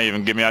speak to me or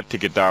even give me a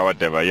ticket or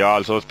whatever, you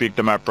also speak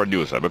to my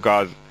producer,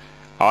 because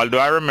although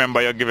I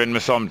remember you giving me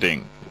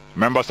something,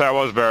 remember, sir, I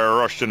was very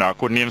rushed, you know, I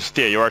couldn't even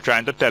stay. You were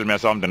trying to tell me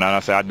something, and I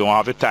said, I don't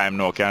have the time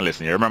now, can't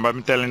listen. You remember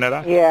me telling you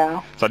that?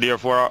 Yeah. So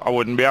therefore, I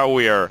wouldn't be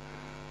aware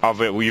of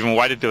it, even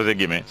what it was they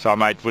give me. So I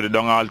might put it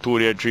down all 2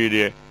 days, 3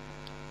 days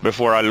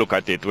before I look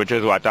at it, which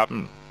is what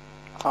happened.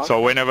 Okay.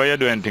 So whenever you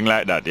do anything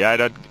like that, you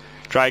either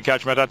try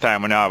catch me at a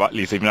time when you have at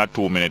least even a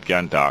 2 minute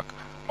can talk,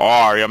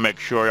 or you make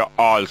sure you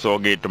also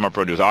get to my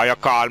producer, or you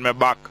call me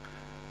back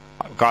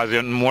Because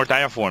you more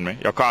time you phone me.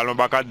 You call me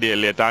back a day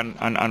later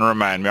and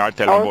remind me or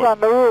tell me I was about on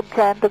the road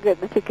trying to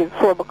get the tickets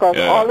for because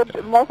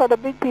most of the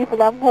big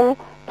people who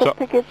took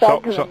tickets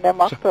are giving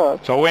them after.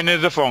 So when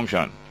is the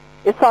function?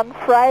 It's on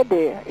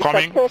Friday. It's a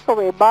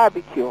takeaway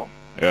barbecue.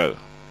 Yeah.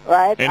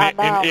 Right? In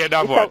aid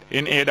of what?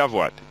 In aid of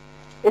what?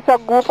 It's a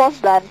group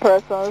of blind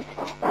persons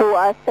who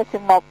are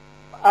setting up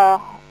a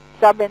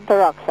job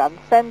interaction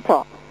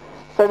center.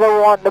 So they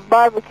want the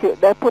barbecue.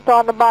 They put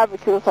on the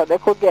barbecue so they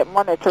could get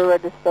money to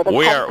register the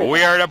company.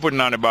 Where are they putting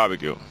on the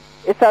barbecue?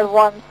 It's at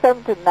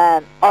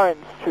 179 Orange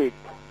Street.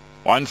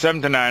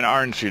 179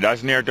 Orange Street.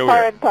 That's near to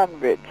where? Torrington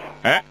Bridge.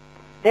 Eh?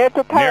 Near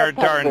to Torrington Near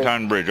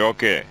Torrington Bridge.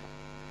 Okay.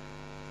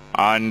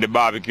 And the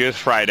barbecue is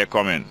Friday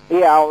coming.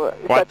 Yeah,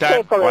 it's what a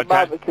time? takeaway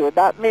barbecue.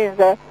 That means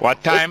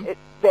what time?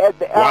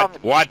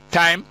 What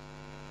time?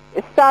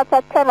 It starts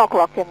at 10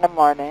 o'clock in the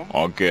morning.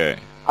 Okay.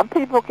 And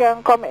people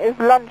can come. It's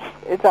lunch.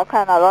 It's a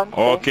kind of lunch.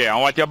 Okay. And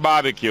what you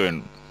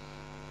barbecuing?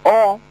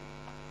 Oh,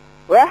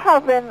 we're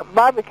having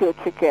barbecue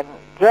chicken,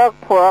 jerk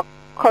pork,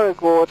 curry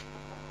goat,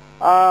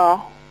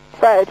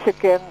 fried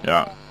chicken,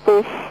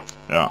 fish,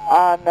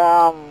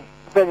 and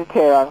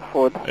vegetarian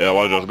food. Yeah, I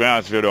was just going to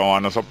ask if you don't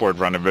want to support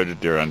from the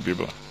vegetarian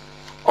people.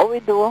 Oh, we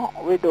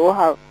do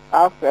have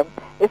them.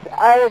 It's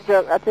Irish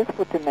jerk that is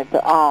putting it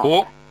on.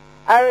 Who?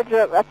 Irish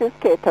jerk that is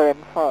catering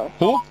for us.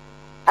 Who?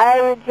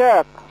 Irish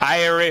jerk.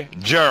 Irish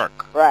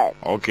jerk. Right.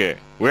 Okay.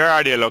 Where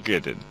are they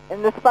located?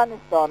 In the Spanish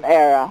Town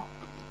area.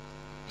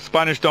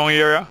 Spanish Town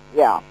area?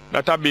 Yeah.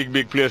 That's a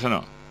big place, you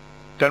know.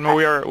 Tell me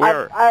where.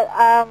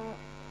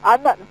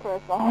 I'm not the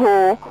person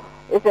who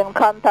is in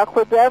contact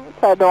with them,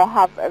 so I don't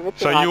have everything.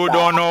 So you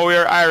don't know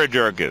where Irish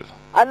jerk is?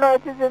 I know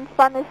it is in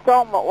Spanish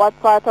Town, but what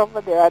part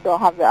over there, I don't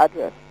have the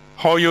address.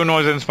 How you know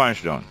it's in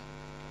Spanish Town?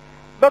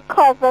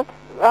 Because the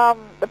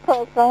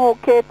person who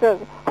caters,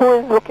 who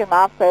is looking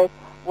after it,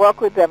 work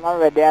with them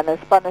already, and in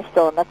Spanish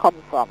Town they come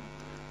from.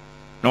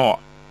 No.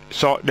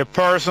 So the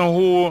person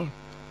who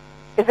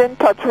is in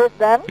touch with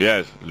them?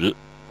 Yes.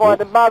 For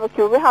the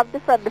barbecue, we have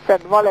different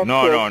volunteers.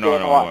 No.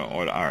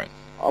 All right.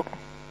 Okay.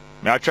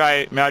 May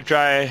I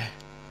try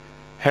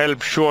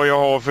help show you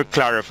how to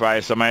clarify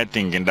some of the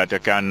thinking that you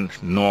can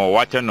know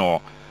what you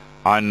know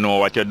and know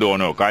what you don't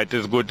know. Because it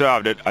is good to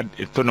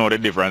have to know the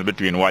difference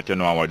between what you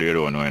know and what you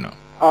don't know, you know.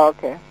 Oh,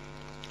 okay.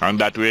 And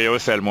that way you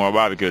sell more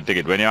barbecue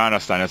ticket. When you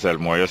understand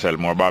you sell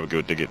more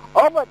barbecue ticket.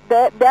 Oh, but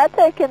they're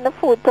taking the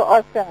food to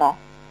us, you know,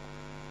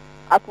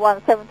 at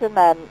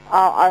 179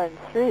 Orange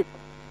Street.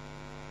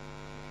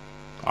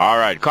 All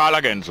right. Call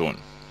again soon.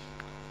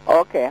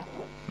 Okay.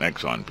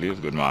 Next one, please.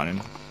 Good morning.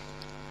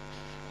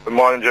 Good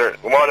morning, Jerry.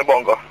 Good morning,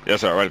 Bongo.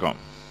 Yes, sir. Welcome.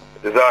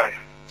 It's I.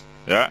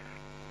 Yeah?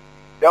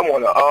 Yeah,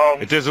 man.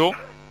 It is who?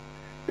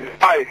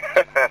 Hi.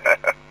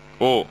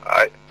 Oh.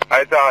 I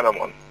Tana,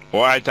 man. Oh,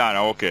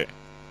 Aitana, okay.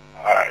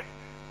 Alright.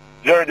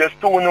 Jerry, there's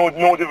two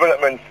new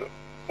developments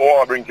I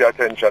want to bring to your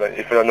attention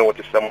if you don't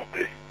notice them.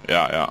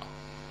 Yeah.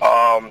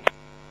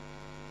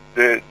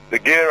 The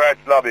gay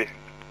rights lobby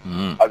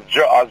has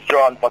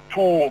drawn for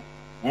two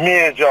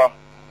major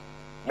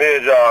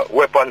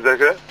weapons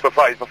to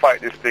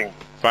fight this thing.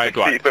 Fight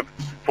what? People,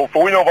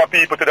 for win over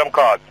people to them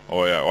cards.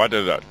 Oh yeah, what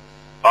is that?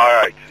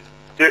 Alright.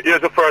 Here's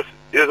the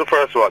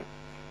first one.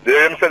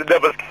 They said the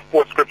devil's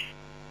court scripts.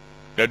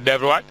 The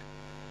devil what?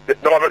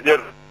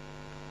 Yes.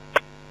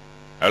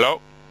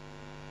 Hello?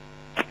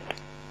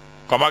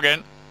 Come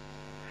again?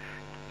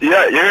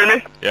 Yeah, you hear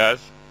me? Yes.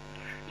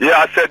 Yeah,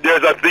 I said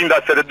there's a thing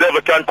that said the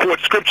devil can quote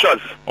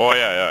scriptures. Oh,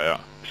 yeah.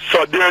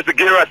 So there's the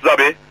gay rights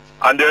lobby,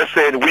 and they're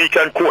saying we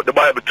can quote the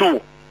Bible too.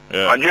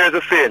 Yeah. And here's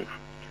the thing.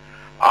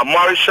 A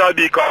marriage shall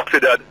be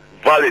considered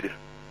valid.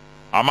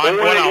 A man,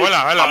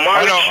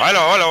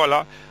 hold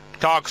on.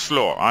 Talk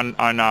slow and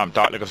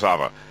talk like a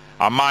server.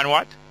 A man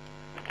what?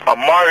 A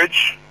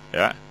marriage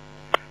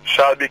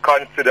shall be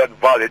considered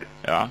valid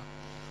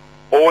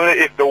only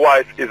if the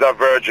wife is a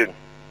virgin.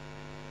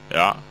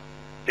 Yeah.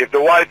 If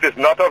the wife is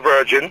not a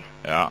virgin,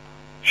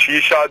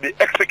 she shall be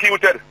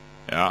executed.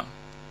 Yeah.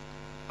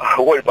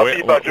 Which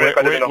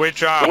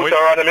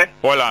Deuteronomy?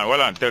 Hold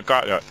on.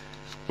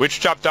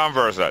 Which chapter and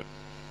verse that?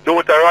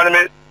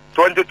 Deuteronomy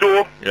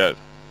 22. Yes.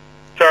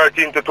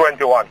 13 to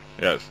 21.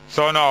 Yes.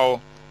 So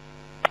now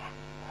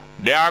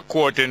they are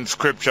quoting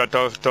scripture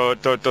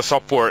to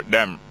support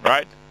them,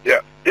 right?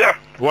 Yeah.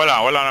 Hold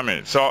on a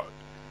minute. So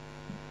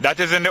that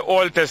is in the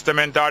Old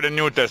Testament or the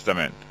New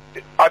Testament?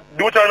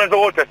 Deuteronomy is the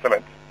Old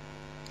Testament.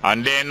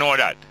 And they know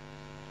that?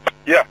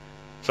 Yeah.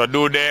 So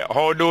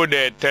how do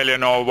they tell you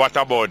now what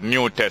about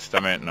New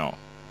Testament now?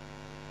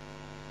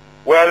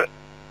 Well,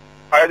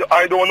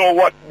 I don't know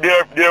what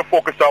their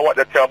focus on what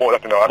they tell about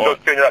that, you know. I'm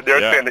just saying that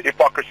they're saying the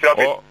hypocrisy of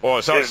it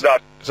is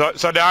that.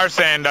 So they are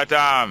saying that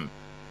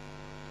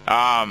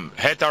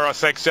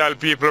heterosexual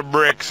people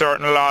break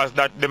certain laws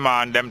that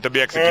demand them to be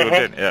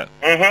executed. Yeah.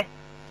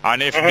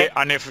 And if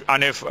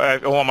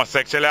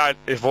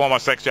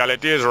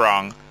homosexuality is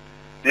wrong,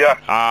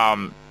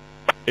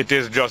 it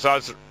is just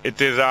as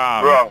it is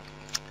wrong.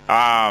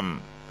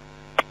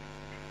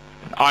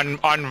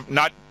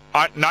 Not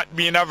not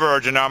being a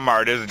virgin or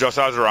married is just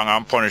as wrong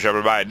and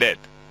punishable by death.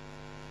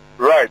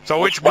 Right. So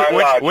which is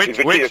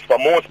the case for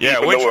most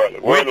people in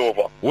the world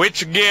over.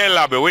 Which gay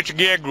lobby, which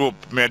gay group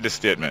made the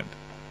statement?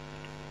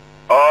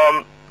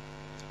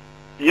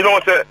 You know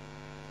what?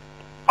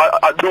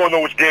 I don't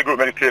know which gay group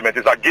made the statement.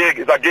 It's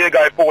a gay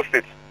guy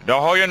posted. Now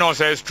how you know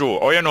say it's true?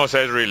 How you know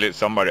say it's really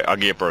somebody, a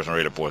gay person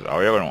really posted? How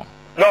you know?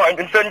 No, I'm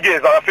same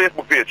gays on a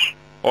Facebook page.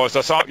 Oh,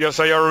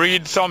 so you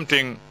read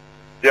something.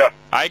 Yeah.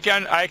 I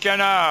can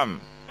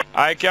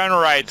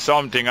write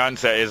something and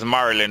say it's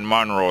Marilyn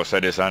Monroe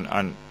said this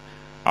and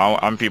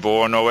people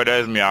won't know whether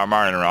it's me or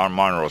Marilyn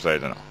Monroe said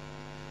it, you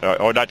know.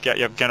 Or that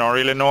you cannot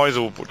really know is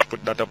who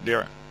put that up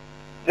there.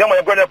 Yeah, man,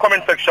 you go in the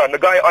comment section. The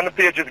guy on the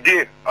page is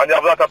gay, and you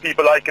have a lot of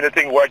people liking the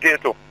thing who are gay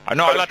too. I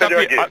know so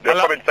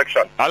comment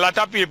section. A lot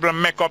of people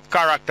make up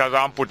characters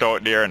and put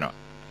out there, you know.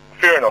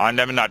 Fair enough. And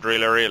them not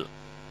really real.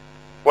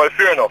 Well,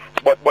 fair enough.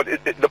 But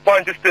the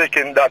point is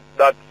taken that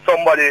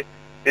somebody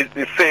is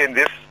saying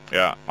this.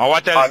 Yeah. And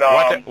what else?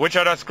 And, which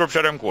other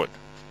scripture them quote?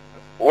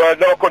 Well,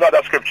 they don't quote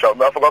other scripture.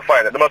 I forgot to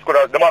find it. They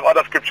have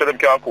other scripture them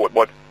can quote,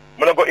 but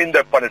I'm not going to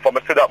in-depth on it. For me,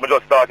 say that I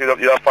just started,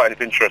 you'll find it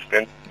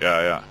interesting.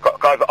 Yeah, yeah.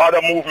 Because the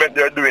other movement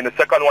they're doing, the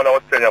second one I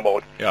was telling you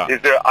about, is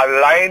they're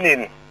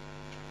aligning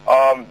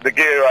the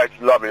gay rights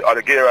lobby or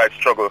the gay rights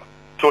struggle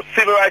to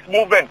civil rights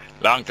movement.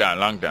 Long time.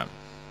 Long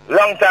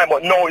time,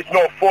 but no, it's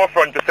no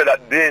forefront to say that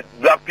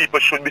black people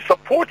should be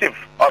supportive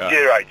of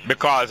gay rights.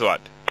 Because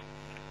what?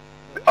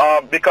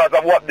 Because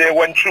of what they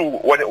went through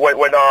when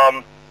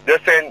they're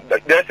saying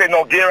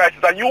no, gay rights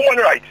is a human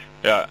right.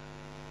 Yeah.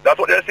 That's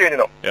what they're saying, you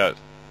know. Yes.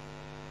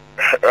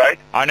 Right?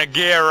 And a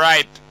gay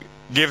right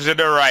gives you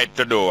the right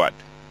to do what?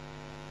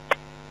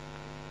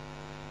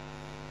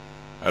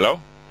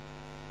 Hello?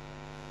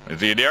 Is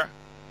he there?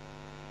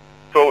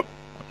 So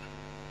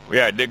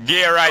yeah, the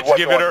gay rights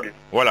give you the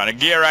the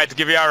gay rights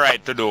give you a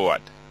right to do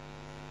what?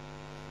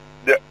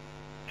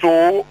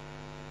 To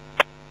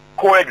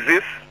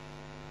coexist.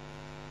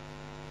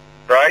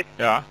 Right?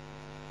 Yeah.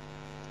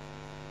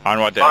 And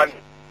what else?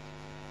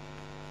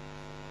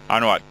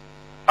 And what?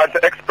 And to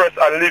express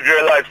and live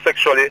your life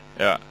sexually.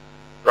 Yeah.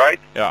 Right?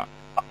 Yeah.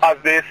 As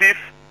they see.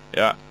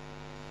 Yeah.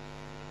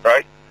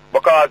 Right?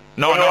 Because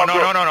No.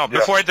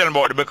 Before you tell them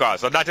about the because,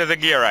 so that is a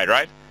gay right,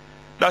 right?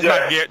 That's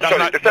not gay.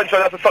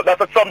 Essentially,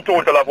 that's a sum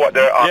total of what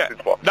they're asking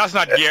for. That's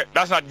not gay.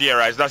 That's not gay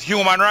rights. That's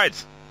human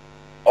rights.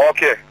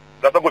 Okay,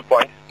 that's a good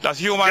point. That's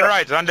human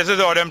rights, and this is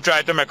how them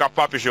try to make a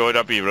puppy show with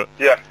the people.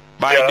 Yeah.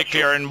 By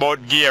declaring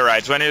about gay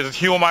rights when it's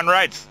human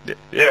rights.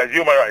 Yeah,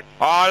 human rights.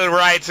 All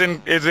rights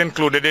is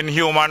included in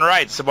human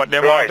rights, but they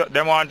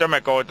want to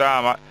make out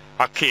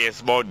a case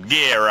about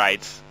gay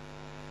rights.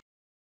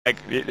 Like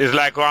it's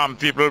like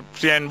people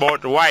saying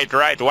about white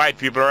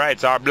people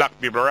rights or black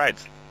people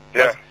rights.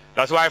 Yeah.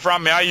 That's why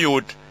from my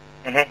youth,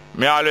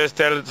 me always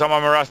tell some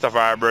of my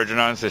Rastafari brethren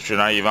and sisters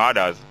and even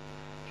others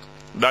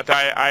that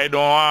I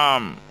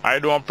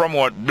don't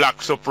promote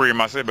black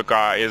supremacy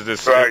because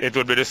it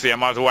would be the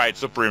same as white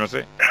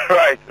supremacy.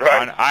 Right.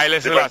 And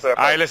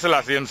Haile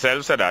Selassie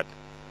himself said that.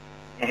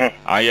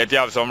 And yet you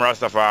have some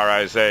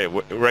Rastafari say,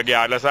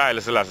 regardless of Haile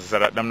Selassie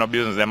said that, them no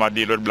business, them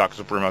deal with black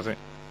supremacy.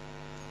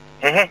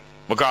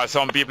 Because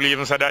some people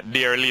even said that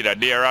their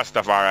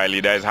Rastafari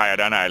leader is higher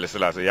than Haile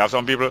Selassie. You have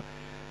some people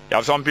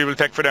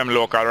take for them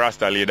local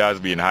Rasta leaders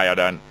being higher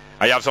than,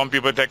 and you have some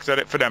people take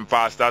for them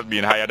pastors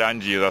being higher than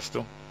Jesus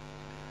too.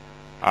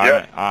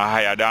 And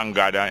higher than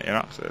God, you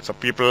know. So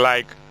people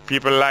like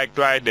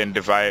to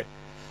identify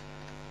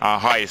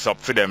and highest up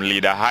for them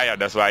leader higher.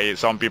 That's why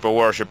some people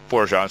worship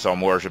Portia and some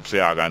worship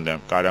Siag and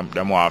them, because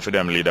them want for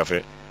them leader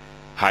for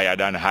higher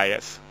than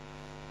highest.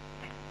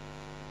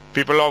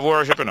 People love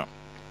worship, you know.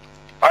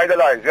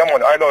 Idolize, yeah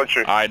man,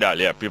 idolatry. Idol,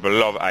 yeah, people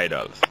love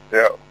idols.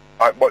 Yeah,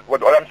 but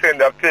what I'm saying,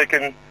 they've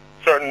taken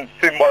certain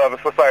symbol of the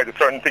society,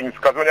 certain things,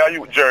 because when you're a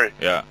youth, Jerry,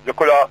 you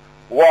could have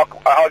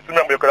walk, I always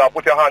remember you could have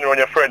put your hand around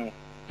your friend,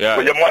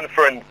 with your man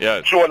friend,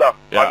 shoulder,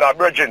 and that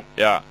bridging.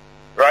 Yeah.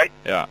 Right?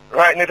 Yeah.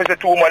 Right, and if it's a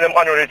two man them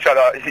hand around each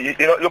other,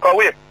 you know, look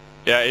away.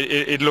 Yeah,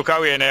 it look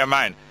away in your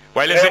mind.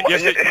 Well,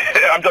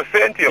 I'm just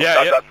saying to you,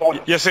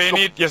 you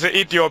say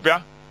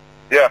Ethiopia?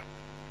 Yeah.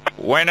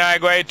 When I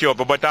go to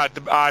Ethiopia, but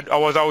I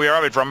was aware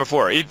of it from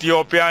before.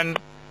 Ethiopian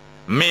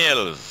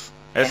males,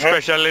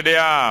 especially the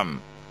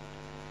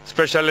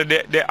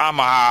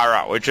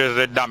Amhara, which is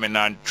the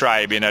dominant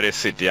tribe in the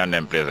city and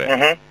them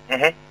places.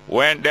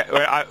 When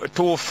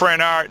two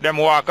friends them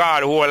walk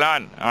out whole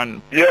hand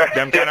and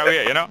them kind of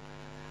way, you know.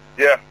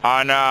 Yeah.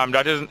 And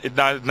that is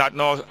not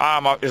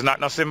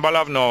no symbol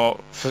of no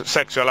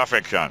sexual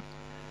affection.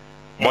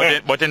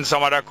 But in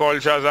some other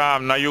cultures,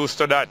 I'm not used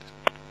to that.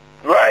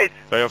 Right.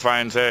 So you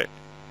find say,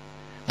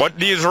 but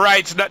these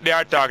rights that they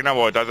are talking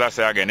about, as I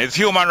say again, it's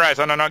human rights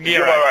and not gay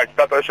rights. Human rights,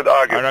 that's what I should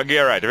argue. And not gay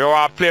rights. If you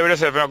want to play with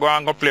yourself, you go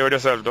and go play with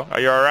yourself too.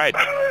 You're alright.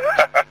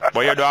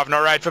 But you don't have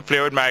no right to play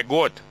with my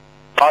goat.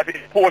 If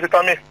you impose it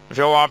on me. If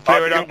you want to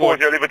play with a goat,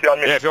 your liberty on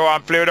me. Yeah, if you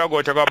want to play with a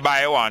goat, you go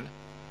buy one.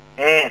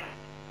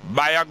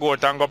 buy a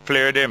goat and go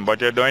play with him,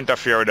 but you don't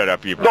interfere with other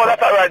people. No,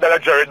 that's alright,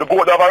 Jerry. The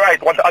goat have a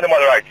right, want animal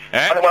rights.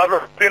 Animal have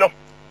rights, you know.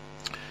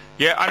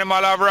 Yeah,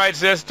 animal have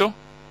rights, yes, too.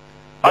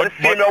 And the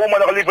female woman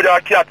that live with her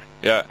cat.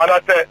 Yeah. And I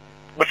say,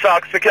 but she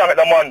can't get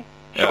the man.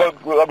 She go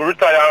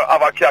retire and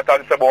have a cat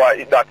and say, boy,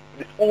 eat that.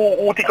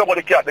 Who think about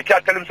the cat? The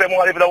cat tell him say,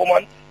 I live with a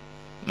woman?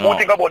 No. Who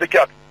think about the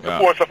cat? The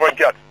poor suffering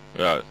cat?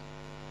 Yeah.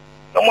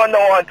 The man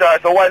don't want her,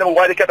 so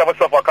why the cat have a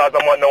suffer because the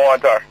man don't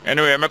want her?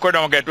 Anyway, I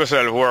couldn't get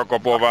yourself work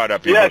up over other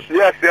people.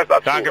 Yes,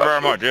 that's Thank you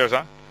very much, yes,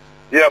 sir.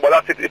 Yeah, but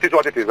that's it. It is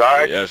what it is,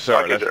 alright? Yes,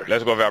 sir.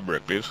 Let's go for a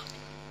break, please.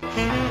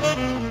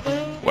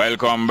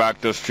 Welcome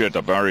back to Straight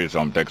Up and read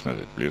some text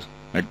message, please.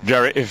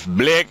 Jerry, if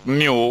Blake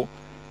knew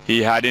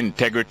he had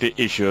integrity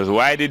issues,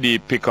 why did he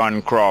pick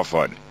on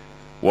Crawford?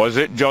 Was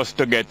it just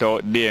to get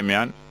out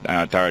Damien?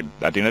 I think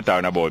they're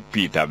talking about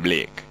Peter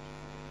Blake.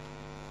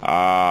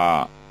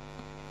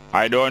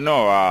 I don't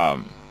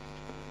know.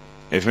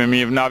 If he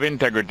even have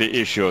integrity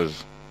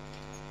issues,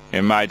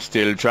 he might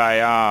still try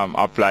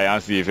apply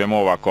and see if he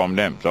overcome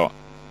them. So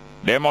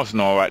they must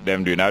know what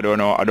them doing. I don't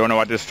know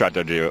what the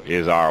strategy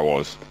is or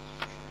was.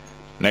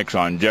 Next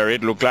one, Jerry.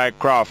 It looked like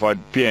Crawford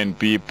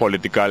PNP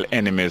political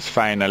enemies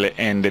finally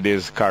ended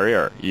his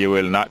career. He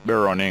will not be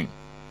running.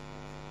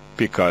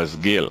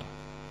 Pickersgill.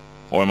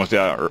 Or must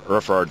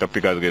refer to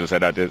Pickersgill,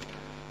 said that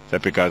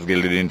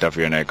Pickersgill did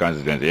interfere in a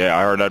constituency. Yeah,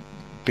 I heard that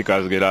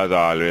Pickersgill has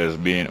always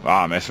been,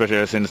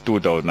 especially since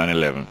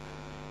 2011,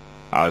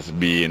 has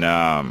been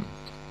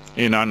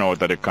in and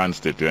out of the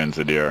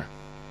constituency there,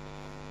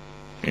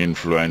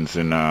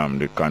 influencing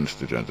the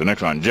constituency.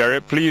 Next one,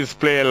 Jerry, please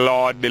play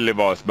Lord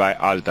Delivers by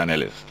Alton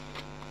Ellis.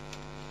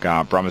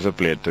 Can't promise to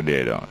play it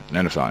today though.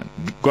 Next one,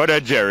 go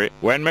to Jerry,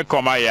 when me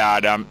come a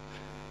yard,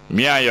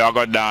 me and you are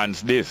going to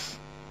dance this.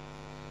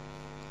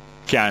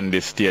 Candy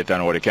State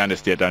and what the Candy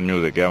State and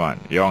music, yeah man.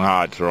 Young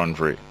Hearts Run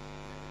Free.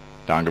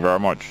 Thank you very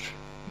much.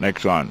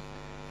 Next one.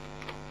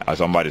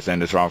 Somebody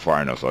sent this from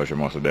foreign, so she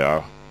must be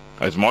there.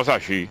 It's most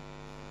of she.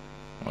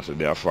 Must be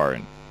there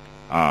foreign.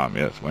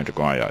 Yes, went to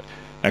come yard.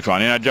 Next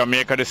one. In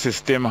Jamaica, the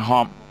system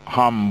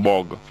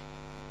humbug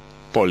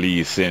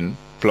policing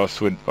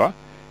plus with what?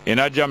 In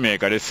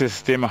Jamaica, the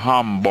system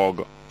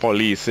humbug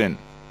policing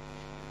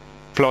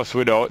plus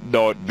without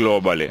doubt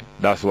globally.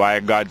 That's why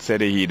God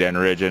said the heathen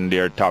raging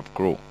their top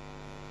crew.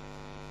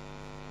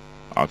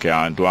 Okay,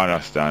 and to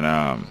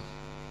understand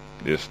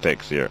this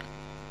text here,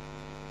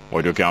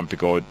 but you can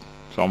pick out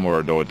some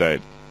word out of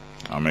it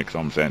and make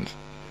some sense.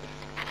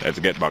 Let's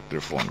get back to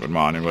the phone. Good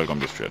morning, welcome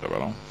to Straight Up,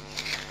 hello.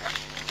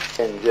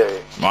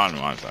 Jerry.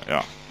 Man, sir,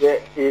 yeah.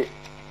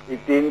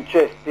 It's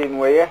interesting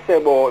what you say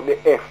about the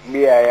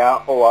FBI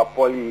and our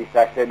police.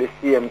 I said the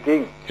same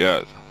thing.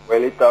 Yes.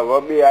 Well, it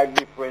will be a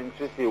difference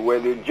to see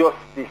what the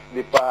Justice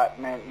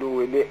Department do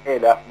with the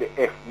head of the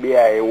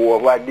FBI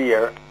over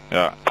there.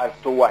 Yeah. As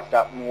to what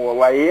happened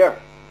over here.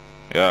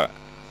 Yeah.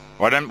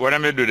 What them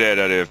do there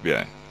at the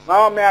FBI?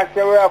 No, I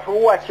say we have to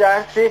watch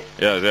and see.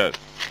 Yes.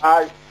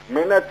 I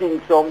not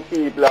think some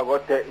people are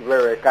going to take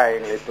very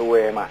kindly to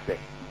what I say.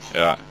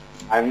 Yeah.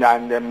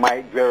 And they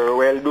might very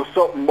well do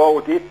something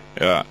about it.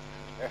 Yeah.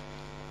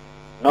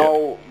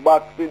 Now,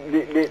 back to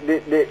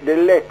the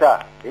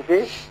letter, you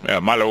see? Yeah,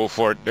 Mallow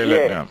Fort, the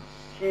letter. Yeah.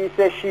 She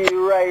said she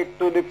write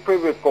to the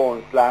Privy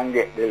Council and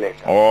get the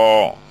letter.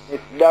 Oh.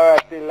 Miss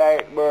Dorothy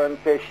Lightburn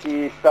said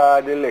she saw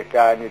the letter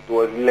and it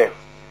was left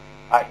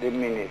at the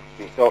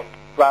ministry. So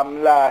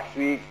from last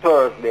week,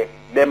 Thursday,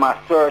 them a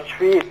search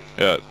for it.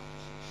 Yes.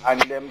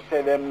 And them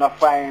say them not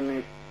find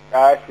it,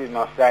 or she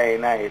not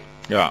sign it.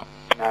 Yeah.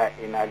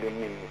 In the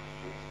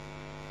ministry.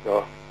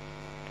 So,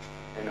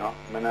 you know,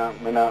 I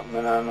don't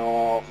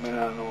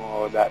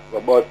know that.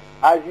 But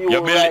as you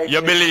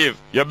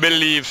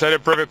believe so the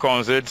Privy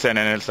Council did send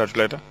any such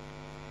letter?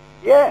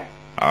 Yeah.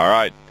 All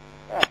right.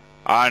 Yeah.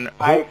 And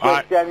my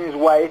question is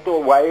why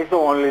it's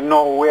only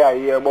now we are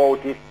hear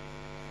about it.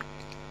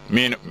 I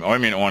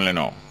mean only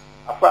now?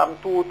 From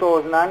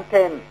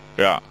 2010.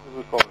 Yeah.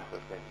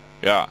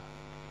 Yeah.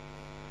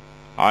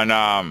 And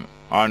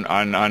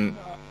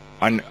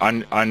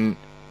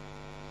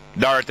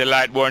Dorothy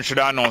Lightburn should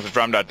have announced it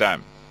from that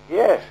time.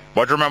 Yes.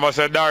 But remember,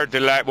 said Dorothy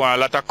Lightburn, a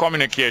lot of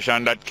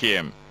communication that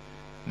came.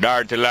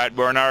 Dorothy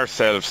Lightburn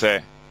herself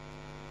say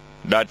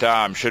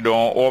that she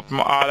don't open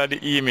all of the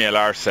email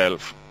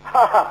herself.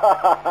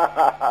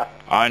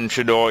 And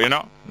she don't,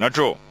 not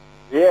true.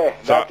 Yeah,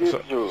 that is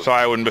true. So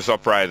I wouldn't be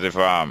surprised if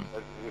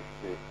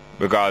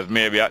because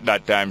maybe at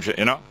that time, so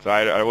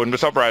I wouldn't be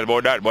surprised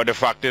about that. But the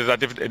fact is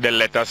that if the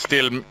letter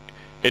still,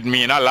 it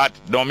mean a lot,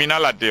 don't mean a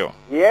lot to you.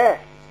 Yeah.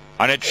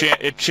 And it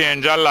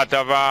changed a lot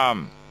of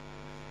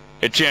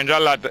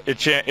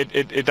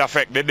it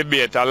affect the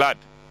debate a lot.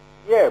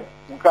 Yeah,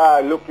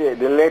 because look at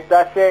the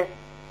letter say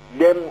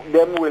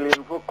them willing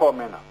to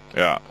come in.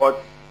 Yeah.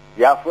 But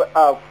you have to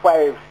have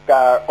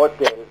 5-star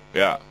hotel.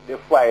 Yeah. The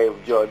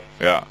 5 judge.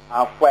 Yeah.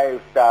 And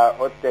 5-star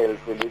hotel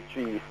for the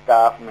 3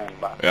 staff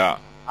members. Yeah.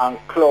 And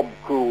club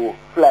crew,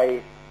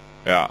 flight.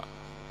 Yeah.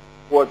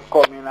 What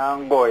coming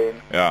and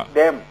going. Yeah.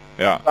 Them.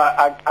 Yeah.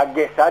 I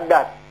guess at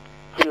that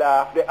kill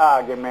off the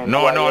argument.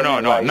 No.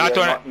 Not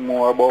only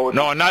more about.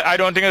 No, not. I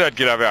don't think that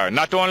kill off the argument.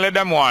 Not only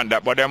them want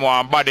that, but them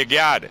want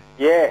bodyguard.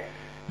 Yeah.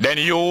 Then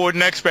you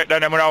wouldn't expect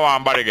that them would have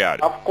want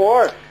bodyguard. Of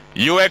course.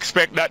 You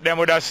expect that them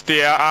would have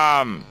stay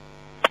around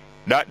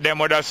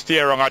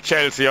a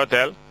Chelsea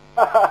hotel?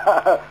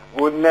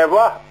 Would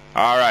never.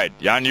 All right,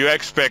 and you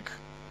expect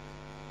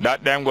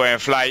that them go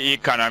and fly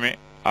economy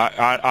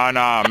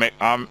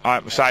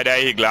on side of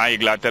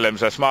Eagle tell them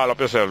say small up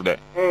yourself there.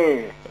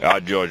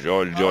 Old George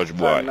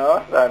boy.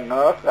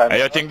 And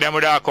you think them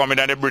would have come in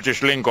and the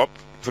British link up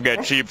to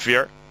get cheap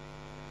fare?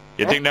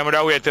 You think them would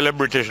have wait till the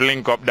British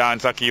link up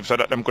dance a keep so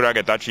that them could have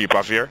get a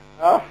cheaper fare?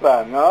 No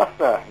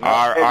sir.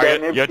 Or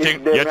you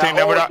think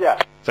them would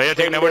have? So you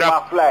think them would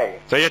have fly?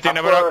 So you think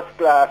them would have? First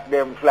class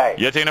them fly.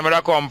 You think them would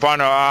have come for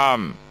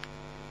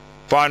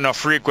no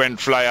frequent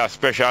flyer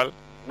special?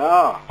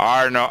 No.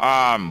 Or no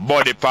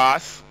body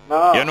pass?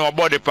 No. You know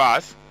body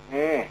pass?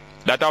 Yeah.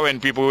 That's when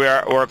people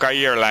work a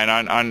airline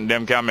and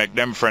them can make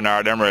them friend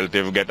or them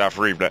relative get a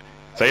free flight.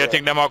 So you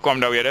think them will come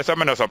that way? That's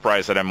no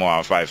surprise that them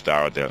want a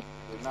 5-star hotel.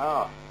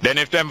 No. Then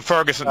if them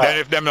Ferguson, then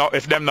if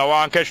them no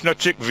want catch no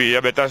chick V,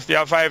 you better stay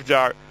a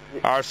 5-star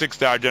or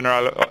 6-star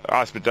general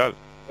hospital.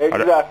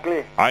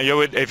 Exactly. And you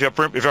would, if you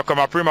come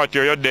a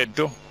premature, you're dead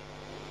too.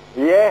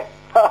 Yeah.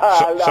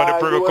 So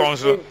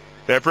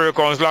the Privy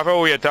Council have to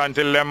wait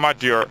until them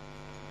mature.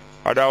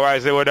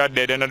 Otherwise they would have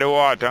dead in the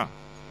water.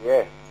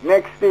 Yeah.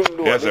 Next thing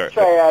though, yes, the sir.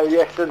 trial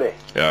yesterday.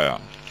 Yeah.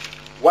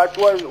 What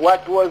was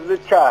the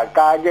charge?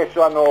 I guess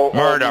you know.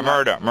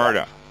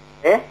 Murder.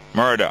 Eh?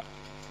 Murder.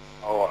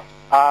 Oh.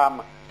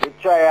 The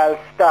trial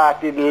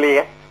started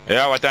late.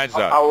 Yeah, what time it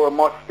start? I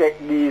must take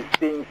these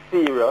things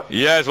serious.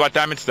 Yes, what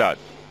time it start?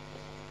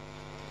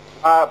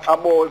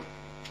 About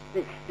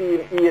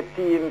 16,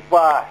 18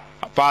 past.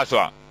 Past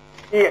what?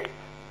 8.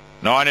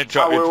 No, and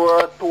we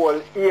were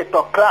told 8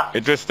 o'clock.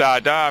 It will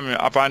start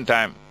upon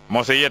time.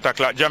 Must say 8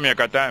 o'clock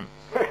Jamaica time.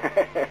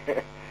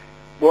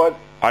 But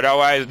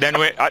otherwise, then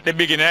at the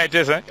beginning, at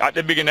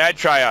the beginning of the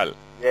trial.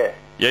 Yeah.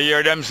 You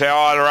hear them say,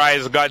 all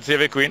rise, God save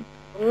the Queen?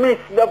 Miss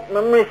the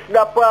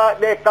part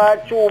they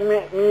can't show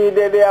me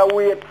they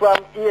wait from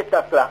 8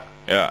 o'clock.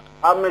 Yeah.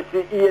 I miss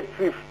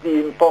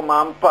 8:15 come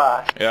and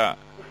pass. Yeah.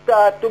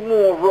 Start to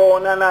move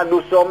around and I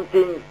do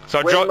something.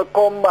 So when we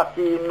come back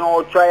in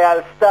now,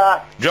 trial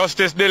start.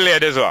 Justice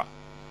delayed as well?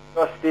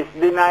 Justice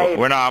denied.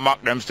 When I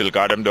mock them still,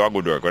 because them do a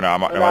good work. When I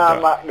mock them I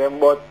mock them,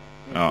 but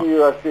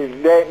seriously,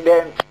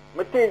 then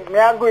I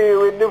agree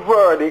with the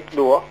verdict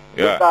though.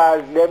 Yeah.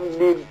 Because them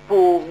did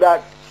prove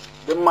that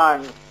the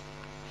man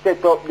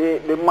set up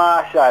the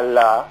martial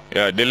law.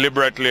 Yeah,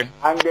 deliberately.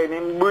 And then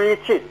him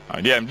breach it.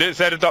 Yeah, they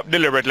set it up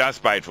deliberately and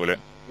spitefully.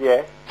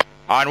 Yeah.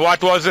 And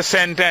what was the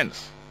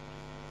sentence?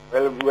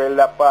 Well,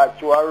 the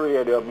part you are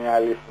radio, me I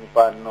listen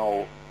for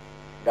now.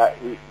 That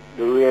is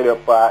the radio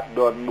part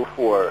done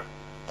before.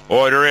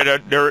 Oh,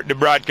 the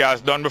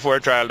broadcast done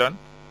before trial done?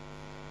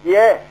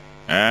 Yeah.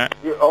 Eh?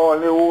 The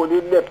only who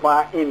did that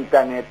on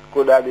internet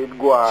could have did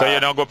go on. So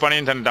you don't go on the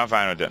internet and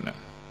find out then?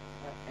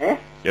 Eh?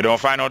 You don't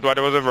find out what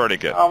was the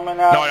verdict yet?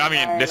 I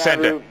mean the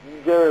sentence.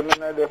 Jeremy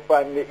not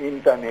on the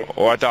internet.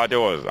 Oh, I thought it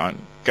was. I want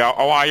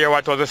to hear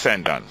what was the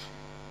sentence.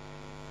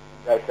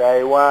 That's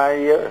I want to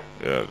hear.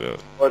 Yeah.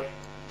 But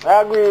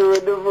I agree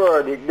with the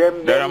verdict.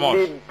 Them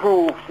did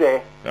prove,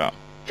 say. Yeah.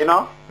 You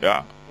know?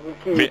 Yeah.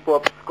 Keep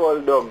up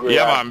skullduggery.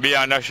 Yeah, man,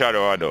 beyond a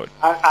shadow of a doubt.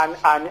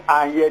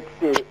 And yet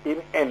still,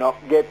 him end up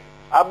get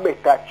a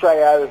better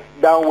trial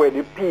than where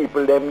the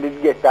people them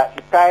did get at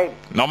the time.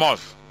 No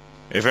must.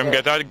 If him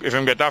get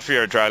a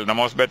fair trial, no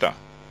must better.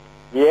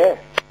 Yeah.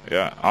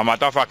 Yeah. And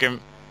matter of fact, him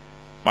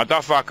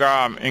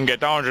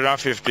get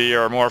 150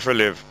 or more for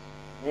live.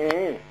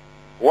 Only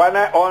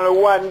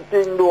one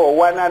thing though,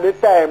 one at the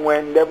time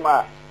when them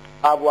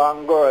have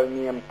one girl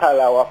named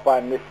Talawa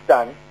upon the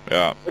stand.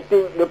 Yeah. I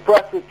think the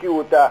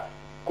prosecutor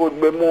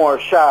could be more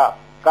sharp,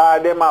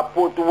 because them have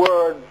put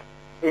words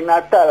in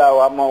a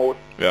Talawa mouth.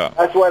 Yeah.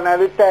 That's one of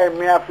the time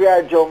me have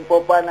to jump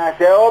up and I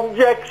say,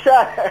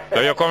 objection.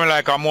 So you're coming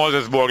like a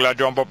Moses Burglar,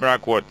 jump up in a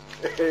court.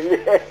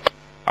 Yeah.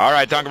 All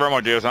right, thank you very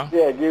much, Jason.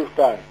 Yeah, give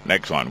thanks.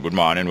 Next one. Good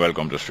morning.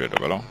 Welcome to Straight Up.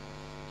 Hello.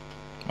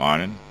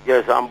 Morning.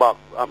 Yes, I'm back.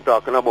 I'm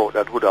talking about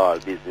that Hoodall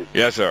business.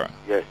 Yes, sir.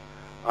 Yes.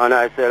 And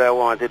I said I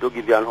wanted to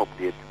give you an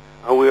update.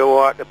 And we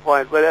were at the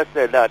point where I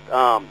said that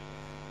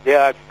they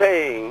are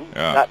saying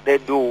that they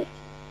do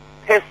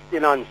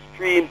testing on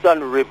streams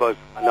and rivers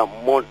on a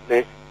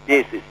monthly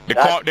basis. The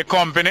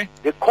company?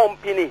 The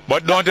company.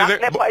 But don't is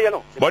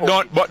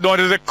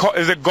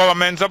the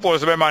government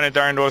supposed to be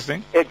monitoring those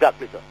things?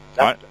 Exactly, sir.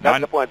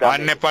 That's the point.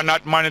 And NEPA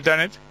not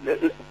monitoring it?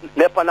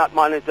 NEPA not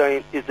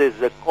monitoring it is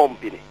the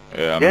company.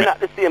 Yeah, then at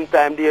the same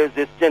time there is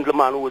this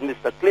gentleman who is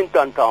Mr.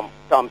 Clinton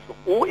Thompson,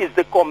 who is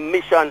the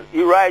commission.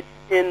 He writes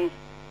in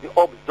the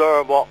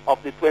Observer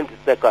of the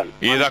 22nd.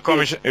 He is a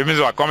commission. It means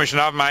what?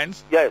 Commissioner of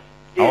Mines? Yes.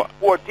 He's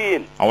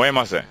 14. And what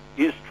must say?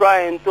 He's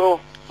trying to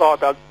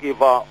sort of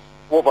give an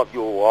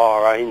overview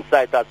or an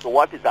insight as to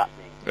what is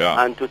happening.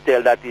 Yeah. And to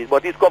tell that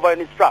but he's covering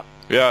his tracks.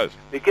 Yes.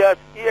 Because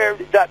here,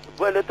 that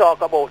when they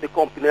talk about the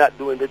company that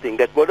doing the thing,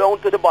 they go down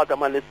to the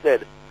bottom and they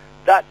said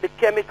that the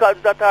chemicals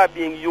that are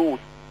being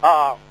used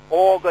are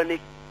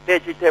organic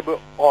vegetable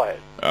oil.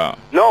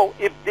 Now,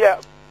 if they're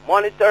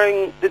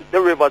monitoring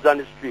the rivers and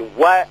the stream,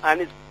 why,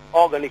 and it's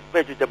organic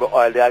vegetable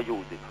oil they are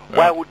using,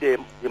 why would they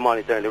be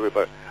monitoring the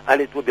river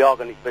and it would be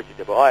organic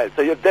vegetable oil?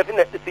 So you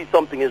definitely see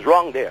something is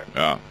wrong there.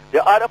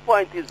 The other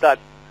point is that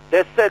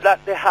they said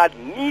that they had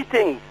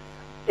meetings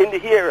in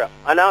the area,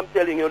 and I'm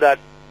telling you that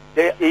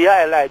he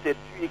highlighted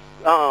 3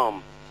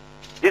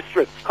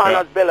 districts,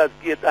 Connors, Bellas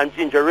Gate, and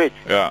Ginger Ridge.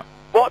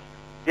 But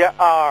there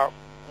are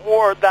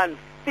more than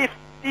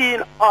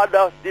 15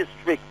 other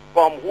districts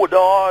from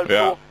Woodall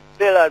to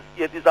Bellas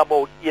Gate is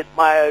about 8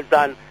 miles,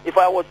 and if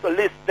I was to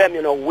list them,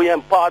 you know,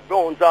 William Park,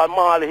 Brownsall,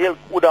 Mall Hill,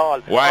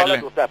 Woodall, all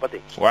of those type of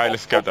things. Widely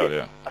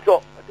scattered,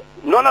 So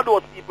none of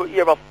those people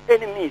hear of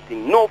any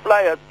meeting, no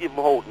flyers given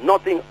out,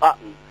 nothing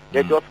happened.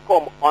 They just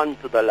come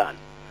onto the land.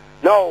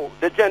 Now,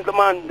 the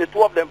gentleman, the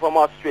 2 of them from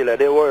Australia,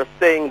 they were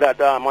saying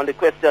that on the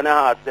question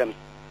I asked them,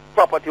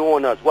 property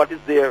owners, what is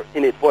there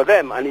in it for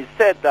them? And he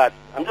said that,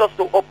 I'm just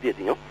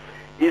updating you,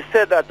 he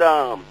said that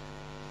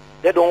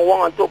they don't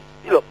want to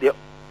build up their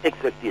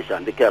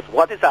expectation, because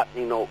what is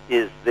happening now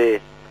is the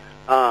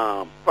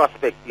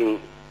prospecting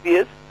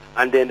phase,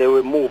 and then they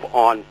will move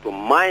on to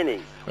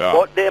mining.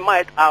 But they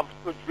might have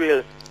to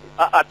drill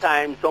at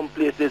times, some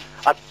places,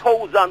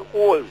 1,000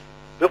 holes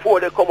before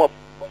they come up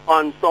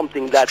on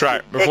something that's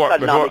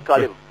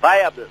economically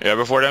viable. Yeah,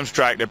 before them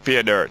strike the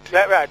pay dirt.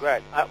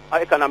 Right.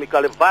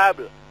 Economically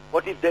viable.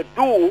 But if they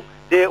do,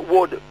 they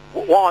would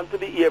want to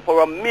be here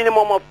for a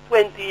minimum of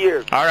 20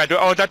 years. All right, we're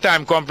out of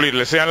time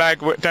completely. See you like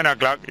 10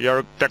 o'clock,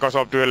 you take us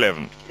up to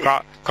 11.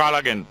 Call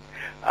again.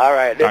 All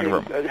right. Thank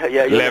you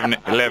very much.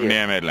 11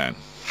 a.m. headline.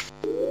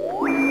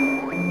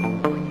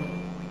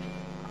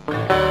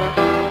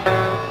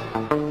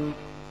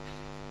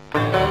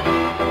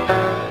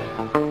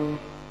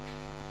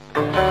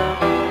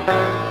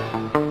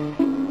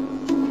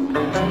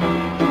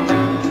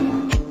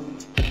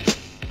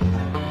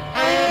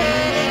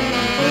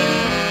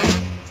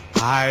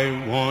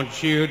 I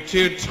want you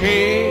to take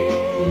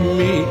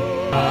me away.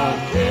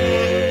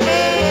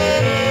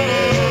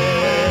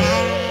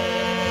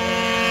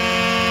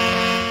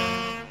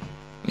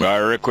 I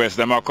request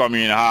them to come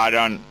in hard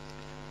and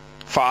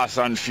fast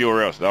and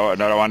furious. That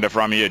one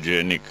from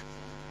AJ, Nick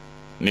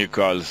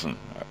Nicholson.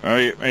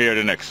 I hear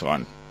the next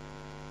one.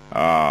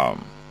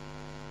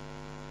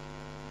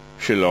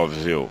 She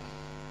loves you.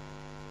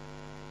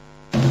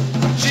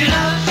 She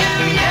loves you,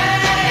 yeah,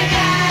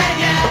 yeah,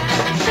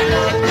 yeah. She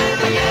loves you,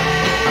 yeah,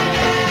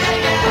 yeah,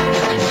 yeah.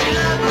 She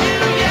loves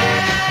you,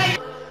 yeah.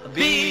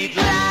 Be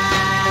glad.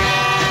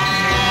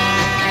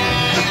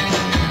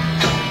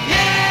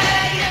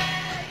 Yeah,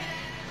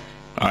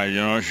 yeah.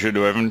 You know, she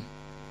do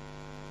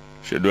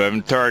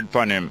even third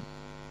pan him.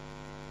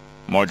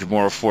 Much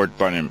more fourth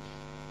pan him.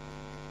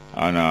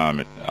 And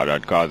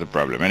that caused a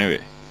problem.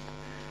 Anyway.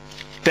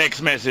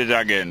 Text message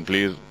again,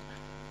 please.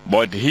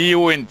 But he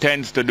who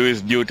intends to do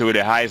his duty with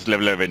the highest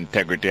level of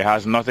integrity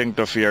has nothing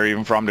to fear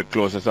even from the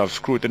closest of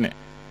scrutiny.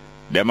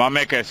 They might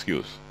make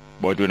excuse,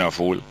 but we're not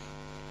fool.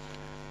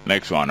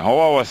 Next one. How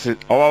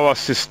our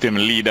system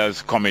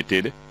leaders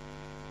committed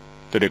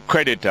to the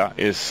creditor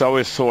is so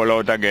we sold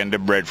out again the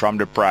bread from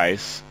the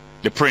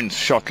Prince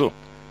Shuttle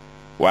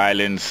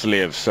while in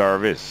slave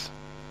service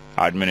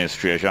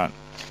administration.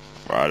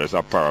 Wow, that's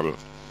a parable.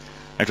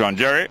 Next one.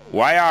 Jerry,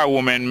 why are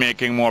women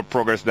making more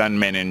progress than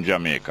men in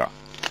Jamaica?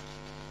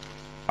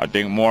 I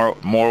think more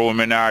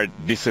women are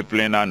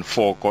disciplined and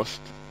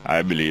focused,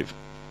 I believe.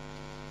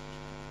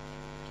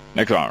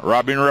 Next one.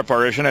 Robbing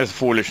reparation is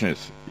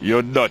foolishness.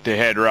 You dirty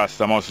head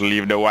Rasta must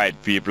leave the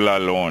white people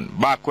alone.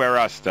 Back where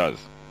Rastas.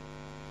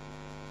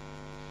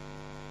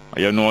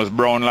 Your nose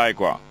brown like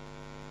what?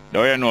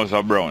 Though your nose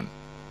are brown.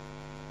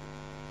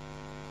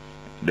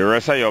 The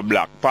rest of your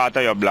black, part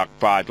of your black,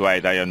 part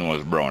white, and your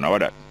nose brown. How about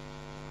that?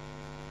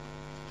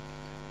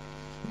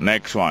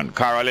 Next one.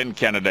 Carol in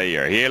Canada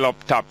here. Hail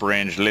up top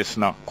range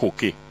listener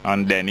Cookie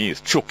and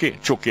Denise. Chucky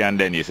and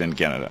Denise in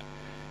Canada.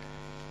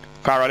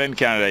 Carol in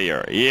Canada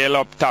here. Hail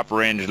up top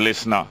range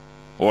listener.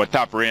 Or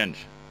top range.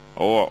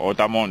 Or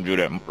the Mount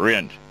View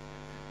range.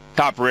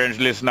 Top range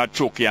listener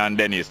Chucky and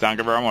Denise. Thank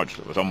you very much.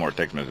 Some more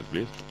text message,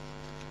 please.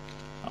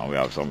 And we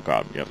have some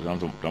call. We have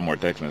some more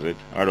text message.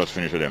 I'll just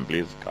finish with them,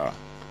 please.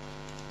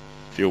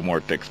 Few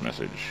more text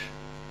message.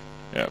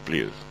 Yeah,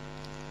 please.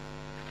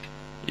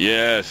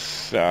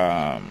 Yes,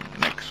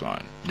 next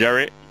one.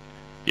 Jerry,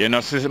 you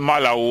know, see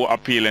Malawi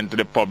appealing to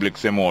the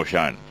public's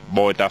emotion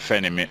about a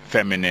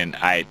feminine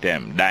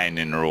item,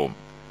 dining room.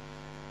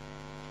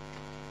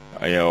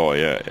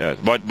 Yeah.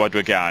 But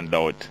we can't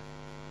doubt.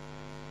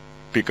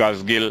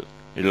 Pickers Gill,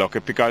 you lucky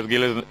Pickers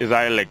Gill is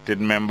an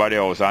elected member of the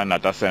House and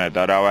not a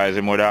senator. Otherwise,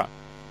 he would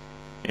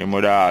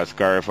have asked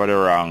her for the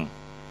wrong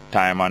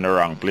time and the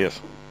wrong place.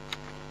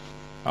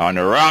 On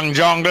the wrong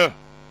jungle.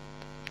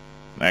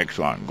 Next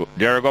one.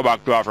 Jerry, go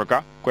back to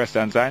Africa.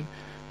 Question sign.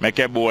 Make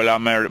Ebola,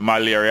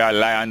 malaria,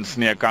 lion,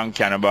 snake, and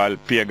cannibal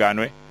pagan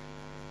way.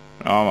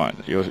 No, man.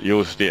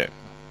 You stay.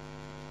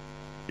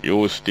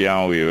 You stay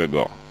and we will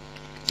go.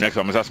 Next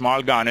one, Mr.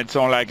 Small Gun, it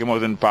sounds like he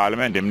was in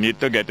Parliament. Him need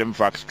to get him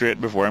facts straight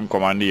before him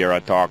come on the air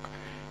and talk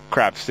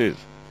crapses.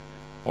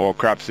 Or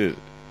crapses.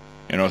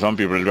 You know, some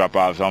people drop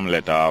off some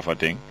letter off a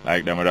thing,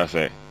 like them would have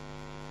say.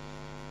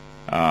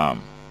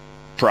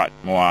 Prat,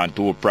 more want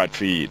 2 prat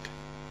feet.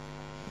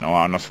 No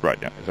one no sprat.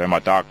 Yeah. So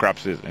I'm talk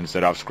crapses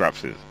instead of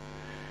scrapses.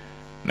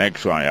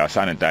 Next one, yeah,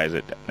 sanitize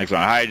it. Next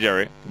one, hi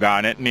Jerry.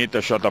 Garnet need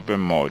to shut up his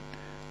mouth.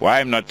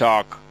 Why him not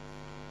talk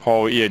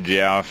how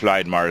AJ and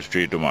Floyd Morris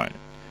treat woman?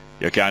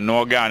 You can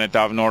no Garnet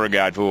have no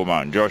regard for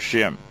woman. Just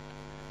shame.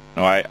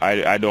 No,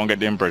 I don't get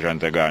the impression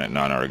that Garnet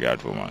no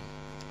regard for woman.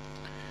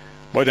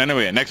 But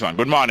anyway, next one.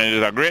 Good morning. It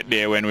is a great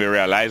day when we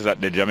realize that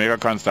the Jamaica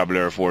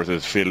Constabulary Force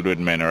is filled with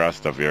many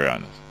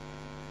Rastafarians.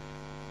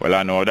 Well,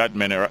 I know that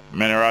many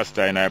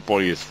Rasta in our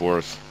police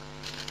force.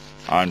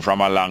 And from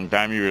a long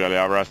time, you usually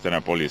have Rasta in a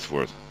police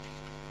force.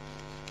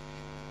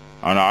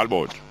 And all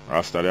boat.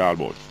 Rasta, they all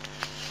boat.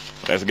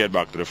 Let's get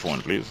back to the phone,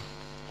 please.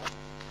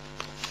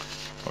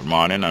 Good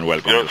morning and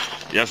welcome. Yes.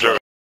 Yes, sir.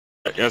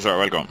 Yes, sir.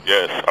 Welcome.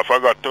 Yes. I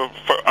forgot to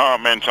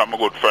mention my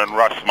good friend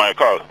Ross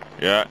Michael.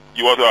 Yeah.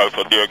 He was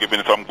also there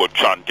giving some good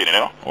chanting, you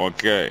know.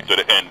 Okay. To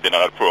the ending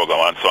of that program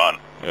and so on.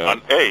 Yeah.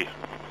 And hey,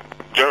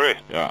 Jerry.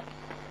 Yeah.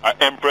 I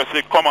Empress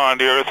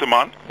command here, see,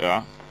 man.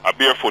 Yeah. A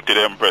barefooted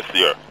Empress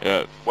here.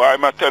 Yes. Why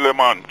am I tell you,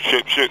 man,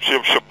 she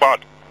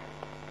bad.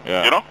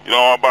 Yeah. You know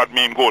what bad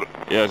mean good?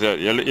 Yes, yes.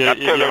 You'd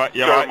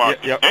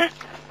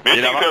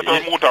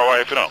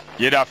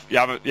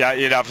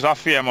have a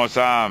famous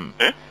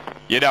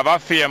you'd have a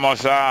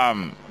famous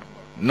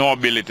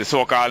nobility,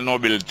 so-called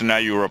nobility in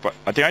Europe.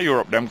 I think in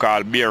Europe them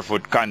call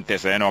barefoot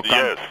contest, you know.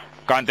 Yes.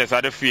 Contest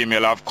of the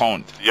female of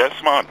count. Yes,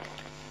 man.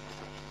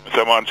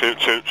 So man, she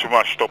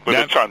mashed up with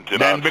the chanting.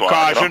 Then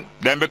because you know?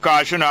 Then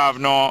because she have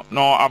no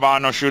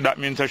shoe, that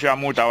means she a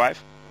muta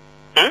wife.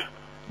 Eh?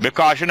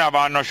 Because she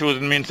have no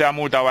shoes means she a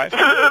muta wife.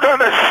 Not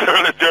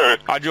necessarily, Jerry.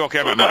 A joke,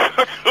 man.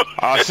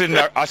 A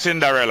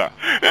Cinderella.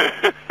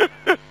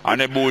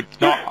 And a boot.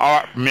 No,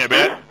 maybe.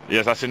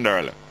 Yes, a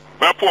Cinderella.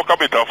 I poke a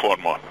bit of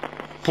fun, man.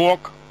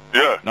 Poke?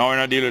 Yeah. No, we're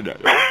not dealing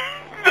with that.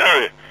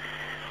 Jerry.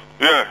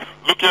 Yeah.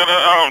 Look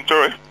at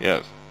Jerry.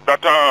 Yes.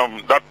 That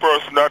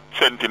person that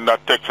sent in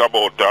that text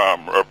about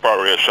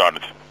reparations.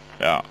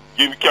 Yeah.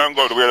 You can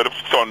go to where the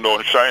sun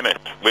don't shine it.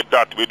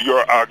 With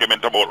your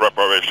argument about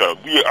reparations.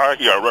 We are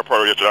here,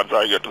 reparations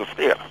are here to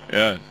stay.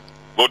 Yeah.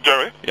 Good,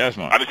 Jerry? Yes,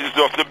 man. And it is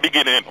just the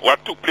beginning.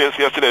 What took place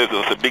yesterday is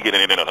just the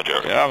beginning,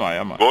 Jerry. Yeah, man,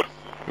 yeah, man. Good?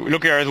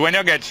 Look here, when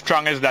you get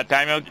strong is that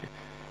time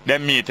they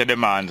meet the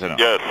demands, you know.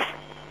 Yes.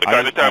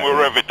 Because the time we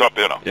rev it up,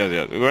 you know. Yes,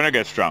 yes. We're going to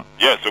get strong.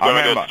 Yes, we're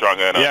going to get strong,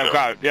 you know.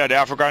 Yeah, the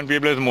African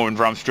people is moving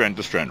from strength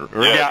to strength.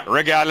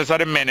 Regardless of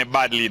the many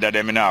bad leaders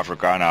them in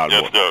Africa and all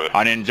yes, Jerry.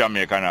 And in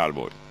Jamaica and all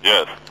both.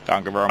 Yes.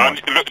 Thank you very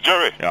much. And look,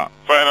 Jerry. Yeah.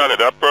 Finally,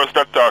 that person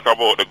that talk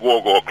about the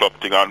go-go club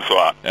thing and so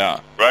on. Yeah.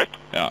 Right?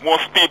 Yeah.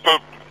 Most people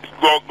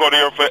go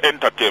there for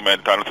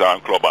entertainment and so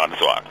on, club and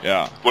so on.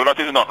 Yeah. Well, that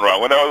is not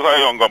wrong. When I was a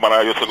younger man,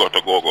 I used to go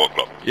to go-go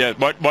club. Yes,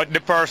 but the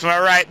person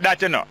will write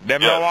that, you know.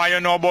 Them know why you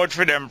know about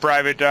for them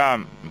private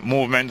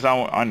movements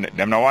and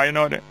them know why you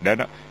know that.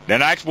 They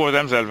not expose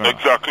themselves. You know?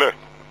 Exactly.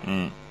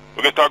 We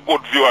get a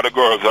good view of the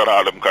girls and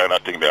all them kind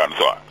of thing there and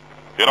so on.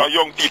 You know,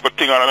 young people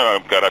think and all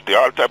them kind of thing.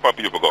 All type of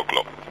people go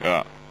club.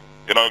 Yeah.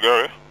 You know,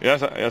 Gary?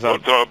 Yes, yes.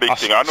 That's a big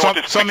thing. I know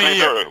this quickly,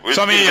 Jerry.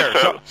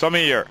 Some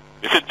year.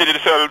 You said, did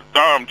it sell,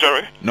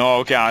 Jerry? No,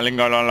 we can't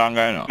linger no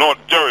longer, you know. No,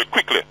 Jerry,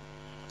 quickly.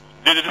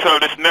 Did it sell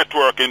this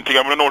networking thing?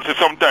 I'm going to notice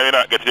sometimes you're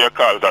not getting your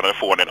calls on the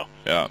phone, you know.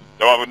 Yeah.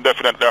 You're having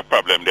definitely a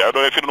problem there. I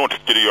don't know if you notice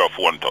it to your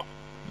phone, too.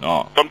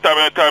 No.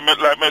 Sometimes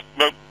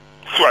I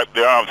swipe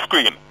the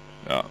screen.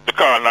 Yeah. The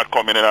call not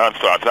coming in and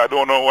so on. So I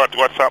don't know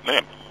what's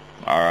happening.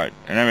 All right.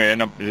 Anyway,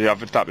 you have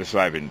to stop the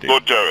swiping thing.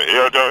 Good, Jerry.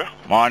 Yeah, Jerry?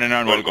 Morning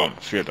and welcome.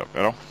 Straight up,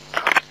 you know.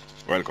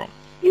 Welcome.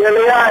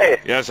 Yeah,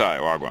 yes, I.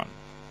 Wagwan.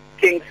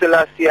 King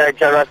Selassie, I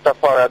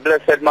Rastafari.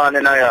 Blessed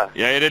morning, I.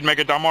 Yeah, you did make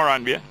it a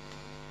moron, be?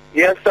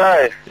 Yes,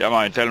 sir. Yeah,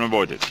 man. Tell me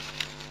about it.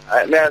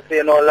 May I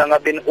say, no longer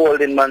been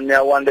holding, man. Me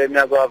I wonder if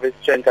I go have the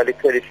strength of the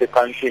credit to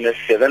continue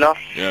still, you know?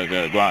 Yeah,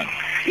 yeah, go on.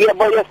 Yeah,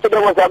 but yesterday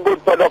was a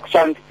good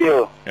production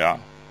still. Yeah.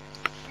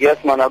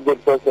 Yes, man, a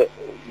good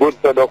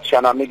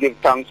production. And me give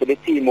thanks to the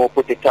team who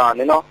put it on,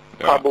 you know?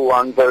 Yeah. Kabu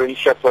and Verin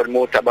Shepherd,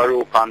 Mota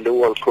Baruch and the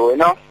whole crew, you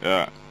know?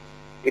 Yeah.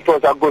 It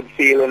was a good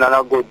feeling and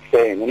a good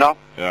saying, you know?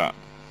 Yeah.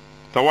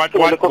 So what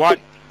was...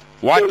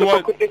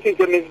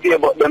 criticism is there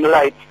about them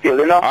lights still,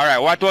 you know? All right,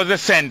 what was the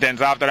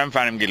sentence after them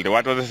found him guilty?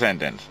 What was the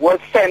sentence? Was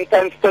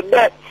sentenced to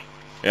death.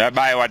 Yeah,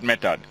 by what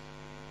method?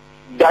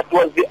 That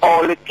was the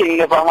only thing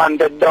never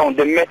handed down,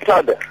 the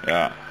method.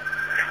 Yeah.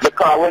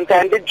 Because one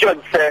time the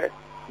judge said,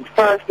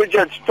 first the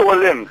judge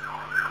told him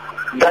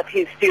that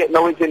his state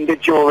now is in the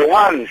jury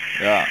hands.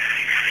 Yeah.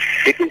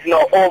 It is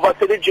now over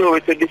to the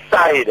jury to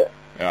decide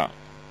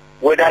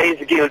whether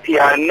he's guilty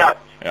or not.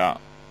 Yeah.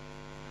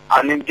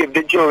 And then give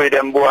the jury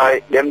them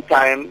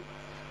time,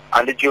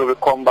 and the jury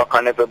come back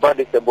and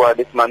everybody say, boy,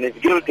 this man is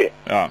guilty.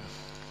 Yeah.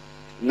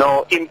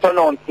 Now, him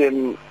pronounce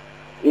him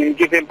in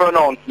giving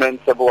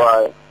pronouncements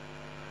about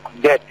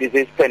death is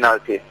his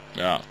penalty.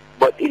 Yeah.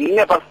 But he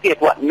never state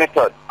what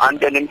method, and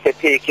then him say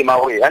take him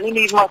away. And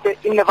he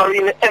never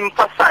really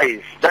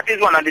emphasize. That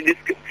is one of the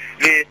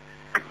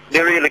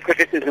really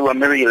criticism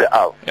we really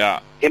have. Yeah.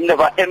 He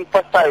never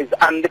emphasize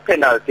on the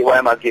penalty why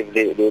I must give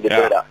the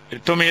brother.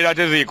 To me, that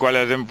is equally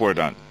as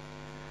important.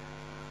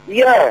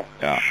 Yeah.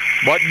 Yeah.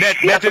 But that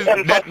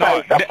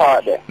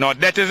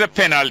is a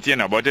penalty, you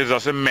know, but it's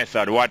just a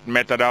method. What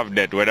method of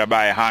death? Whether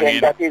by hanging?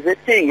 Then that is the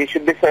thing. He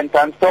should be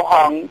sentenced to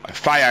hang,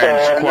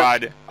 firing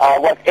squad,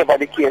 or whatever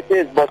the case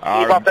is. But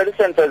even after the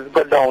sentence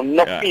go down,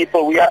 enough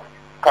people we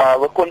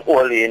couldn't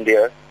hold in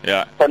there.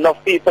 Yeah. So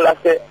enough people I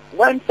say,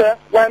 why say,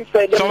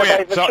 they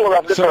never even sure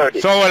of the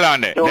verdict. So hold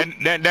on there.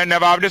 They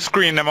never have the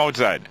screen them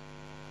outside.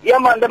 Yeah,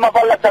 man, them have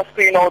a lot of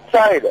screen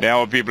outside. They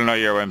have people not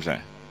hear what I'm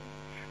saying.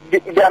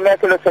 They are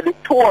making us the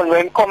tone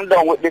when come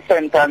down with the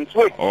sentence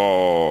with.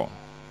 Oh.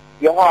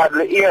 You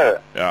hardly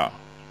hear. Yeah.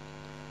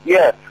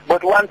 Yeah.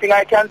 But one thing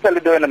I can tell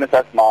you doing,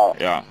 Mr. Small.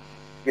 Yeah.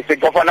 You see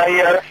governor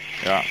here?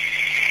 Yeah.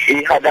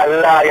 He had a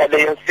lawyer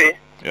there, you see?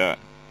 Yeah.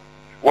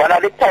 One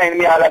of the time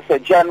me all I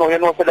said, John, you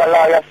know, so the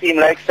lawyer seem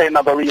like saying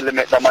never really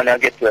make the money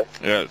and get to it.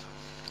 Yes.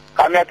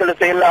 Come here tell you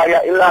say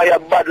lawyer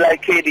bad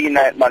like KD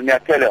Knight, man, me I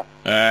tell you.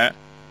 Yeah,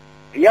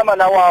 man,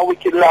 I want a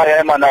wicked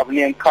lawyer, man, have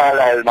named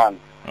Carlisle, man.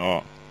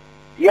 Oh.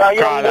 Yeah,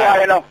 you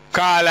know.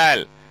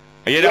 Carlisle.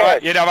 You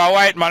have a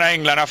white man in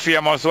England, a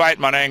famous white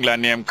man in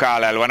England named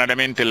Carlisle, one of them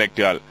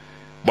intellectual.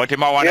 But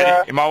him one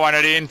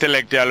of the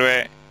intellectual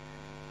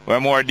where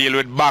more deal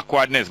with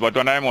backwardness, but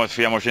one of the most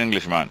famous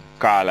Englishman,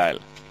 Carlisle.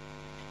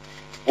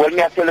 Well,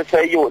 me I tell you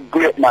say you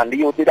great man, the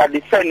youth that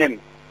defend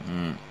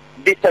him.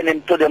 Defend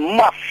him to the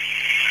max.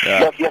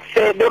 Yeah. If you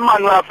say the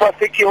man will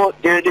prosecute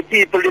the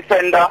people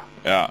defender,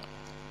 yeah,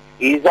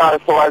 he's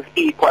also as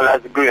equal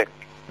as great.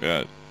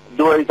 Yeah.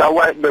 Though he's a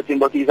white person,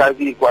 but he's as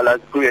equal as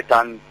great.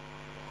 And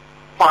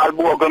Paul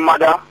Bongo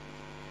mother,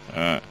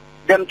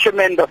 them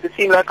tremendous. It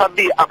seemed like a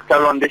big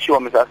actor on the show,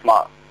 Mr.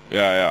 Smart.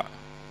 Yeah, yeah.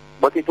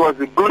 But it was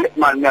a great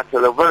man, me I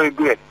tell you, very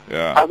great.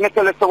 Yeah. As me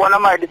tell you, so one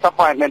of my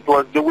disappointment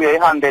was the way he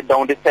handed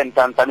down the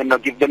sentence and him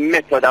not give the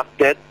method of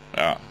death.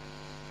 Yeah.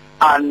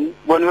 And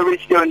when we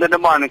reached there in the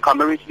morning,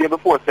 we reached there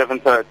before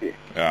 7:30.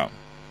 Yeah.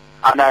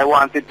 And I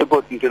wanted to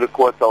go into the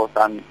courthouse,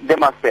 and they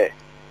must say,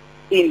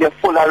 in the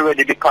full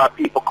already because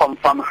people come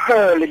from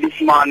early this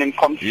morning,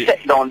 come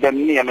set down them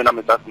name, you know,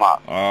 Mr.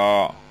 Smart.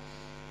 Oh.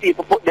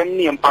 People put them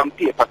name on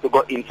paper to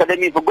go in, so they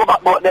need to go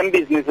back about them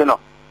business, you know.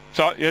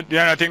 So you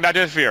don't think that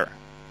is fair?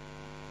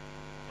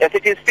 Yes,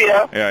 it is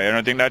fair. Yeah, you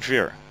don't think that's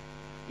fair?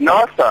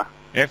 No, sir.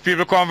 If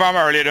people come from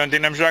early, you don't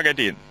think them should get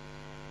in?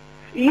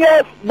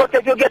 Yes, but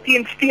if you get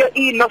in, stay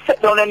in, not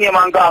sit down your name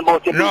and go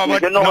about your business.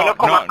 But, you know, when you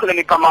come at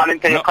clinic, come on and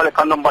tell you collect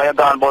a number, you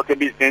go about your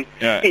business.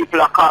 Yeah.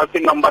 People are calling to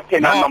number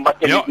 10 and number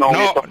 10 is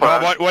now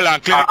but hold on,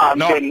 clinic,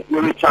 and then we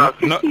reach out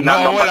 15 and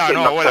number 10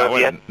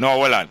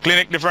 hold on.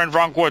 Clinic different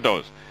from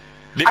courthouse.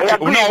 Man,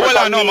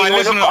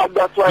 listen. No,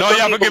 you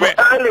have to give me.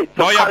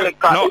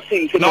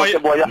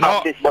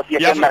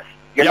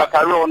 You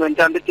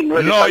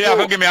have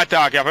to give me a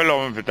talk. You have to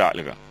allow me to talk.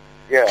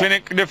 Yeah.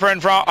 Clinic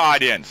different from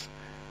audience.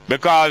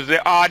 Because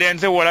the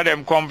audience, all of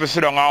them come to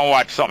sit down and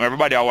watch something.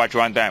 Everybody will watch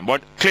one time.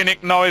 But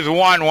clinic now is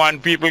one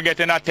people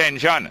getting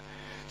attention.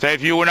 So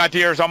if you not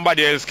hear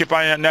somebody else skip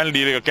on and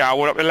deal, you can't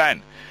hold up the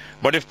line.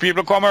 But if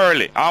people come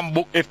early and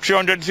book, if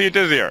 300 seats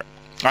is here,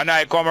 and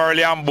I come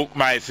early and book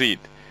my seat,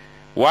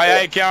 why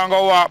I can't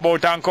go walk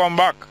out and come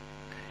back?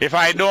 If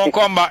I don't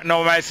come back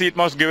now, my seat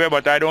must give away,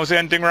 but I don't see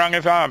anything wrong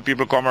if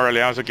people come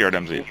early and secure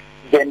them seats.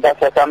 Then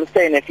that's what I'm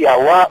saying. If you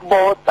walk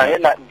out and you're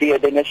not there,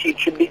 then your sheet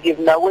should be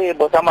given away.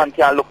 But a man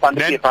can look on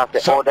the paper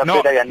and say, oh, that's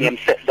better your name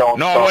set down.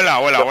 No, hold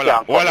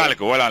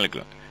on,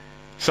 little.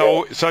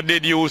 So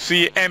did you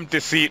see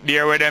empty seat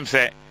there where them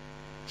say,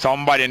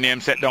 somebody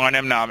name set down and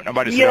them now,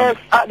 nobody sit down?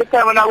 Yes, at the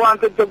time when I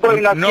wanted to go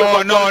in and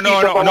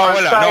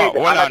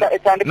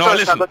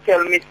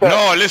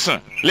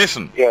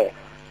listen. Yeah.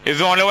 It's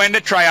only when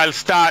the trial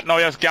start, now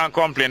you can't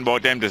complain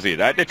about empty seat.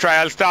 Right? The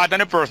trial start and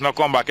the person will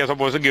come back, you're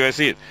supposed to give a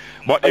seat.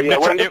 But if you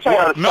have to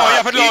allow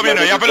me,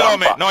 you have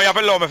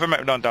to allow me for me,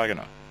 don't talk, you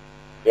know.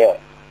 Yeah.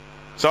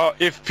 So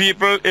if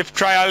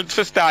trial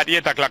to start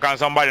 8 o'clock and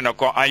somebody no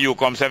come, and you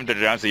come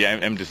 7:30 and see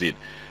an empty seat,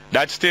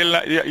 that's still,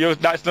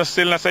 that's not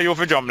still not say you have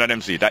to jump on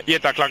them seat. At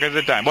 8 o'clock is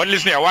the time. But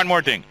listen here, one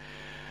more thing.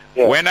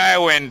 Yeah. When I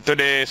went to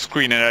the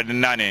screening of the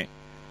Nanny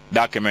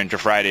documentary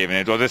Friday evening,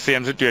 it was the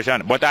same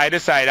situation. But I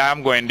decided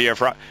I'm going there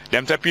from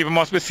them say people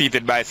must be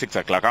seated by 6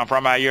 o'clock. And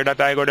from I hear that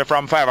I go there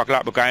from 5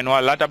 o'clock because I know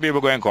a lot of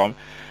people going to come.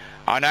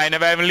 And I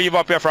never even leave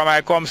up here from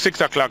I come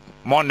 6 o'clock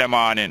Monday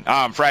morning,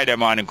 Friday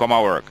morning, come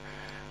to work.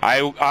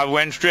 I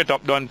went straight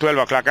up, done 12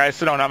 o'clock. I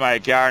sit down in my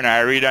car and I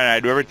read and I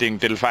do everything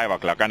till 5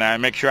 o'clock. And I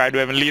make sure I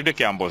don't even leave the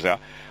campus here.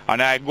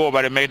 And I go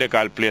by the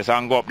medical place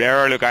and go up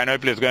there early because I know the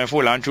place going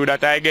full. And through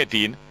that I get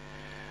in.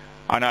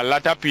 And a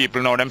lot of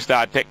people now them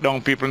start take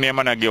down people name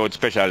and give out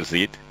special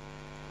seat.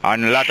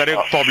 And a lot of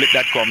the public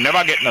that come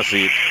never get no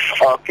seat.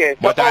 Okay.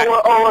 But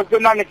how was the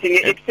Nanny thing?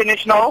 It's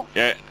finished now?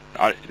 Yeah.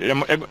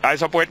 I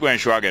support going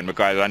show again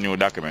because it's a new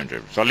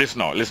documentary. So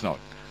listen out.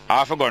 I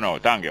have to go now.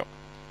 Thank you.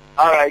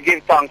 All right,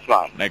 give thanks,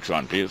 man. Next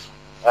one, please.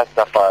 That's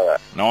the fire.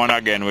 Now and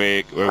again,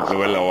 we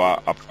will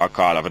allow a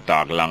call of a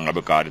talk longer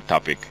because the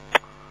topic.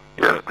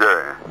 Yes,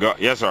 Jerry.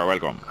 Yes, sir.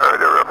 Welcome.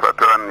 Earlier referred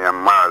to her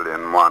name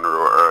Marlene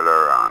Monroe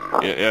earlier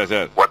on.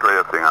 Yes. What were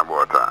you saying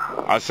about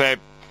her? I say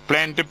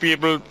plenty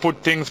people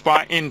put things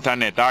on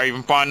internet or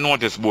even on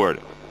notice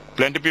board.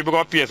 Plenty people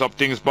go paste up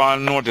things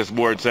on notice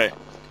board say,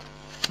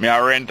 me I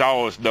rent a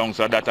house down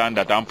so that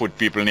and put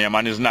people name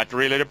and it's not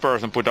really the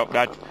person put up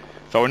that.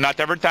 So not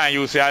every time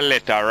you see a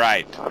letter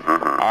right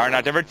or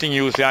not everything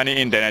you see on the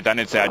internet and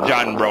it's a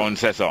John Brown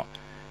says so.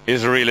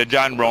 It's really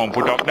John Brown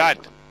put up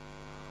that.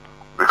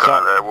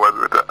 Because I was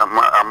with a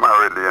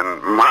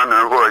Marilyn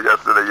Monroe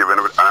yesterday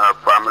even with her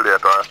family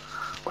at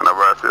one of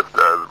our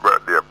sister's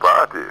birthday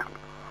party.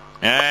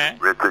 Yeah.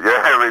 Which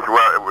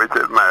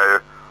is my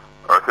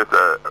our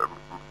sister.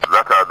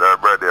 That her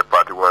birthday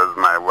party was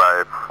my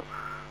wife,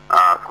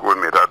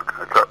 schoolmate at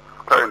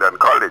Clarendon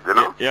College, you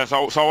know. Yeah.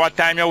 So what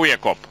time you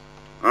wake up?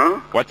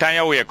 What time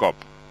you wake up?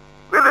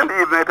 Well, in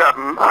the evening it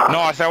happened. No,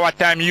 I said what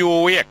time you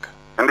wake?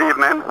 In the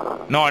evening?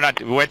 No,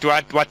 not what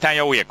time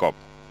you wake up?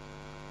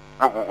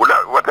 What time?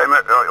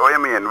 What you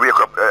mean? Wake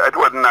up? It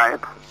was night.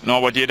 No,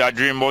 but you had a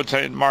dream about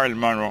Marilyn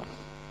Monroe.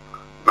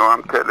 No,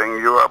 I'm telling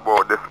you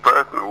about this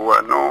person who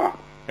I know.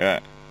 Yeah.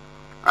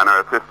 And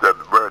her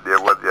sister's birthday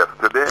was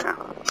yesterday.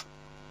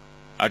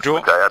 True?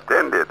 Which I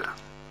attended.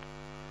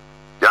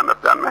 You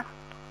understand me?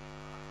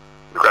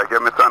 Because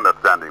you're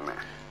misunderstanding me.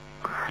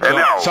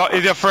 Anyhow. So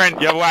is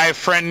your wife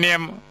friend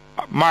named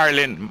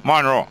Marilyn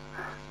Monroe?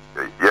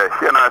 Yeah,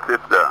 she and her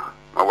sister,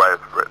 my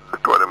wife's friend. I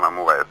told him I'm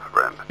my wife's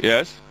friend.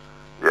 Yes?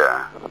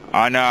 Yeah.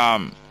 And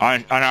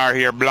her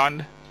hair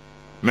blonde?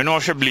 Me know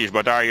she bleach,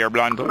 but her hair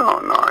blonde too? No,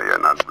 you're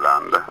not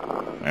blonde.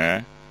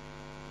 Yeah?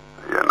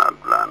 You're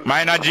not blonde.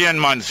 Mine a Jane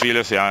Mansfield,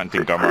 you say, I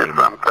think I'm Marilyn.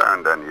 From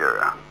Clarendon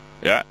area.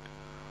 Yeah?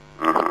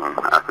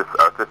 Our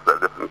sister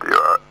listens to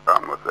you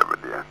almost every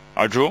day.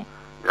 True?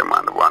 Yeah,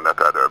 man, the one that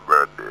had her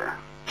birthday.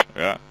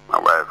 Yeah? My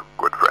wife,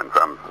 good friend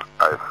from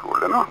high school,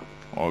 you know.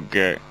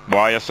 Okay.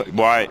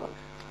 Boy,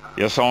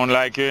 you sound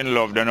like you're in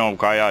love, you know,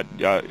 because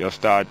you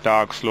start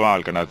talk slow,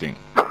 all kind of thing.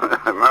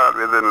 I'm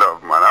always in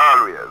love, man,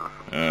 always.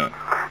 Yeah.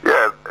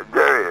 Yes,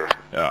 Jerry.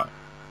 Yeah.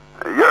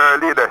 Your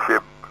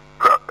leadership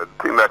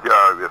thing that you're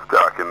always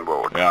talking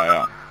about.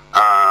 Yeah.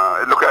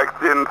 It looks like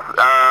since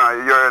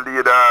your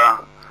leader,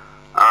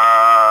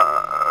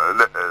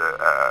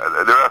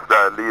 the rest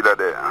of the leader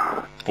there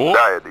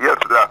died. Yes,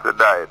 the rest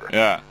died.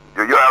 Yeah.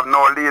 You have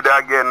no leader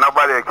again.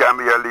 Nobody can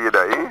be your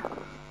leader,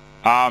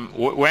 eh?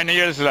 When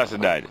years last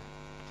died?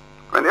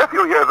 When a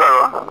few years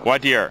ago.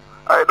 What year?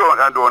 I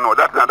don't know.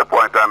 That's not the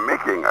point I'm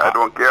making. I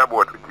don't care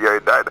about which year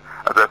he died.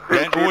 As I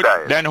since he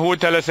died. Then who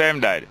tell us him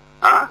died?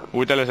 Huh?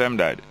 Who tell us him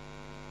died?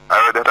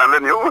 I read it on the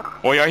news.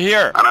 Oh, you're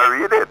here? And I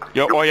read it.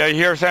 You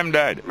hear Sam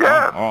died?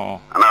 Yes. Oh.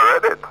 And I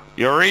read it.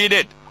 You read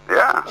it?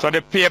 Yeah. So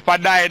the paper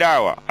died,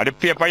 or the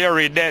paper you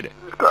read dead?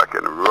 You're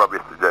talking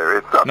rubbish,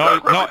 Jerry.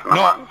 No.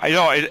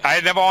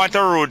 I never want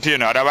to root you,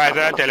 know. Otherwise,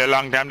 I tell you a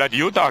long time that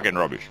you talking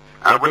rubbish.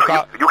 But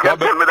because, you can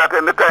tell me that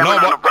any time,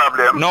 no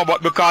problem. No,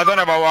 but because I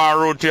never want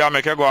to root to you, I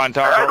make you go and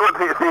talk. I don't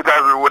see it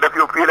as rude if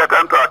you feel that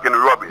I'm talking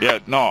rubbish. Yeah,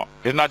 no.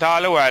 It's not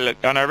all the while,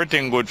 and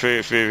everything good for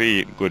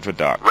eat, good for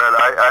talk. Well,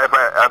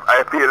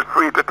 I feel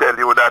free to tell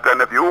you that,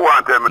 and if you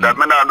want to tell me that,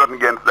 I'm not nothing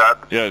against that.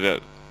 Yeah.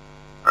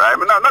 Right, I'm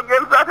not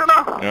against that, you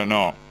know? Yeah,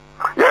 no.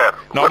 Yes.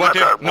 No, but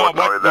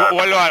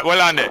hold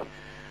on there.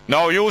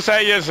 Now, you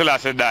say yes,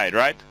 Selassie died,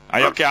 right?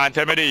 And you can't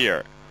tell me the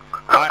year.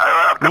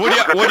 Would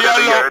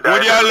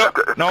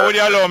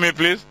you allow me,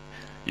 please?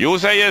 You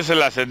say yes,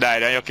 Selassie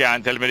died, and you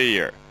can't tell me the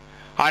year.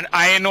 And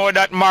I know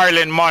that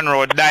Marilyn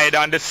Monroe died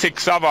on the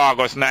 6th of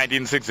August,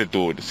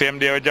 1962. The same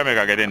day when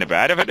Jamaica get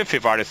independent. I don't know the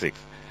 5th or the 6th.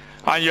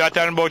 And you are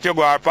telling about your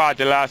go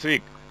party last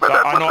week. So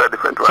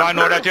I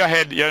know that your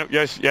head,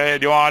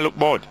 you want to look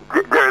both.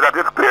 Jerry, that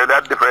is clear,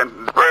 that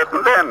different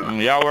person then.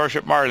 You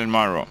worship Marilyn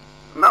Monroe.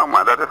 No,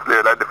 man, that is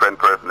clear, that different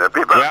person there.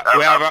 People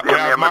we have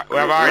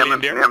Arlene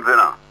there. Names, you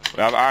know.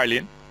 We have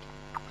Arlene.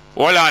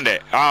 Hold on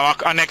there.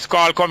 Our next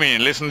call come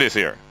in. Listen this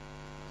here.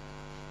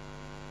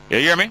 You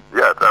hear me?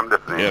 Yes, I'm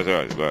listening. Yes,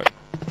 sir. Go ahead.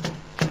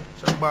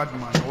 It's a bad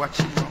man. Watch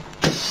it now.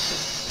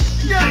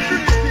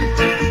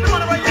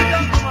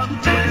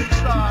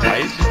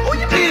 Nice. What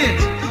you mean?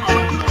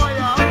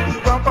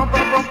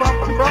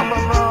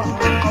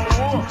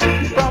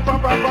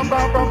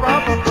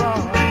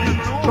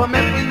 Come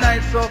every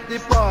night of the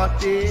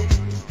party.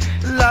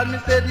 Lord, me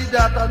say the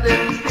daughter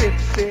them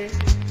tipsy.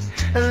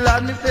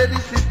 Lord, me say the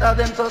sister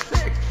them so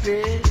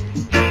sexy.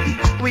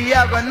 We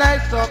are gonna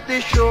nice up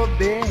the show,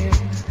 babe.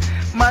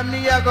 Man,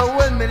 me a go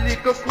hold me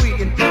little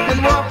queen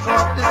and walk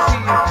off the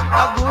scene.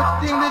 A good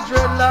thing the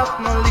dreadlocks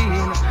no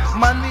lean.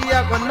 Man, me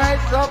a go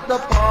nice up the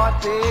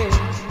party.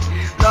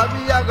 Lord,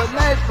 me a go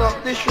nice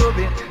up the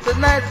showbin. Say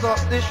nice up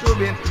the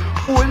showbin.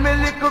 Hold me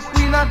little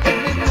queen and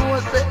take me know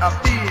say a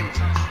beam.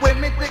 When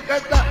me take her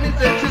that me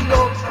say she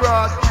love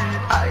cross.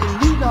 I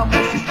need a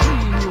must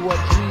dream you a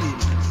dream.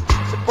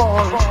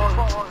 fall.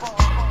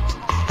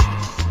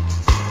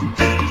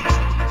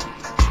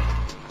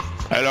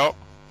 Hello?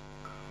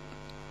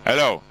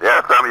 Hello?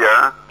 Yes, I'm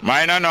here.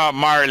 Mine are not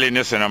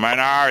Marlene, you know. Mine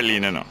are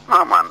Arlene, you know.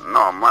 No, man.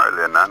 No,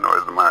 Marlene. I know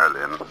it's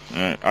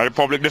Marlene. Are the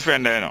public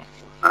defender, you know?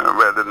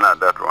 Well, it's not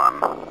that one.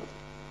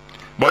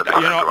 But,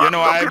 you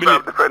know, I people believe...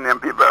 have different name.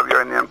 People have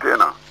your name, too, you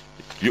know.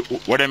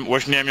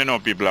 Which name you know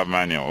people have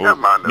my name? Yeah,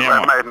 man.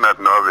 I might not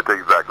know of it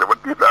exactly,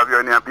 but people have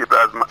your name. People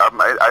have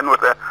my... I know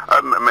that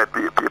I've met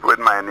people with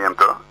my name,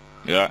 too.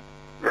 Yeah?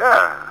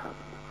 Yeah.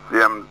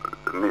 Same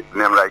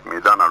name like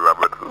me, Donald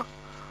Robertson.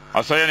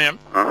 I saw your name?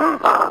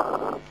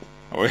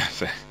 Mm-hmm. What you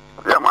say?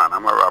 Yeah, man,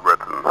 I'm a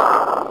Robertson.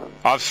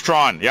 Of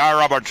Strawn. Yeah,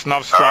 Robertson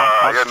of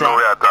Strawn. You know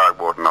what I talk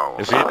about now.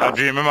 You see, I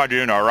do remember, do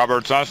you know,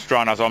 Robertson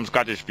Strawn are some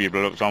Scottish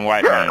people, some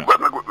white men.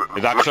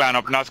 It's a clan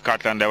up in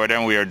Scotland there where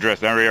them wear dress,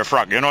 them wear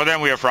frock. You know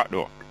them wear frock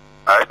though?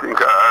 I think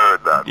I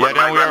heard that. Yeah,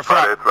 them wear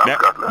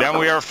frock. Them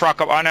wear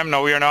frock up on them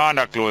now, wear no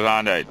underclothes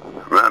on that.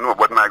 I know,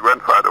 but my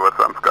grandfather was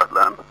from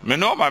Scotland. Me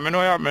know, man, me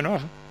know.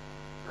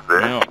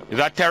 Is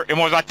that it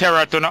was a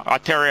terror to no? A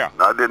terrier?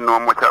 I didn't know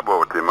much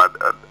about him.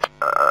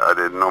 I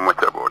didn't know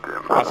much about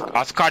him.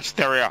 A Scotch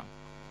terrier?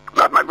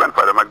 Not my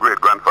grandfather, my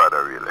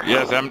great-grandfather, really.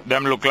 Yes,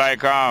 them look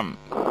like,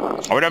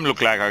 what them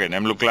look like again?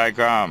 Them look like,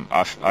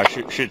 a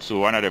Shih Tzu,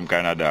 one of them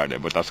kind of dog there,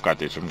 but a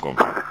Scottish from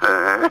company.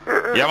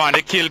 Yeah, man,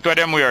 the kilt where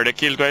them wear, the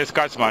kilt where the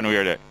Scotsman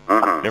wear there.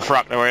 The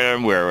frock where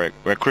them wear,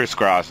 where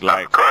crisscross,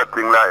 like.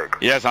 Skirting like.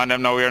 Yes, and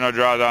them now wear no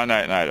drawers all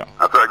night neither.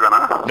 That's right,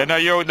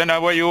 Ghana.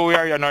 Then where you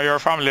wear, you know, your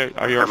family,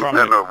 your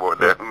family. I know about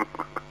them.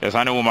 Yes,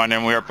 and the woman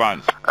them wear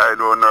pants. I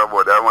don't know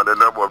about that. I want to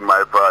know about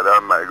my father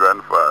and my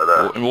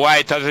grandfather.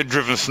 White as it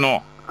driven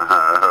snow.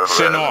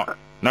 Say no,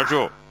 not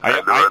true. I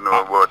don't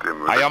know about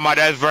him. Your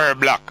mother is very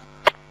black.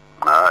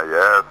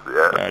 Yes.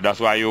 Yeah, that's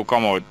why you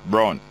come out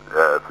brown.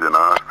 Yes, you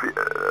know,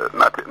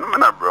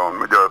 not brown,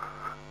 me just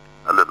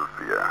a little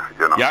fear,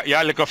 you know.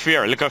 Yeah, little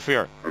fear.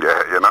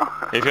 Yeah, you know.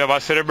 If you ever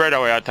see the brother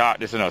where I talk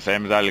this, you know,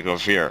 same as a little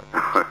fear.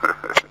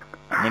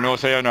 I know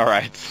say you're not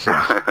right.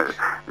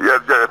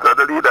 Yes, so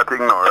the leader thing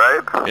now,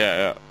 right?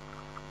 Yeah.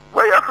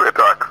 Why are you afraid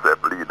to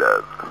accept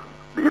leaders?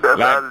 Leaders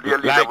are your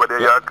leader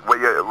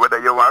whether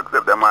you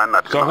accept them or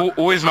not. So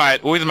who is my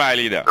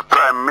leader? The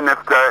Prime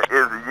Minister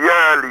is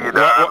your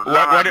leader.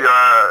 What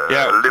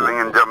you're living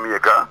in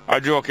Jamaica. I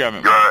joke, yeah,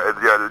 man.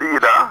 You're your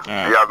leader.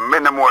 Yeah. You have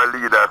many more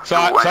leaders too,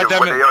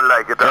 whether you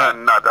like it or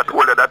not. I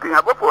told you that thing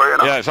before, you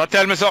know. Yeah, so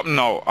tell me something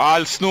now.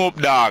 All Snoop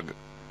Dogg,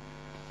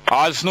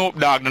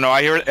 you know,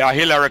 I hear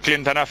Hillary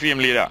Clinton a film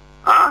leader.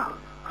 Huh?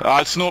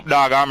 All Snoop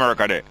Dogg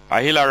America there.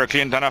 A Hillary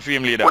Clinton a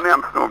film leader. What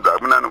name Snoop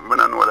Dogg? I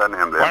don't know that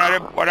name there.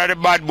 One of the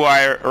bad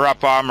boy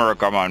rapper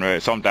America, man, where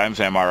sometimes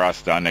I'm a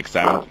Rasta, next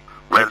time.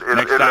 Well, is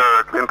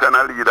Hillary Clinton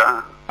a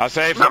leader? I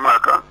say in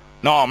America?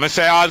 No, me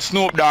say all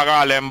Snoop Dogg,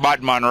 all them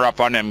bad man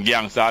rapper and them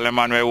gangster, all them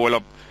man where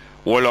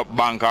hold up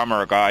Bank of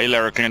America,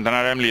 Hillary Clinton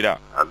are them leader.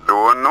 I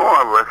don't know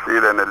if I see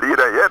any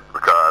leader yet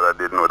because I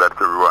didn't know that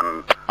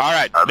everyone.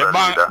 Alright,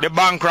 the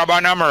bank robber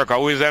in America,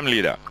 who is them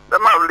leader?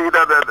 Them have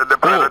leader, the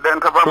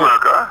president of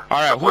America.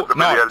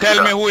 Alright,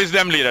 tell me who is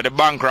them leader, the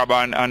bank robber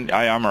and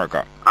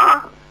America.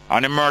 Huh?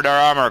 And the murderer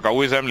of America,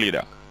 who is them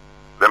leader?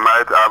 They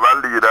might have a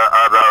leader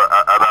as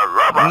a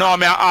robber. No,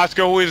 may I ask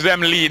you who is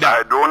them leader?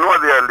 I don't know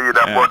their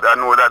leader, but I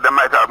know that they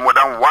might have more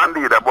than one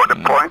leader, but the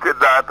point is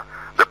that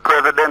the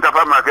president of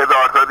America is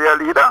also their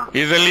leader.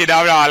 He's the leader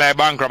of all the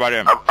bank robber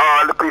them. Of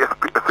all the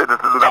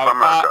citizens of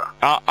America.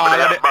 All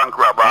the bank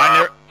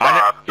robber.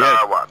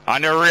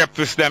 And the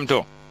rapists them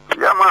too.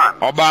 Yeah,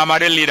 man. Obama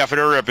the leader for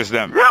the rapists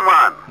them. Yeah,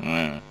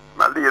 man.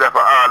 The leader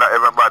for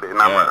everybody in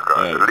America.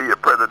 The leader,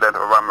 president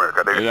of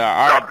America. The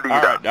top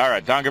leader. All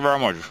right. Thank you very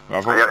much. You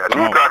need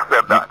to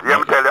accept that. You hear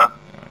me tell you?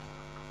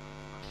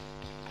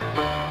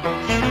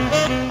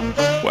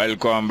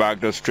 Welcome back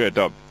to Straight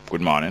Up.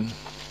 Good morning.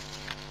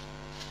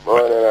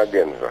 Morning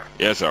again, sir.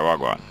 Yes, sir. What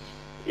going on?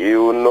 He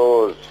who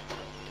knows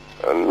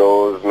and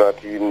knows not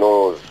he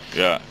knows.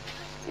 Yeah.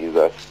 He's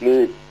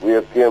asleep.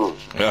 Wake him.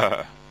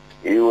 Yeah.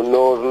 He who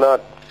knows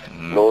not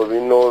knows he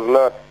knows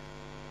not.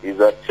 He's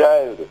a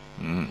child.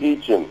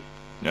 Teach him.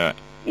 Yeah.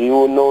 He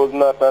who knows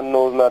not and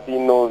knows not he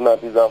knows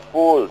not is a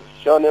fool.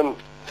 Shun him.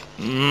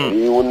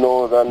 He who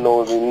knows and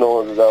knows he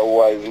knows is a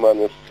wise man.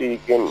 You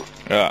seek him.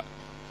 Yeah.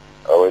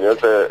 And when you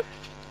say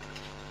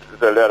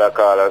the other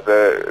caller,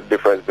 say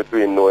difference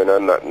between knowing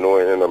and not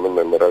knowing, and I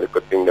remember that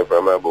little thing there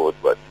from about,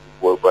 but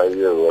 4 or 5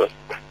 years old.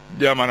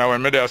 Yeah, man, I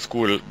went to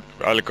school,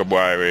 a little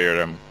boy over here,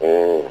 them.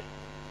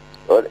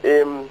 But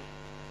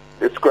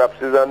the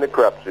scrapses and the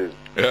crapses.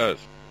 Yes.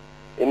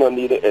 You don't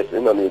need the S,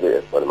 No.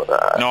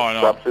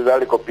 Crapses are a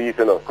little piece,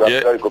 you know.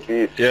 Crapses are a little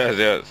piece.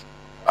 Yes.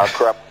 A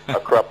crap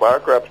or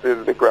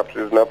crapses, the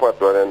crapses not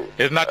part one. And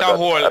it's not a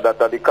whole. That's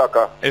the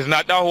caca. It's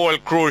not a whole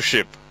cruise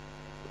ship.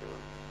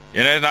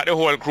 You know, it's not the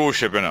whole cruise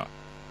ship, you know.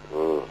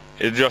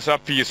 It's just a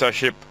piece of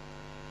ship.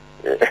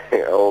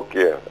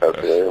 Okay, that's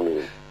what I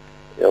mean.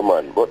 Yeah,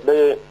 man. But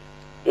the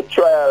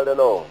trial, you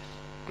know.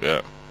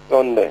 Yeah.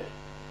 Sunday.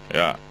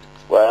 Yeah.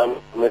 Why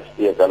I'm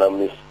mistake and I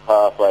miss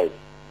half right.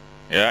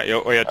 Yeah,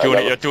 you're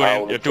tuning.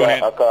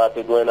 I caught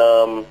it when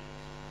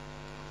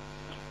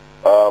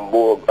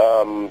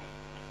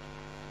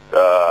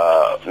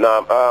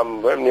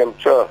when name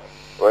sure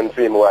when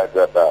film wife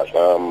got that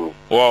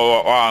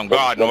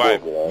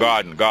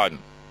Garden.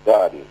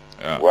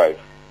 Yeah. Wife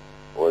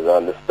was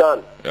on the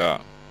stand. Yeah.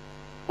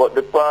 But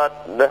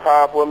the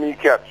half of me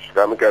catch,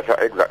 I catch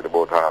exactly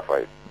about half of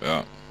it.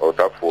 Yeah. Out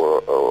of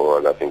 4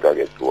 hours, I think I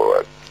get 2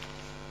 hours.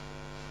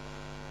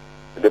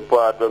 The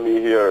part of me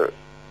here,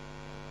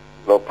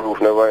 no proof,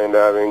 never in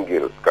having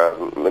guilt,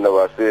 because I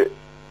never say,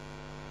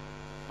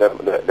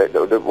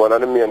 one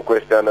of the main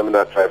questions I'm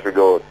not trying to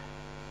figure out,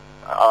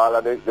 all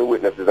of the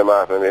witnesses I'm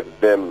asking, it's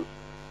them.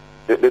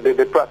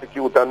 The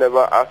prosecutor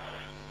never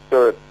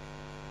assert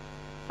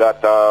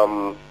that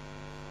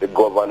the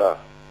governor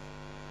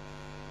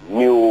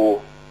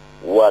knew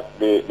what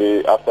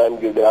after him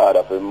give the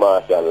order for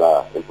martial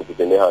law and put it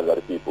in the hands of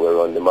the people who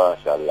run the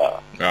martial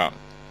law. Yeah.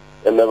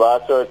 They never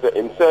asserted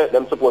him said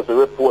them supposed to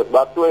report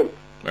back to him.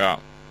 Yeah.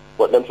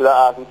 But them should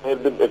have asked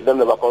him if them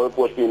never come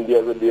report to him day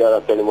with day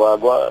and tell him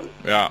what go on.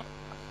 Yeah.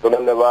 So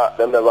them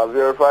never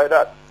verify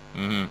that.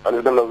 Mm-hmm. And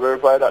if them not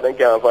verify that, they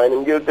can't find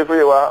him guilty for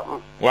you. What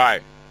happened? Why?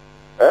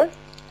 Eh?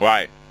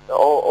 Why?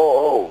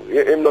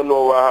 Him don't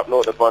know what happened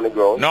out upon the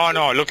ground.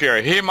 No, look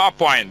here. Him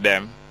appoint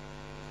them.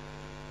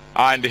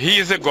 And he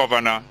is the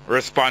governor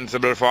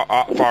responsible for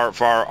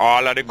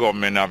all of the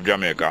government of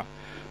Jamaica.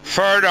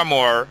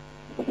 Furthermore,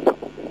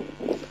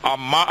 a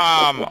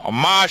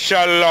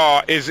martial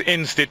law is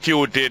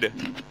instituted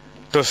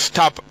to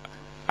stop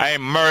an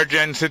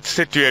emergency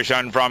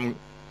situation from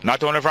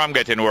not only from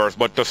getting worse,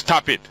 but to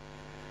stop it.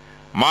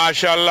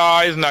 Martial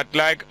law is not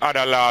like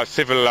other law,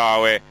 civil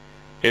law, where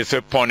it's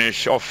to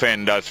punish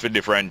offenders for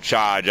different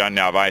charge and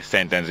have a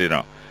sentence, you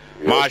know.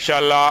 Yes.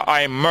 Martial law,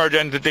 an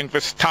emergency thing for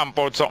stamp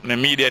out something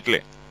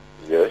immediately.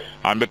 Yes.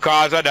 And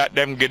because of that,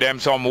 them give them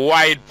some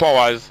wide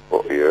powers.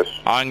 Oh, yes.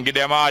 And give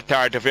them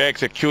authority to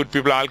execute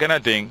people and all kind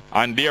of thing.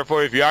 And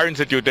therefore, if you are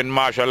instituting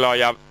martial law,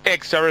 you have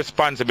extra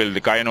responsibility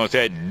because you know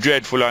say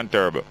dreadful and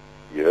terrible.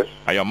 Yes.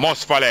 And you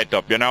must follow it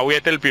up. You know,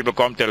 wait till people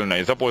come telling you.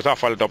 You're supposed to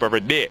follow it up every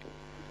day.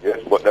 Yes,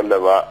 but them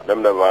never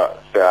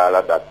say all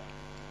of that.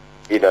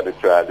 Either the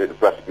trial, the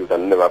prosecutor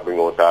never bring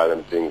out all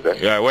them things. Eh?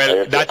 Yeah,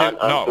 well, that is,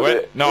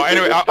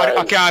 anyway,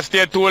 I can't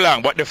stay too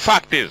long, but the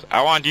fact is,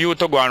 I want you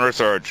to go and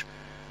research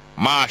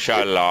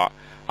martial law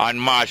and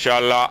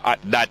martial law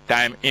at that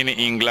time in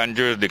England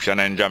jurisdiction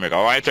in Jamaica.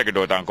 I want you to check it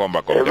out and come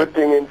back.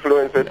 Everything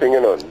influence everything, you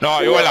know. No,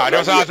 I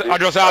just asked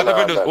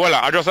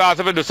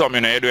if you do something,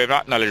 you know, you don't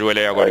have knowledge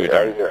whether you're going to do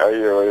it. I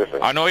hear what you're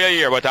saying. I know you're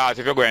here, but I ask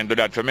if you're going to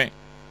do that for me.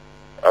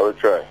 I will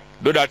try.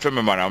 Do that for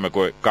me, man,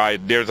 because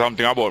there's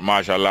something about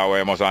martial law where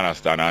you must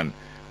understand, and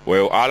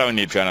where all I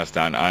need to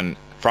understand, and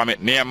from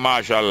it name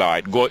martial law,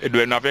 it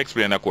will not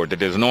explain the court,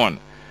 it is known.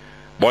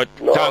 But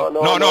no,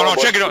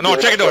 check it out,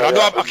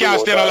 I can't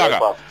stay no longer.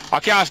 I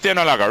can't stay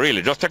no longer,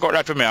 really. Just take out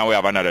that for me and we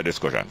have another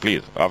discussion,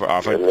 please.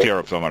 I'll clear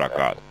up some of that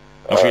card.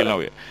 I feel no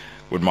way.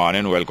 Good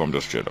morning, welcome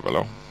to Straight Up,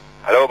 hello.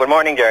 Hello, good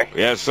morning, Jerry.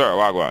 Yes, sir,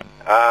 what going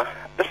on?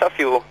 Just a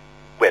few,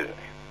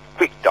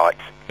 quick thoughts.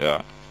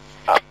 Yeah.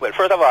 Well,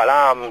 first of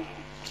all,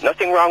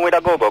 nothing wrong with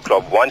a go-go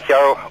club once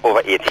you're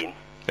over 18.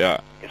 Yeah.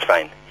 It's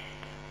fine.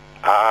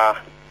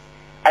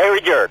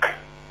 Irie Jerk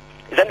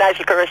is a nice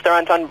little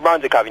restaurant on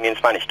Brunswick Avenue in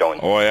Spanish Town.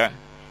 Oh, yeah?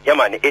 Yeah,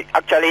 man. It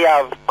actually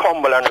have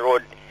Cumberland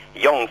Road,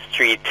 Young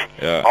Street,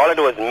 all of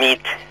those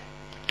meet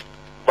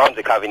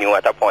Brunswick Avenue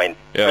at a point.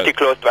 Yes. Pretty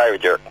close to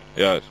Irie Jerk.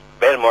 Yes.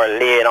 Belmore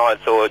Lane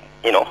also,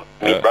 you know,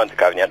 meet Brunswick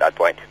Avenue at that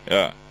point.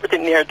 Yeah. Pretty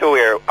near to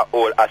where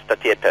old Asta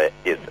Theatre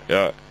is.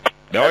 Yeah.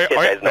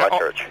 Is now a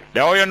church.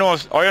 How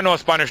you know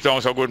Spanish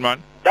Town so good, man?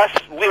 That's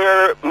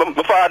where my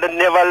father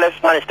never left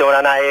Spanish Town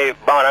and I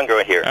born and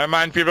grew here.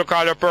 Man, people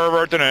call you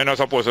pervert and you're not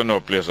supposed to know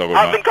a place so good,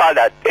 I've been called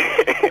that.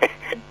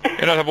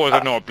 You're not supposed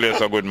to know a place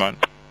so good, man.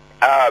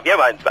 Yeah,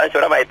 man. Spanish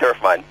Town is my turf,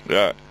 man.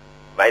 Yeah.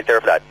 My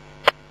turf, that.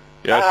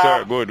 Yes,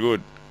 sir.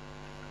 Good.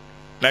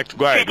 Next,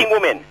 go ahead. Treating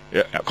women.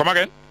 Yeah. Come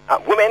again?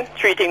 Women,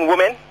 treating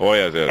women. Oh,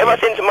 yes. Ever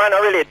since man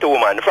are relate to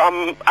woman,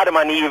 from Adam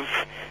and Eve,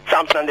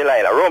 Samson and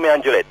Delilah, Romeo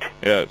and Juliet.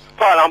 Yes.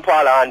 Paul and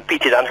Paula and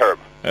Peaches and Herb.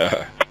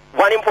 Yeah.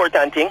 One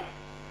important thing,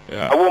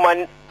 a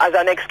woman has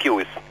an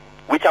excuse,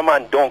 which a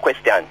man don't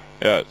question.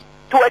 Yes.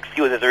 Two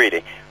excuses,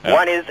 really. Yeah.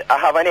 One is, I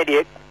have an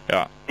headache.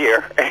 Yeah.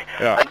 There.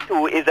 Yeah. And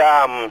two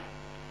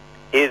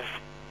is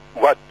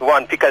what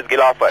one pickers get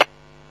offer.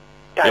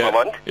 Time a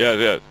month.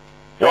 Yes.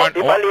 So if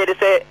a lady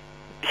say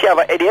she have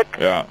a headache,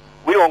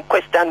 we don't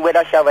question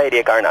whether she have a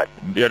headache or not.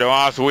 You don't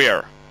ask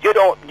where. You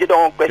don't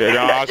question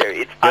that.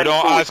 You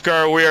don't ask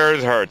her where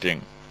is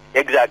hurting.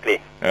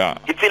 Exactly. Yeah.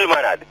 It's ill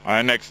mannered.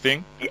 And next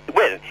thing?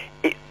 Well,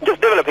 just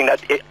developing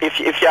that. If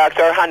she asks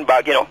her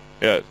handbag, you know.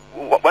 Yes.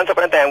 Once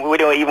upon a time, we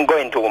don't even go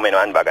into women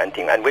handbag and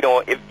thing, and we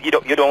don't. If you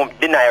don't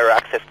deny her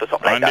access to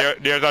something like that.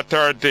 And there's a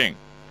third thing.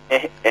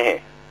 It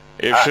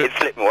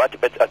slipped me. What's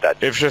that?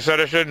 If she said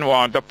she didn't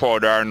want the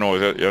powder or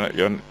nose,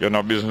 you're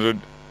not business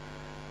with.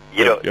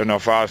 You're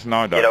not fast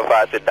now, that. You know,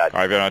 fast with that.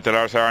 If you're not tell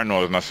her her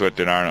nose not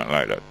sweating or nothing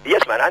like that.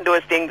 Yes, man, and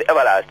those things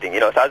everlasting. You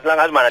know, so as long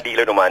as man deal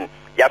with a man,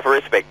 you have to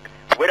respect.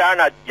 Whether or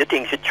not you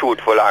think she's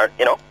truthful or,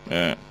 you know.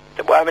 Yeah.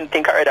 So, I haven't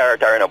think I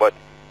heard her, but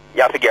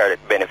you have to get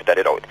the benefit of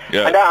it out.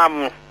 Yeah.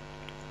 And,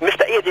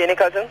 Mr. AJ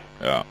Nicholson.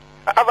 Yeah.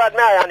 I've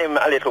admired him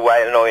a little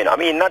while now, you know. I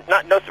mean, not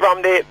just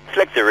from the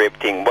flexi rape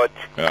thing, but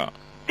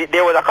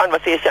there was a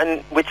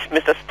conversation which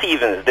Mr.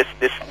 Stevens,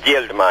 this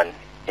jailed man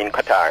in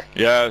Qatar,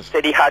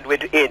 said he had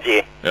with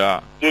AJ.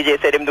 Yeah.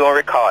 AJ said him don't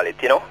recall it,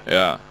 you know.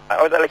 Yeah.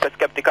 I was a little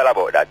skeptical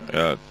about that.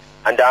 Yeah.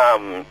 And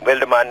well,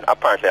 the man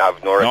apparently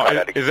have no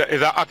record. No,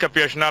 it's an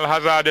occupational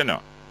hazard, you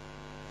know.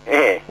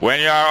 Yeah. When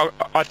you're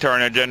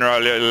Attorney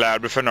General, you're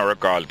liable for no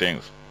recall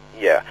things.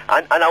 Yeah.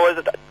 And I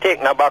was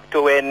taken aback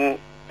to when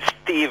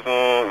Stephen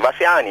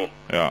Vassiani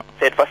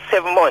said for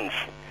 7 months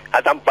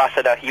as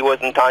ambassador he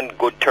wasn't on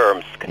good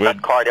terms,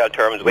 not cordial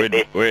terms with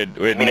the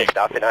Minister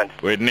of Finance.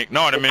 With Nick?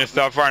 No, the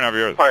Minister of Foreign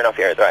Affairs. Foreign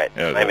Affairs, right.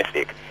 Yes. My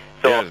mistake.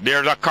 So, yes,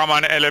 there's a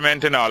common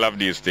element in all of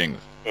these things.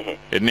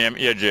 It named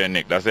AJ and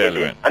Nick, that's the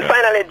element. And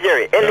finally,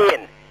 Jerry,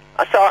 Elaine,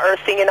 I saw her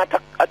singing at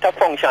a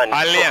function.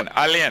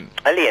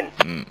 Elaine.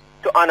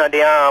 To honor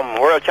the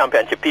World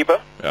Championship people.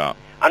 Yeah.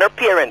 And her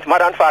parents,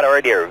 mother and father,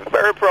 were there,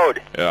 very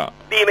proud. Yeah.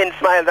 Beaming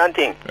smiles and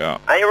things. Yeah.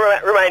 And you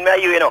remind me of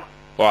you, you know.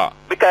 What?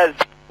 Because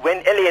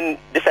when Elaine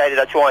decided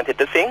that she wanted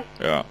to sing,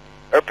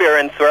 her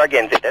parents were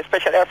against it,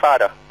 especially her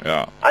father.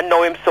 Yeah. And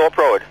now him so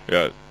proud.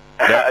 Yes.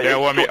 You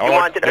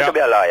wanted her to be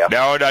a lawyer.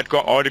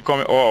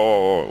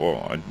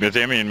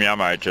 You mean me and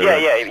my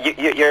children?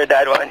 Yeah, your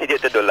dad wanted you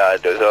to do law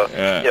too. So,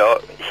 you know,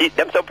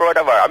 them so proud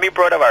of her. I mean,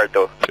 proud of her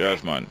too.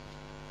 Yes, man.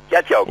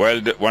 Catch you.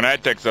 Well, when I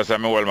text her,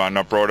 I'm well, man,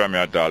 not proud of me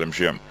at all, I'm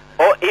shame.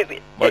 Oh,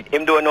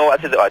 him don't know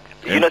what is what.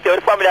 You know, see how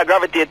the family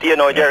gravitate to you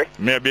know, Jerry?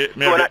 Maybe.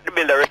 So not the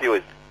builder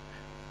refuse.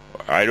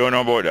 I don't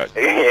know about that.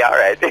 Yeah, all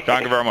right.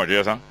 Thank you very much,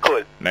 yes, sir.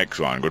 Cool. Next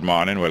one. Good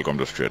morning. Welcome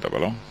to Straight Up.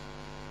 Hello.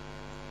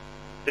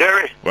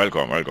 Jerry.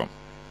 Welcome.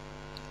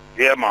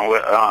 Yeah, man.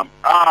 Well,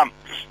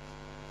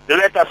 the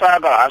letter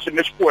saga, as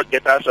the sport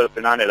get herself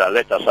in another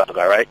letter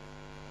saga, right?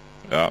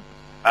 Yeah.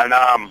 And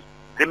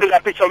the bigger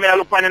picture me I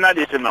look on in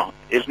this, you know,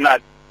 is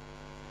not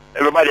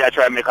everybody I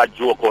try to make a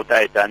joke out of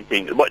it and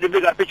things. But the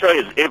bigger picture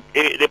is if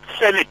the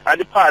Senate and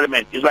the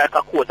Parliament is like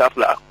a court of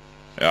law.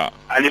 Yeah.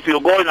 And if you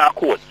go in a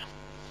court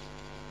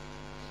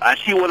and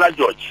she was a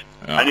judge,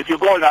 and if you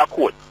go in a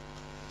court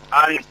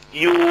and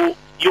you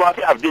have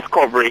to have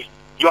discovery,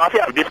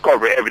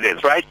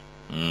 evidence, right?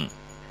 Mm.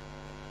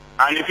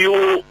 And if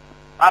you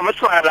have a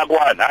trial like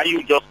one and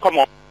you just come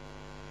up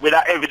with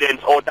that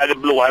evidence out of the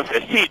blue and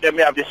say, see, let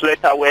me have this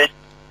letter where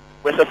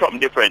say something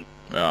different.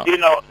 Yeah. You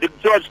know, the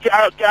judge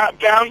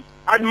can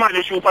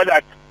admonish you for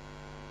that.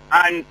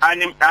 And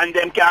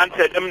them can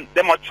say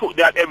them are true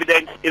that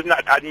evidence is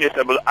not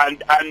admissible,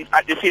 and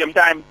at the same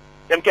time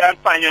them can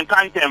find you in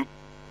contempt,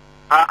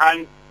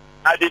 and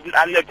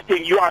next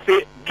thing you have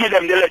to give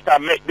them the letter,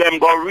 make them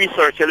go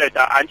research the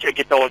letter and check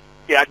it out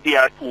a day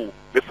or two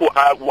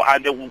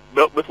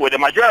before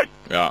them adjourn.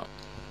 Yeah.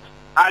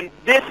 And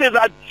this is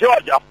a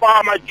judge, a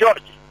former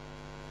judge,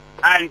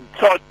 and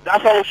so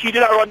that's how she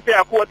did run to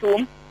a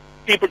courtroom.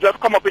 People just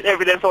come up with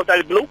evidence out of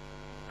the blue.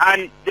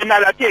 And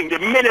another thing, the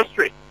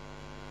ministry.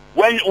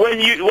 When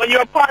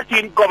you're a party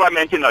in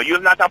government, you know,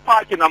 you're not a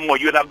party no more,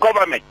 you're a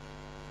government.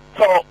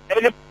 So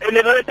any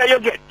letter you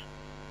get,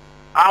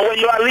 and when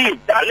you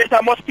leave, that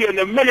letter must be in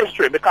the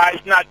ministry because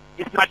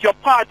it's not your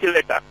party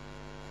letter.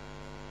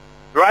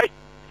 Right?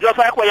 Just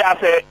like what you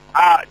say,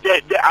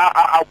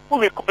 a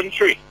fully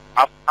country,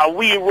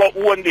 we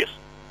own this.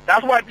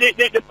 That's what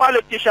the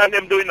politicians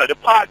them doing, you know, the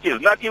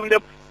parties, not even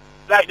the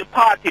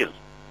parties.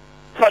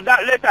 So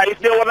that letter, if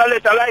there was a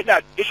letter like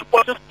that, it's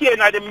supposed to stay in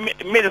the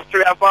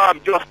Ministry of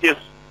Justice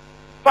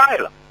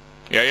file.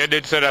 Yeah, you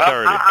did say that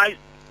already.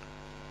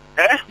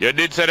 You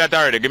did say that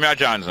already. Give me a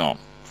chance now.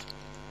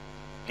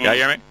 You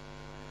hear me?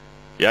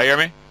 Yeah,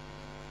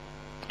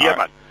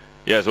 man.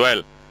 Yes,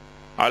 well,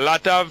 a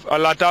lot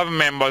of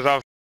members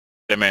of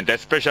Parliament,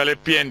 especially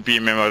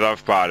PNP members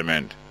of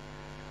Parliament,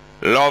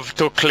 love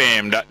to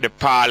claim that the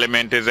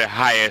Parliament is the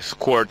highest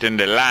court in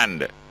the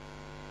land.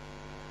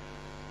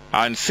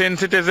 And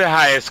since it is the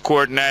highest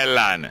court in the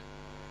land,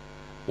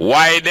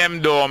 why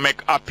them don't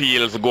make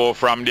appeals go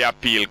from the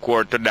appeal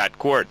court to that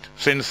court,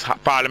 since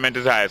Parliament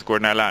is the highest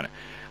court in the land?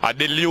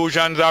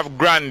 Delusions of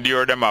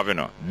grandeur them have, you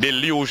know.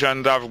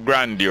 Delusions of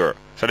grandeur.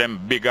 So them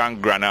big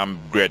and grand and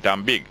great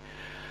and big.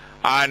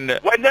 And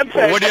would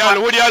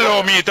you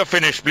allow me to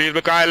finish, please?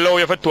 Because I allow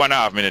you for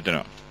 2.5 minutes, you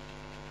know.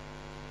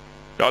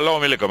 You allow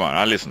me to come on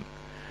and listen.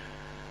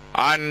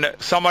 And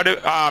some of the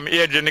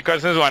AJ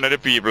Nicholson is one of the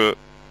people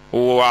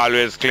who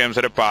always claims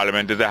that the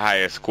Parliament is the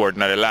highest court in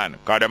the land.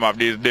 Because them have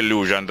these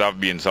delusions of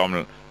being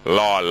some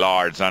law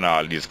lords and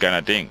all these kind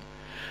of things.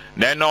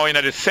 Then now in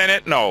the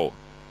Senate now,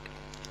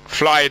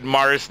 Floyd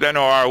Morris then,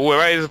 or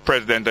whoever is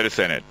president of the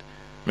Senate,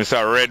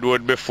 Mr.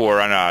 Redwood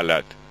before and all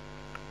that.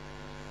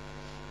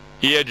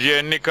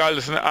 AJ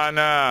Nicholson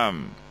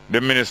and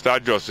the Minister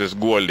of Justice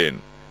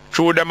Golden,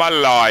 through them a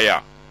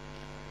lawyer,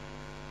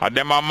 And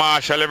them a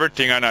marshal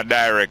everything and a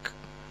direct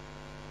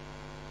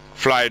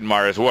Floyd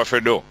Morris, what if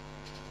you do?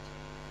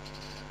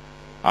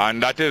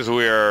 And that is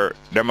where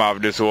them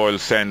have this whole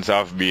sense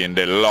of being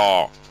the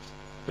law.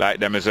 Like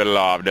them is the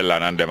law of the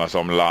land and them are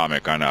some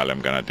lawmaker and all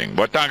them kind of thing.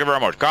 But thank you very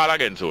much. Call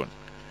again soon.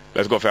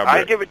 Let's go for a break.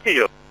 I'll give it to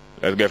you.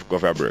 Let's go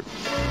for a break.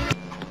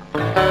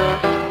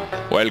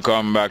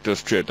 Welcome back to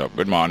Straight Up.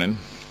 Good morning.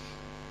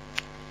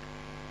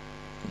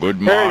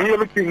 Good morning. Hey,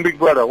 you're King, big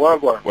brother.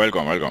 Welcome.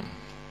 Welcome.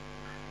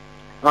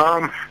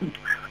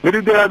 We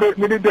did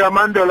the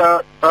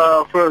Mandela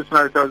first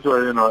night as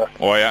well, you know.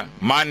 Oh yeah?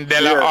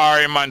 Mandela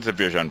or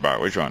Emancipation Park?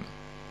 Which one?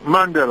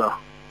 Mandela.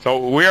 So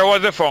where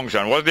was the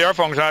function? Was there a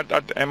function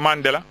at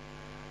Mandela?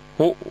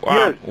 Who?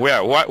 Yes.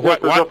 Where? What?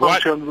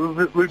 Function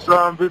with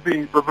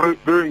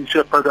Brewing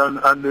Shepherd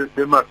and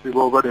the massive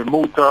over there,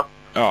 Muta.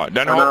 Oh,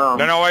 then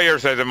how here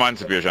says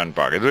Emancipation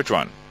Park? Is which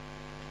one?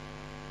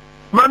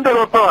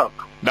 Mandela Park.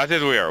 That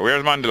is where?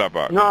 Where's Mandela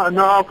Park? No,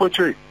 Alpha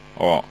Tree.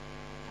 Oh.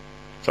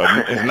 So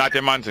it's not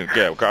Emancipation.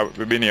 Okay, because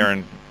we've been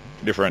hearing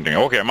different things.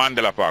 Okay,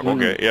 Mandela Park.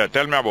 Okay, yeah,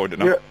 tell me about it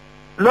now. Yeah.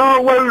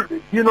 No, well,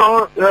 you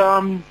know,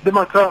 they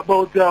might talk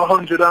about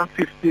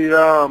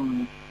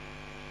 150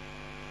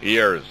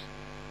 years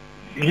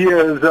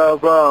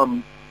of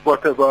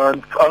whatever,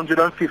 and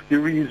 150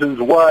 reasons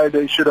why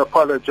they should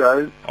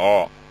apologize.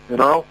 Oh. You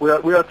know, we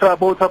are talking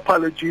about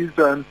apologies,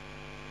 and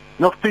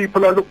enough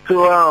people are look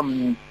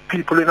to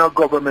people in our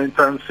government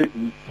and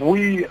sitting.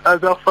 We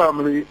as a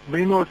family,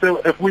 we know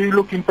if we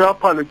looking for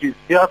apologies,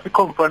 you have to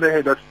come from the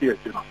head of state,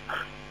 you know.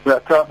 We are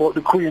talking about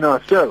the Queen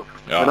herself,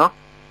 you know.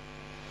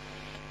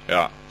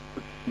 Yeah.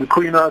 The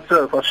Queen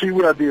herself, as she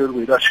will deal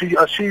with, as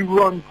she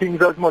run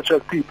things as much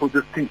as people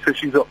just think that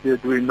she's up there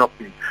doing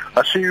nothing.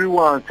 As she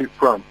wants it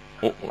from.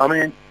 I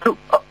mean,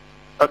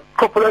 a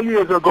couple of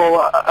years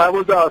ago, I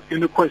was asking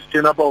the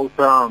question about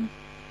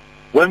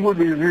when would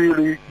we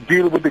really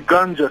deal with the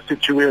ganja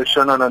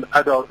situation on an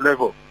adult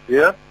level,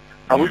 yeah?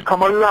 And we've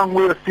come a long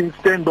way since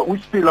then, but we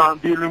still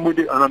aren't dealing with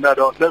it on an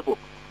adult level,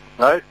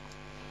 right?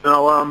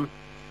 Now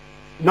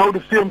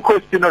the same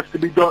question has to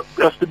be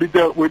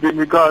dealt with in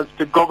regards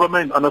to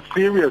government on a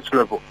serious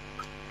level,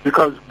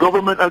 because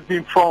government has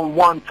been found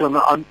wanting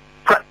on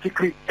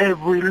practically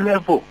every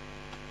level,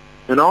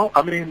 you know?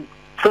 I mean,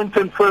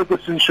 Trenton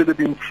Ferguson should have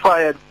been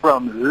fired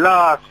from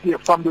last year,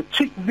 from the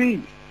Chick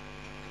V.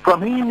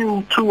 From he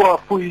knew 2 or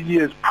 3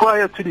 years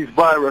prior to this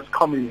virus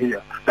coming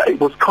here, that it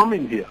was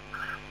coming here.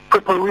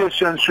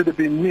 Preparation should have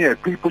been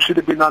made. People should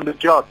have been on the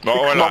job.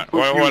 Hold on.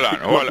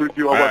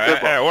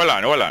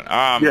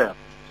 Yeah.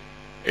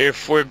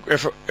 If we're going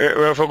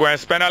to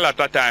spend a lot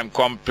of time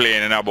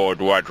complaining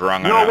about what's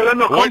wrong,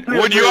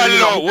 would you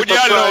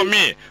allow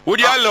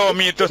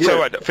me to say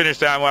what, finish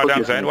time what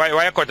I'm saying? Why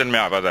are you cutting me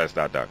off as I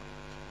start talking?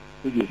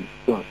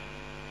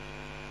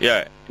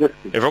 Yeah. If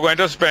we're going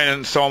to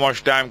spend so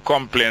much time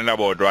complaining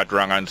about what's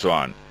wrong and so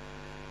on,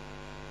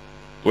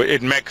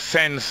 it makes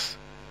sense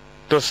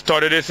to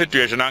study the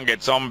situation and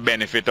get some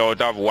benefit out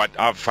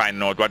of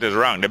finding out what is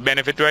wrong. The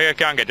benefit where you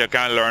can get, you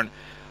can learn,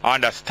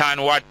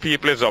 understand what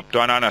people is up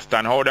to and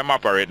understand how them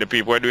operate. The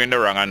people who are doing the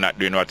wrong and not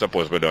doing what's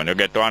supposed to be done. You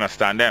get to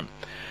understand them.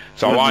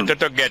 So I wanted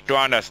to get to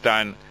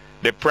understand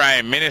the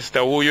Prime Minister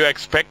who you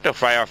expect to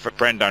fire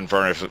Brendan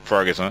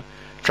Ferguson.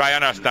 Try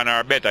and understand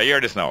her better. Hear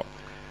this now.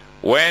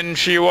 When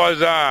she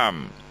was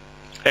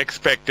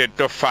expected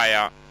to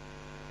fire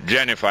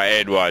Jennifer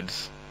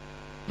Edwards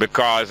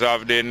because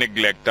of the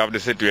neglect of the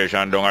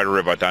situation down at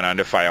Riverton and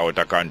the fire out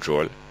of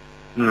control,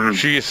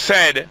 she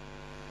said,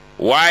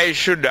 why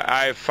should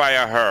I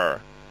fire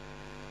her?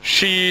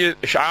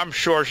 I'm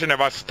sure she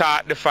never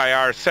started the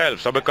fire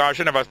herself. So because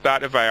she never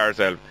started the fire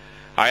herself,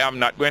 I am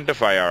not going to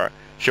fire her.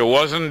 She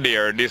wasn't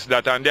there, this,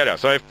 that, and the other.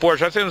 So if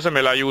Portia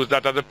Simpson-Miller used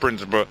that as a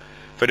principle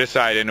for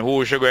deciding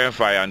who she going to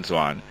fire and so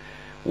on,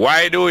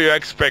 why do you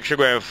expect she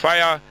going to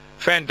fire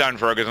Fenton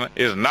Ferguson?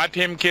 Is not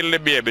him kill the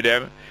baby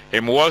them.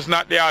 Him was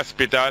not the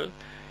hospital.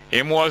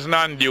 Him wasn't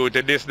on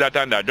duty, this, that,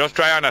 and that. Just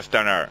try to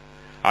understand her.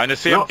 And the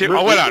same thing.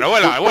 Hold on.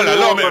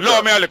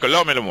 Allow me a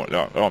little.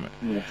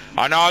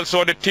 And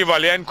also the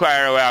Tivoli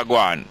Inquiry where I go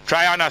on.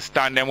 Try to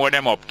understand them, what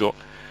them up to.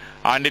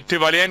 And the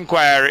Tivoli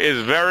Inquiry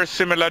is very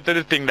similar to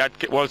the thing that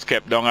was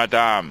kept down at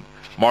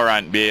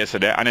Morant Bay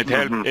yesterday. And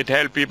it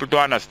helped people to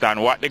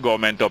understand what the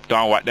government up to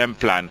and what them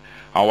plan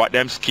and what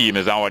them scheme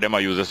is and what them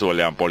are using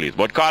solely on police.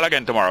 But call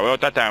again tomorrow. We're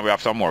out of time. We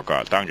have some more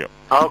calls. Thank you.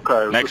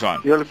 Okay. Next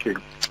one. You're okay.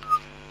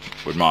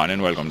 Good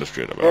morning. Welcome to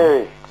Straight Up.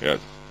 Hey. Yes.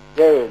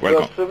 Hey,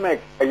 welcome. Just to make,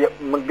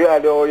 I'm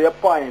glad you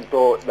point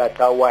out that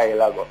a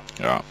while ago.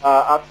 Yeah.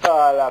 I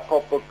called a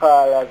couple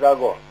callers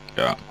ago.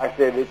 Yeah. I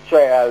said the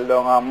trial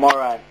down on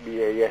Morant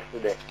Bay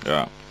yesterday.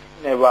 Yeah.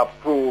 Never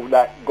proved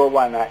that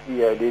governor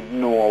here did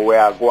know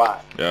where I go.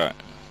 Yeah.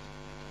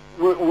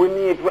 We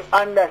need to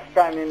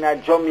understand in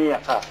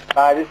Jamaica.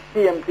 The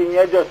same thing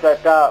you just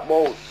talked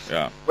about.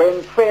 Yeah.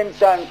 When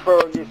Fenton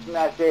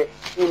Ferguson say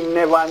he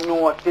never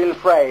know till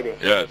Friday.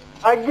 Yes.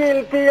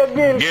 You're guilty.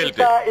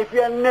 If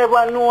you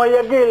never know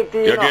you're guilty.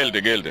 You're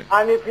guilty.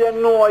 And if you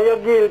know you're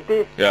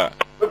guilty, yeah.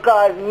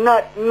 Because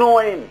not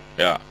knowing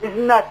is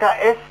not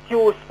an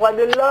excuse for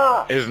the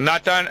law. It's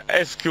not an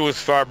excuse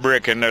for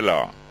breaking the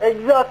law.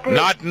 Exactly.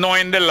 Not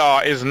knowing the law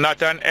is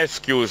not an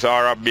excuse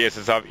or a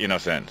basis of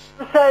innocence.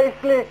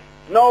 Precisely.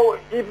 Now,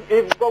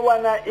 if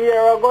Governor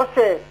here go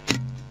say,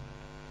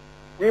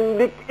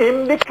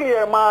 him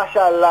declare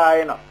martial law,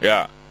 you know.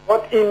 Yeah.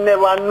 But he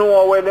never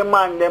know where the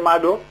man them a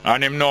do.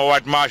 And him know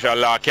what martial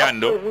law can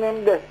do.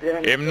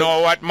 Him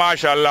know what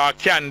martial law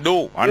can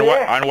do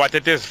and what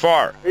it is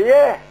for.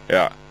 Yeah.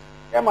 Yeah.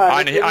 Yeah,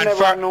 man,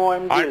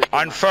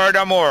 and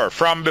furthermore,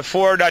 from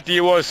before that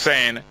he was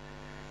saying,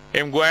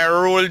 him going to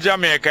rule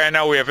Jamaica in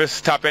a way to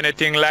stop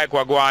anything like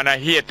what going to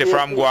Haiti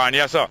from going.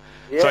 Yes, sir.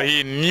 Yeah. So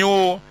he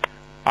knew,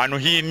 and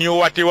he knew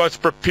what he was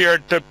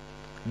prepared to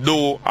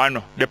do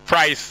and the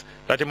price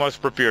that he was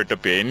prepared to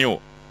pay. He knew.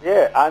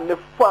 Yeah, and the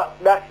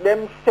fact that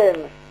them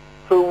send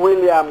to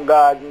William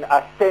Garden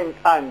at St.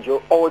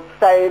 Andrew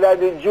outside of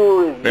the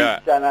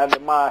jurisdiction of the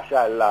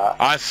martial law.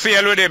 And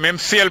sail with him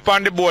sail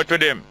on the boat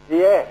with him.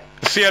 Yeah.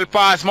 Sail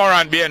past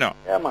Morant Bay, no?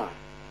 Yeah, man.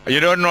 You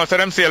don't know, so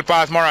them sail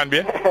past Morant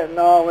Bay?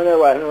 No, we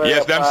never.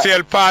 Yes, them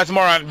sail past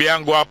Morant Bay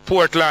and go up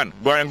Portland.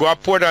 Go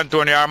up Port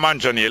Antonio or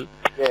Mansion Hill.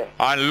 Yeah.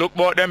 And look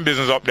about them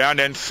business up there and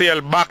then sail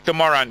back to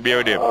Morant Bay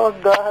with him. Oh,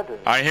 God.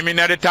 And him in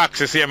the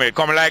taxi, same way.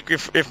 Come like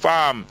if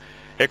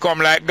he come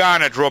like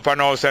Garnet rope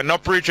and all say, no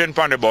preaching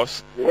from the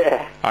bus.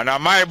 Yeah. And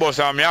on my bus,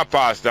 I'm a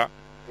pastor.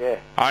 Yeah.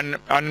 And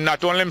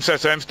not only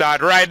himself, so him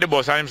start ride the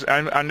bus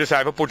and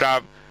decide to put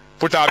off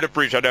the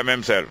preacher them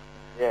himself.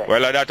 Yeah.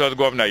 Well, that was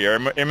governor here.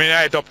 He mean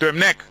it up to him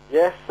neck.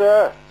 Yes,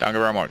 sir. Thank you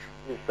very much.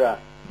 Yes, sir.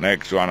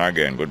 Next one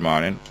again. Good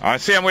morning.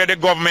 And same way the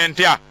government,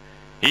 yeah.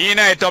 He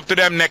it up to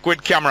them neck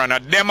with camera. Now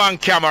them on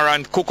camera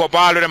and cook up,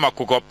 all of them a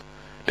cook up.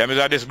 Them is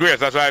a disgrace.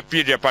 That's why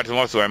PJ Patterson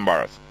was so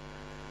embarrassed.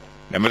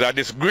 Them is a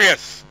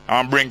disgrace.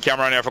 And bring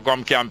camera here for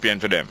come campaign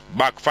to them.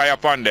 Backfire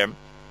upon them.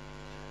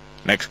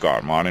 Next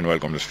call. Morning.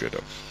 Welcome to Straight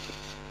Up.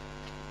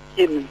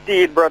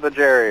 Indeed, Brother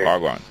Jerry.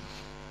 Go on.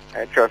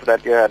 I trust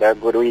that you had a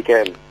good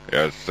weekend.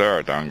 Yes,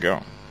 sir. Thank you.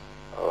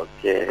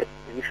 Okay.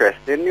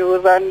 Interesting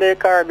news on the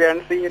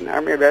Caribbean scene,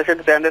 or maybe I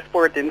should say on the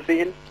sporting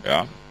scene.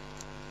 Yeah.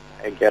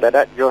 I gather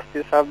that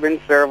justice have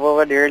been served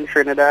over there in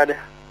Trinidad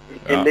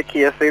in the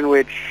case in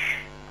which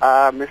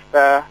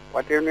Mr.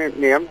 What's your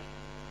name?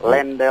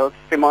 Lendell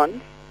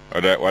Simmons.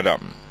 What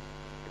happened?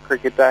 The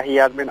cricketer, he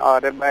has been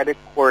ordered by the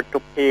court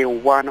to pay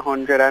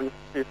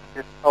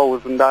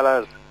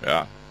 $150,000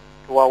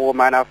 to a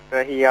woman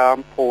after he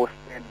posted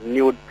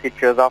nude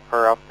pictures of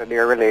her after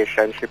their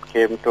relationship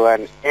came to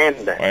an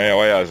end.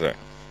 Why is that?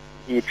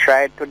 He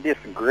tried to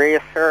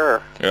disgrace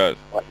her. Yes.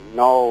 But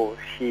now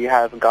she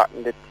has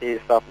gotten the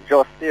taste of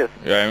justice.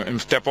 Yeah, him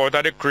step out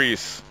of the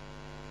crease.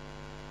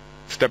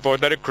 Step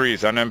out of the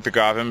crease and then pick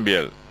off him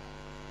bail.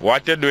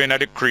 What you're doing at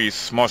the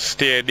crease must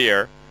stay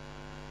there.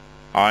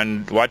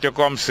 And what you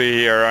come see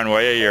here and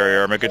what you hear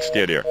here, make it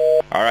stay there.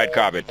 Alright,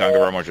 Carpet, thank you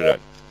very much for that.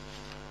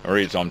 I'll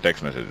read some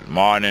text messages.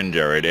 Morning,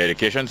 Jerry. The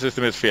education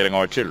system is failing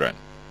our children.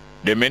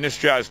 The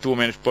ministry has too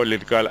many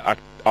political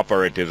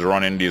operatives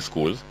running these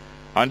schools.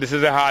 And this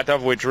is the heart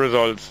of which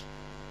results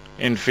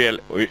in failing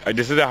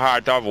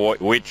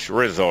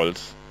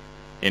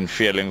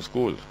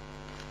schools.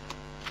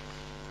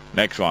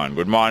 Next one.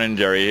 Good morning,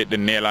 Jerry. Hit the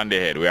nail on the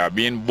head. We are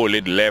being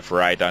bullied left,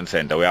 right, and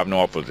center. We have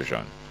no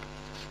opposition.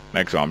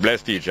 Next one.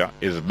 Blessed teacher.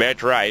 Is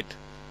Bet right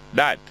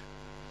that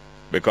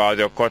because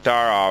you cut her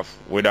off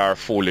with our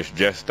foolish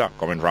gesture?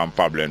 Coming from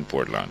Pablo in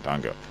Portland.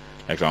 Thank you.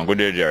 Next one. Good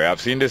day, Jerry.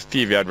 I've seen this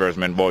TV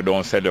advertisement, but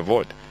don't sell the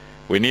vote.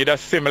 We need a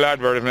similar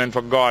advertisement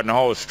for Garden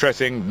House,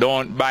 stressing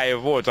don't buy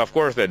votes. Of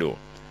course they do.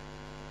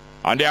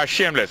 And they are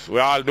shameless. We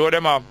all do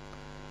them up.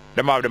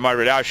 They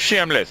are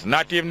shameless.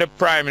 Not even the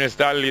Prime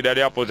Minister, leader,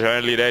 the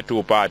opposition, leader, the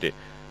two-party.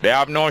 They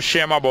have no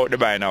shame about the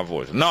buying of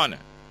votes. None.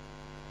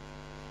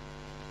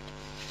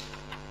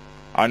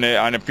 And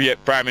the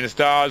Prime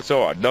Minister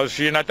also, does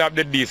she not have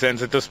the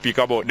decency to speak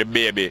about the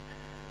baby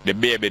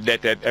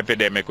death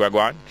epidemic we're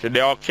going? Should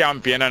they all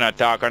campaign and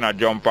attack and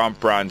jump on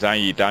prawns and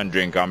eat and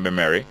drink and be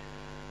merry?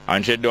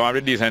 And she don't have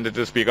the decency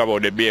to speak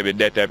about the baby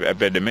death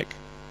epidemic?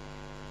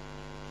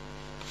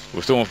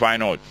 We soon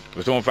find out.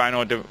 We soon find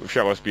out if she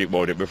will speak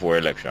about it before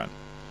election.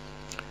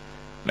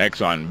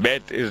 Next one.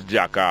 Bet is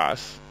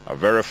jackass. A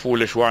very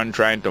foolish one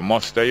trying to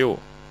muster you.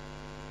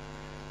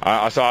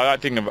 I saw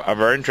that thing, a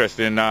very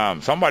interesting,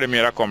 somebody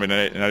made a comment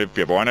in the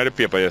paper, one of the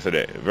paper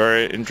yesterday,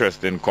 very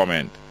interesting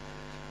comment.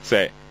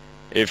 Say,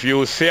 if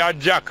you see a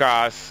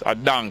jackass, a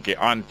donkey,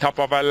 on top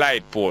of a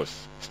light post,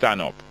 stand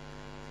up.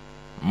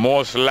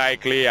 Most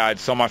likely had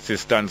some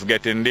assistance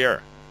getting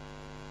there.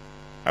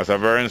 That's a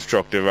very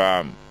instructive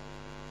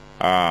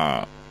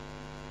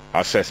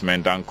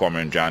assessment and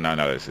commentary and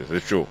analysis.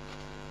 It's true.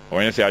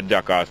 When you see a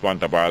jackass on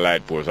top of a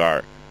light post,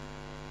 or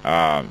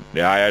the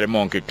higher the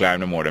monkey climb,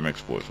 the more them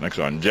exposed. Next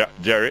one.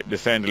 Jerry, the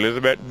St.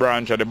 Elizabeth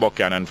branch of the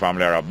Buchanan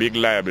family are a big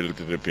liability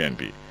to the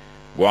PNP.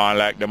 Go on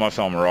like them are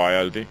some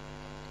royalty.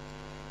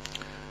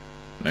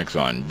 Next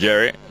one.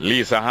 Jerry,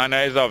 Lisa Hanna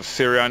is of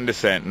Syrian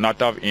descent,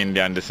 not of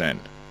Indian descent.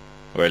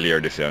 Well,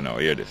 hear this here now.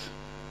 Hear this.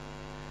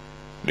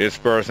 This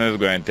person is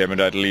going to tell me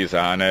that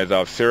Lisa Hanna is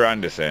of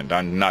Syrian descent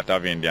and not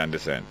of Indian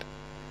descent.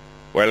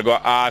 Well, go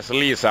ask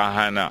Lisa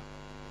Hanna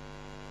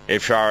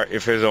if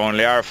it's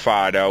only her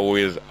father who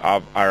is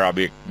of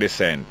Arabic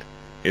descent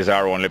is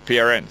her only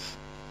parents.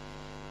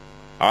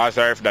 Ask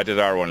her if that is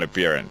her only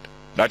parent.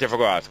 That you have to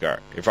go ask her.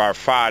 If her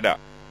father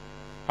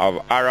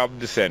of Arab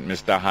descent,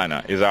 Mr.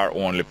 Hanna, is her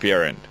only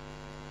parent.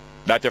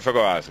 That you have to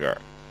go ask her.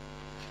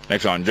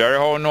 Next one. Jerry,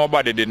 how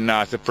nobody didn't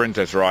ask the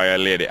Princess Royal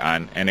Lady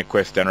Anne any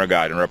question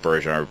regarding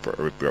reparation or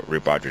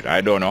repatriation?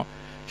 I don't know.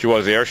 She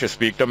was here, she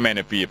speak to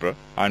many people,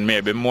 and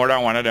maybe more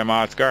than one of them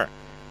asked her.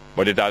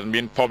 But it hasn't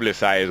been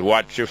publicized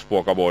what she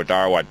spoke about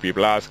or what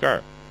people asked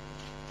her.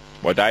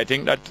 But I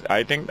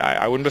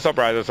wouldn't be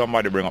surprised if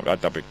somebody bring up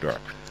that topic to her.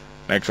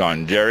 Next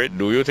one. Jerry,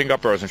 do you think a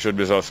person should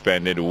be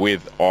suspended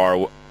with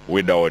or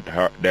without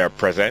their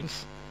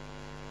presence?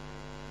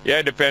 Yeah,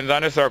 it depends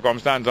on the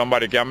circumstance.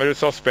 Somebody can be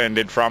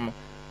suspended from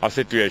a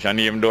situation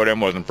even though they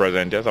wasn't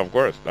present. Yes, of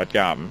course, that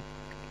can happen.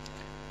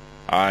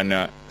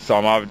 And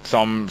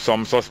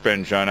some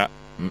suspension,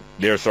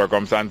 there are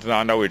circumstances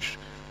under which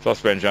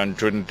suspension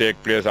shouldn't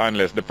take place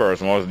unless the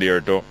person was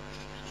there to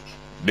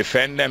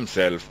defend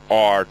themselves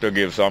or to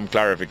give some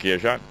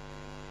clarification.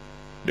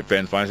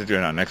 Depends on the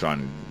situation. Next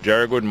one.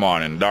 Jerry, good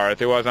morning.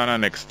 Dorothy was on the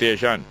next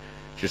station.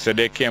 She said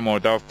they came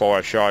out of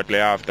power shortly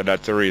after.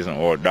 That's the reason.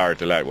 Oh,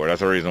 Dorothy Lightwood.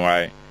 That's the reason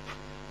why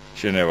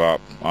she never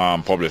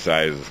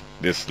publicized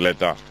this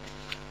letter.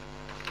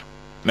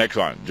 Next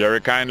one.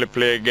 Jerry, kindly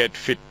play Get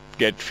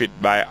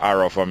Fit by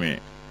Arrow for me.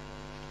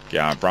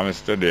 Can't promise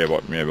today,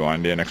 but maybe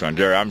one day. Next one.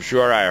 Jerry, I'm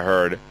sure I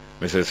heard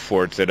Mrs.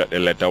 Ford say that the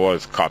letter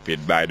was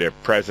copied by the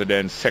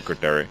President's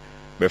secretary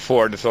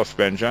before the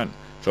suspension.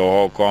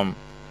 So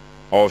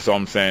how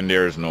some saying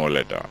there is no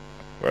letter?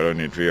 Well, I don't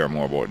need to hear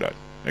more about that.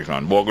 Next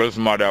one. Bogle's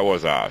mother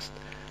was asked,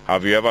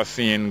 have you ever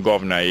seen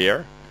Governor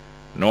here?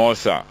 No,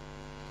 sir.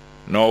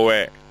 No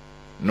way.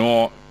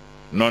 No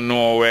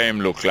way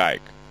him look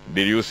like.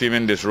 Did you see him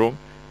in this room?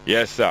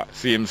 Yes, sir.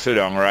 See him sit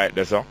down right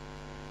there, sir.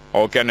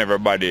 How can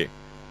everybody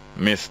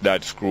miss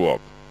that screw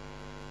up?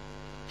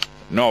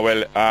 No,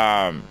 well,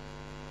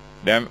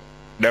 them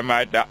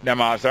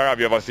ask her, have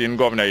you ever seen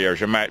Governor here?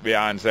 She might be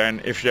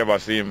answering if she ever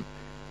see him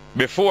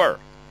before.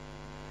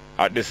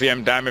 At the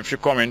same time, if she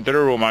come into the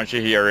room and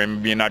she hear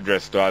him being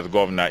addressed to as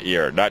Governor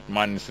here, that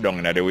man sit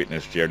down in the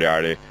witness chair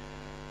there,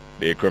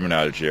 the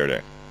criminal chair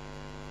there.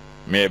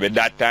 Maybe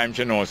that time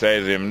she knows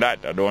says him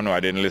that. I don't know. I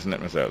didn't listen to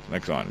it myself.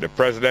 Next one. The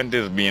president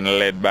is being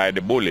led by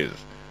the bullies.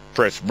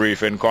 Press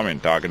briefing coming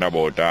talking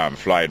about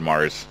Floyd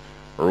Morris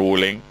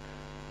ruling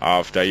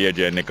after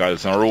A.J.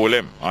 Nicholson rule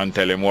him and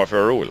tell him what to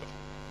rule.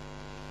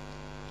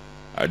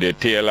 The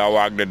tail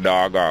wag the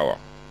dog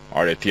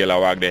or the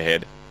tail wag the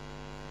head.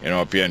 You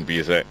know,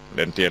 PNP say,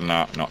 then tail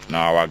now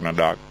wag no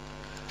dog.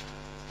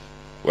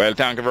 Well,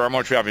 thank you very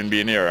much for having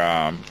been here.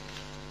 I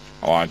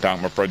want to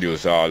thank my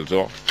producer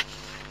also.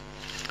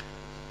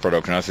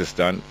 Production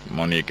assistant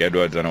Monique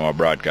Edwards and our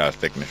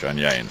broadcast technician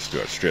Yain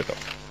Stewart. Straight up.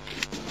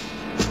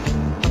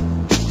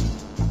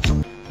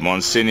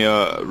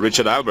 Monsignor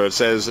Richard Albert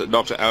says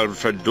Dr.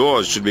 Alfred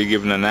Dawes should be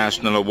given a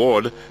national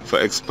award for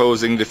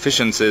exposing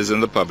deficiencies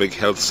in the public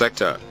health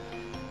sector.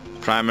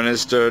 Prime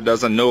Minister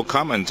does a no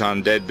comment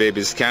on dead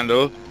baby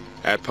scandal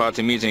at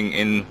party meeting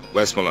in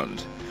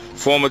Westmoreland.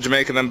 Former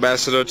Jamaican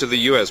ambassador to the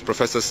U.S.,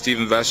 Professor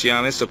Stephen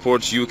Vasciani,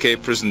 supports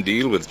UK prison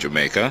deal with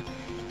Jamaica,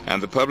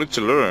 and the public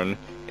to learn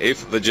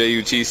if the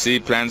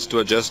JUTC plans to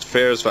adjust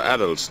fares for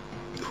adults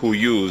who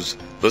use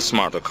the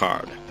Smarter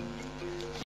card.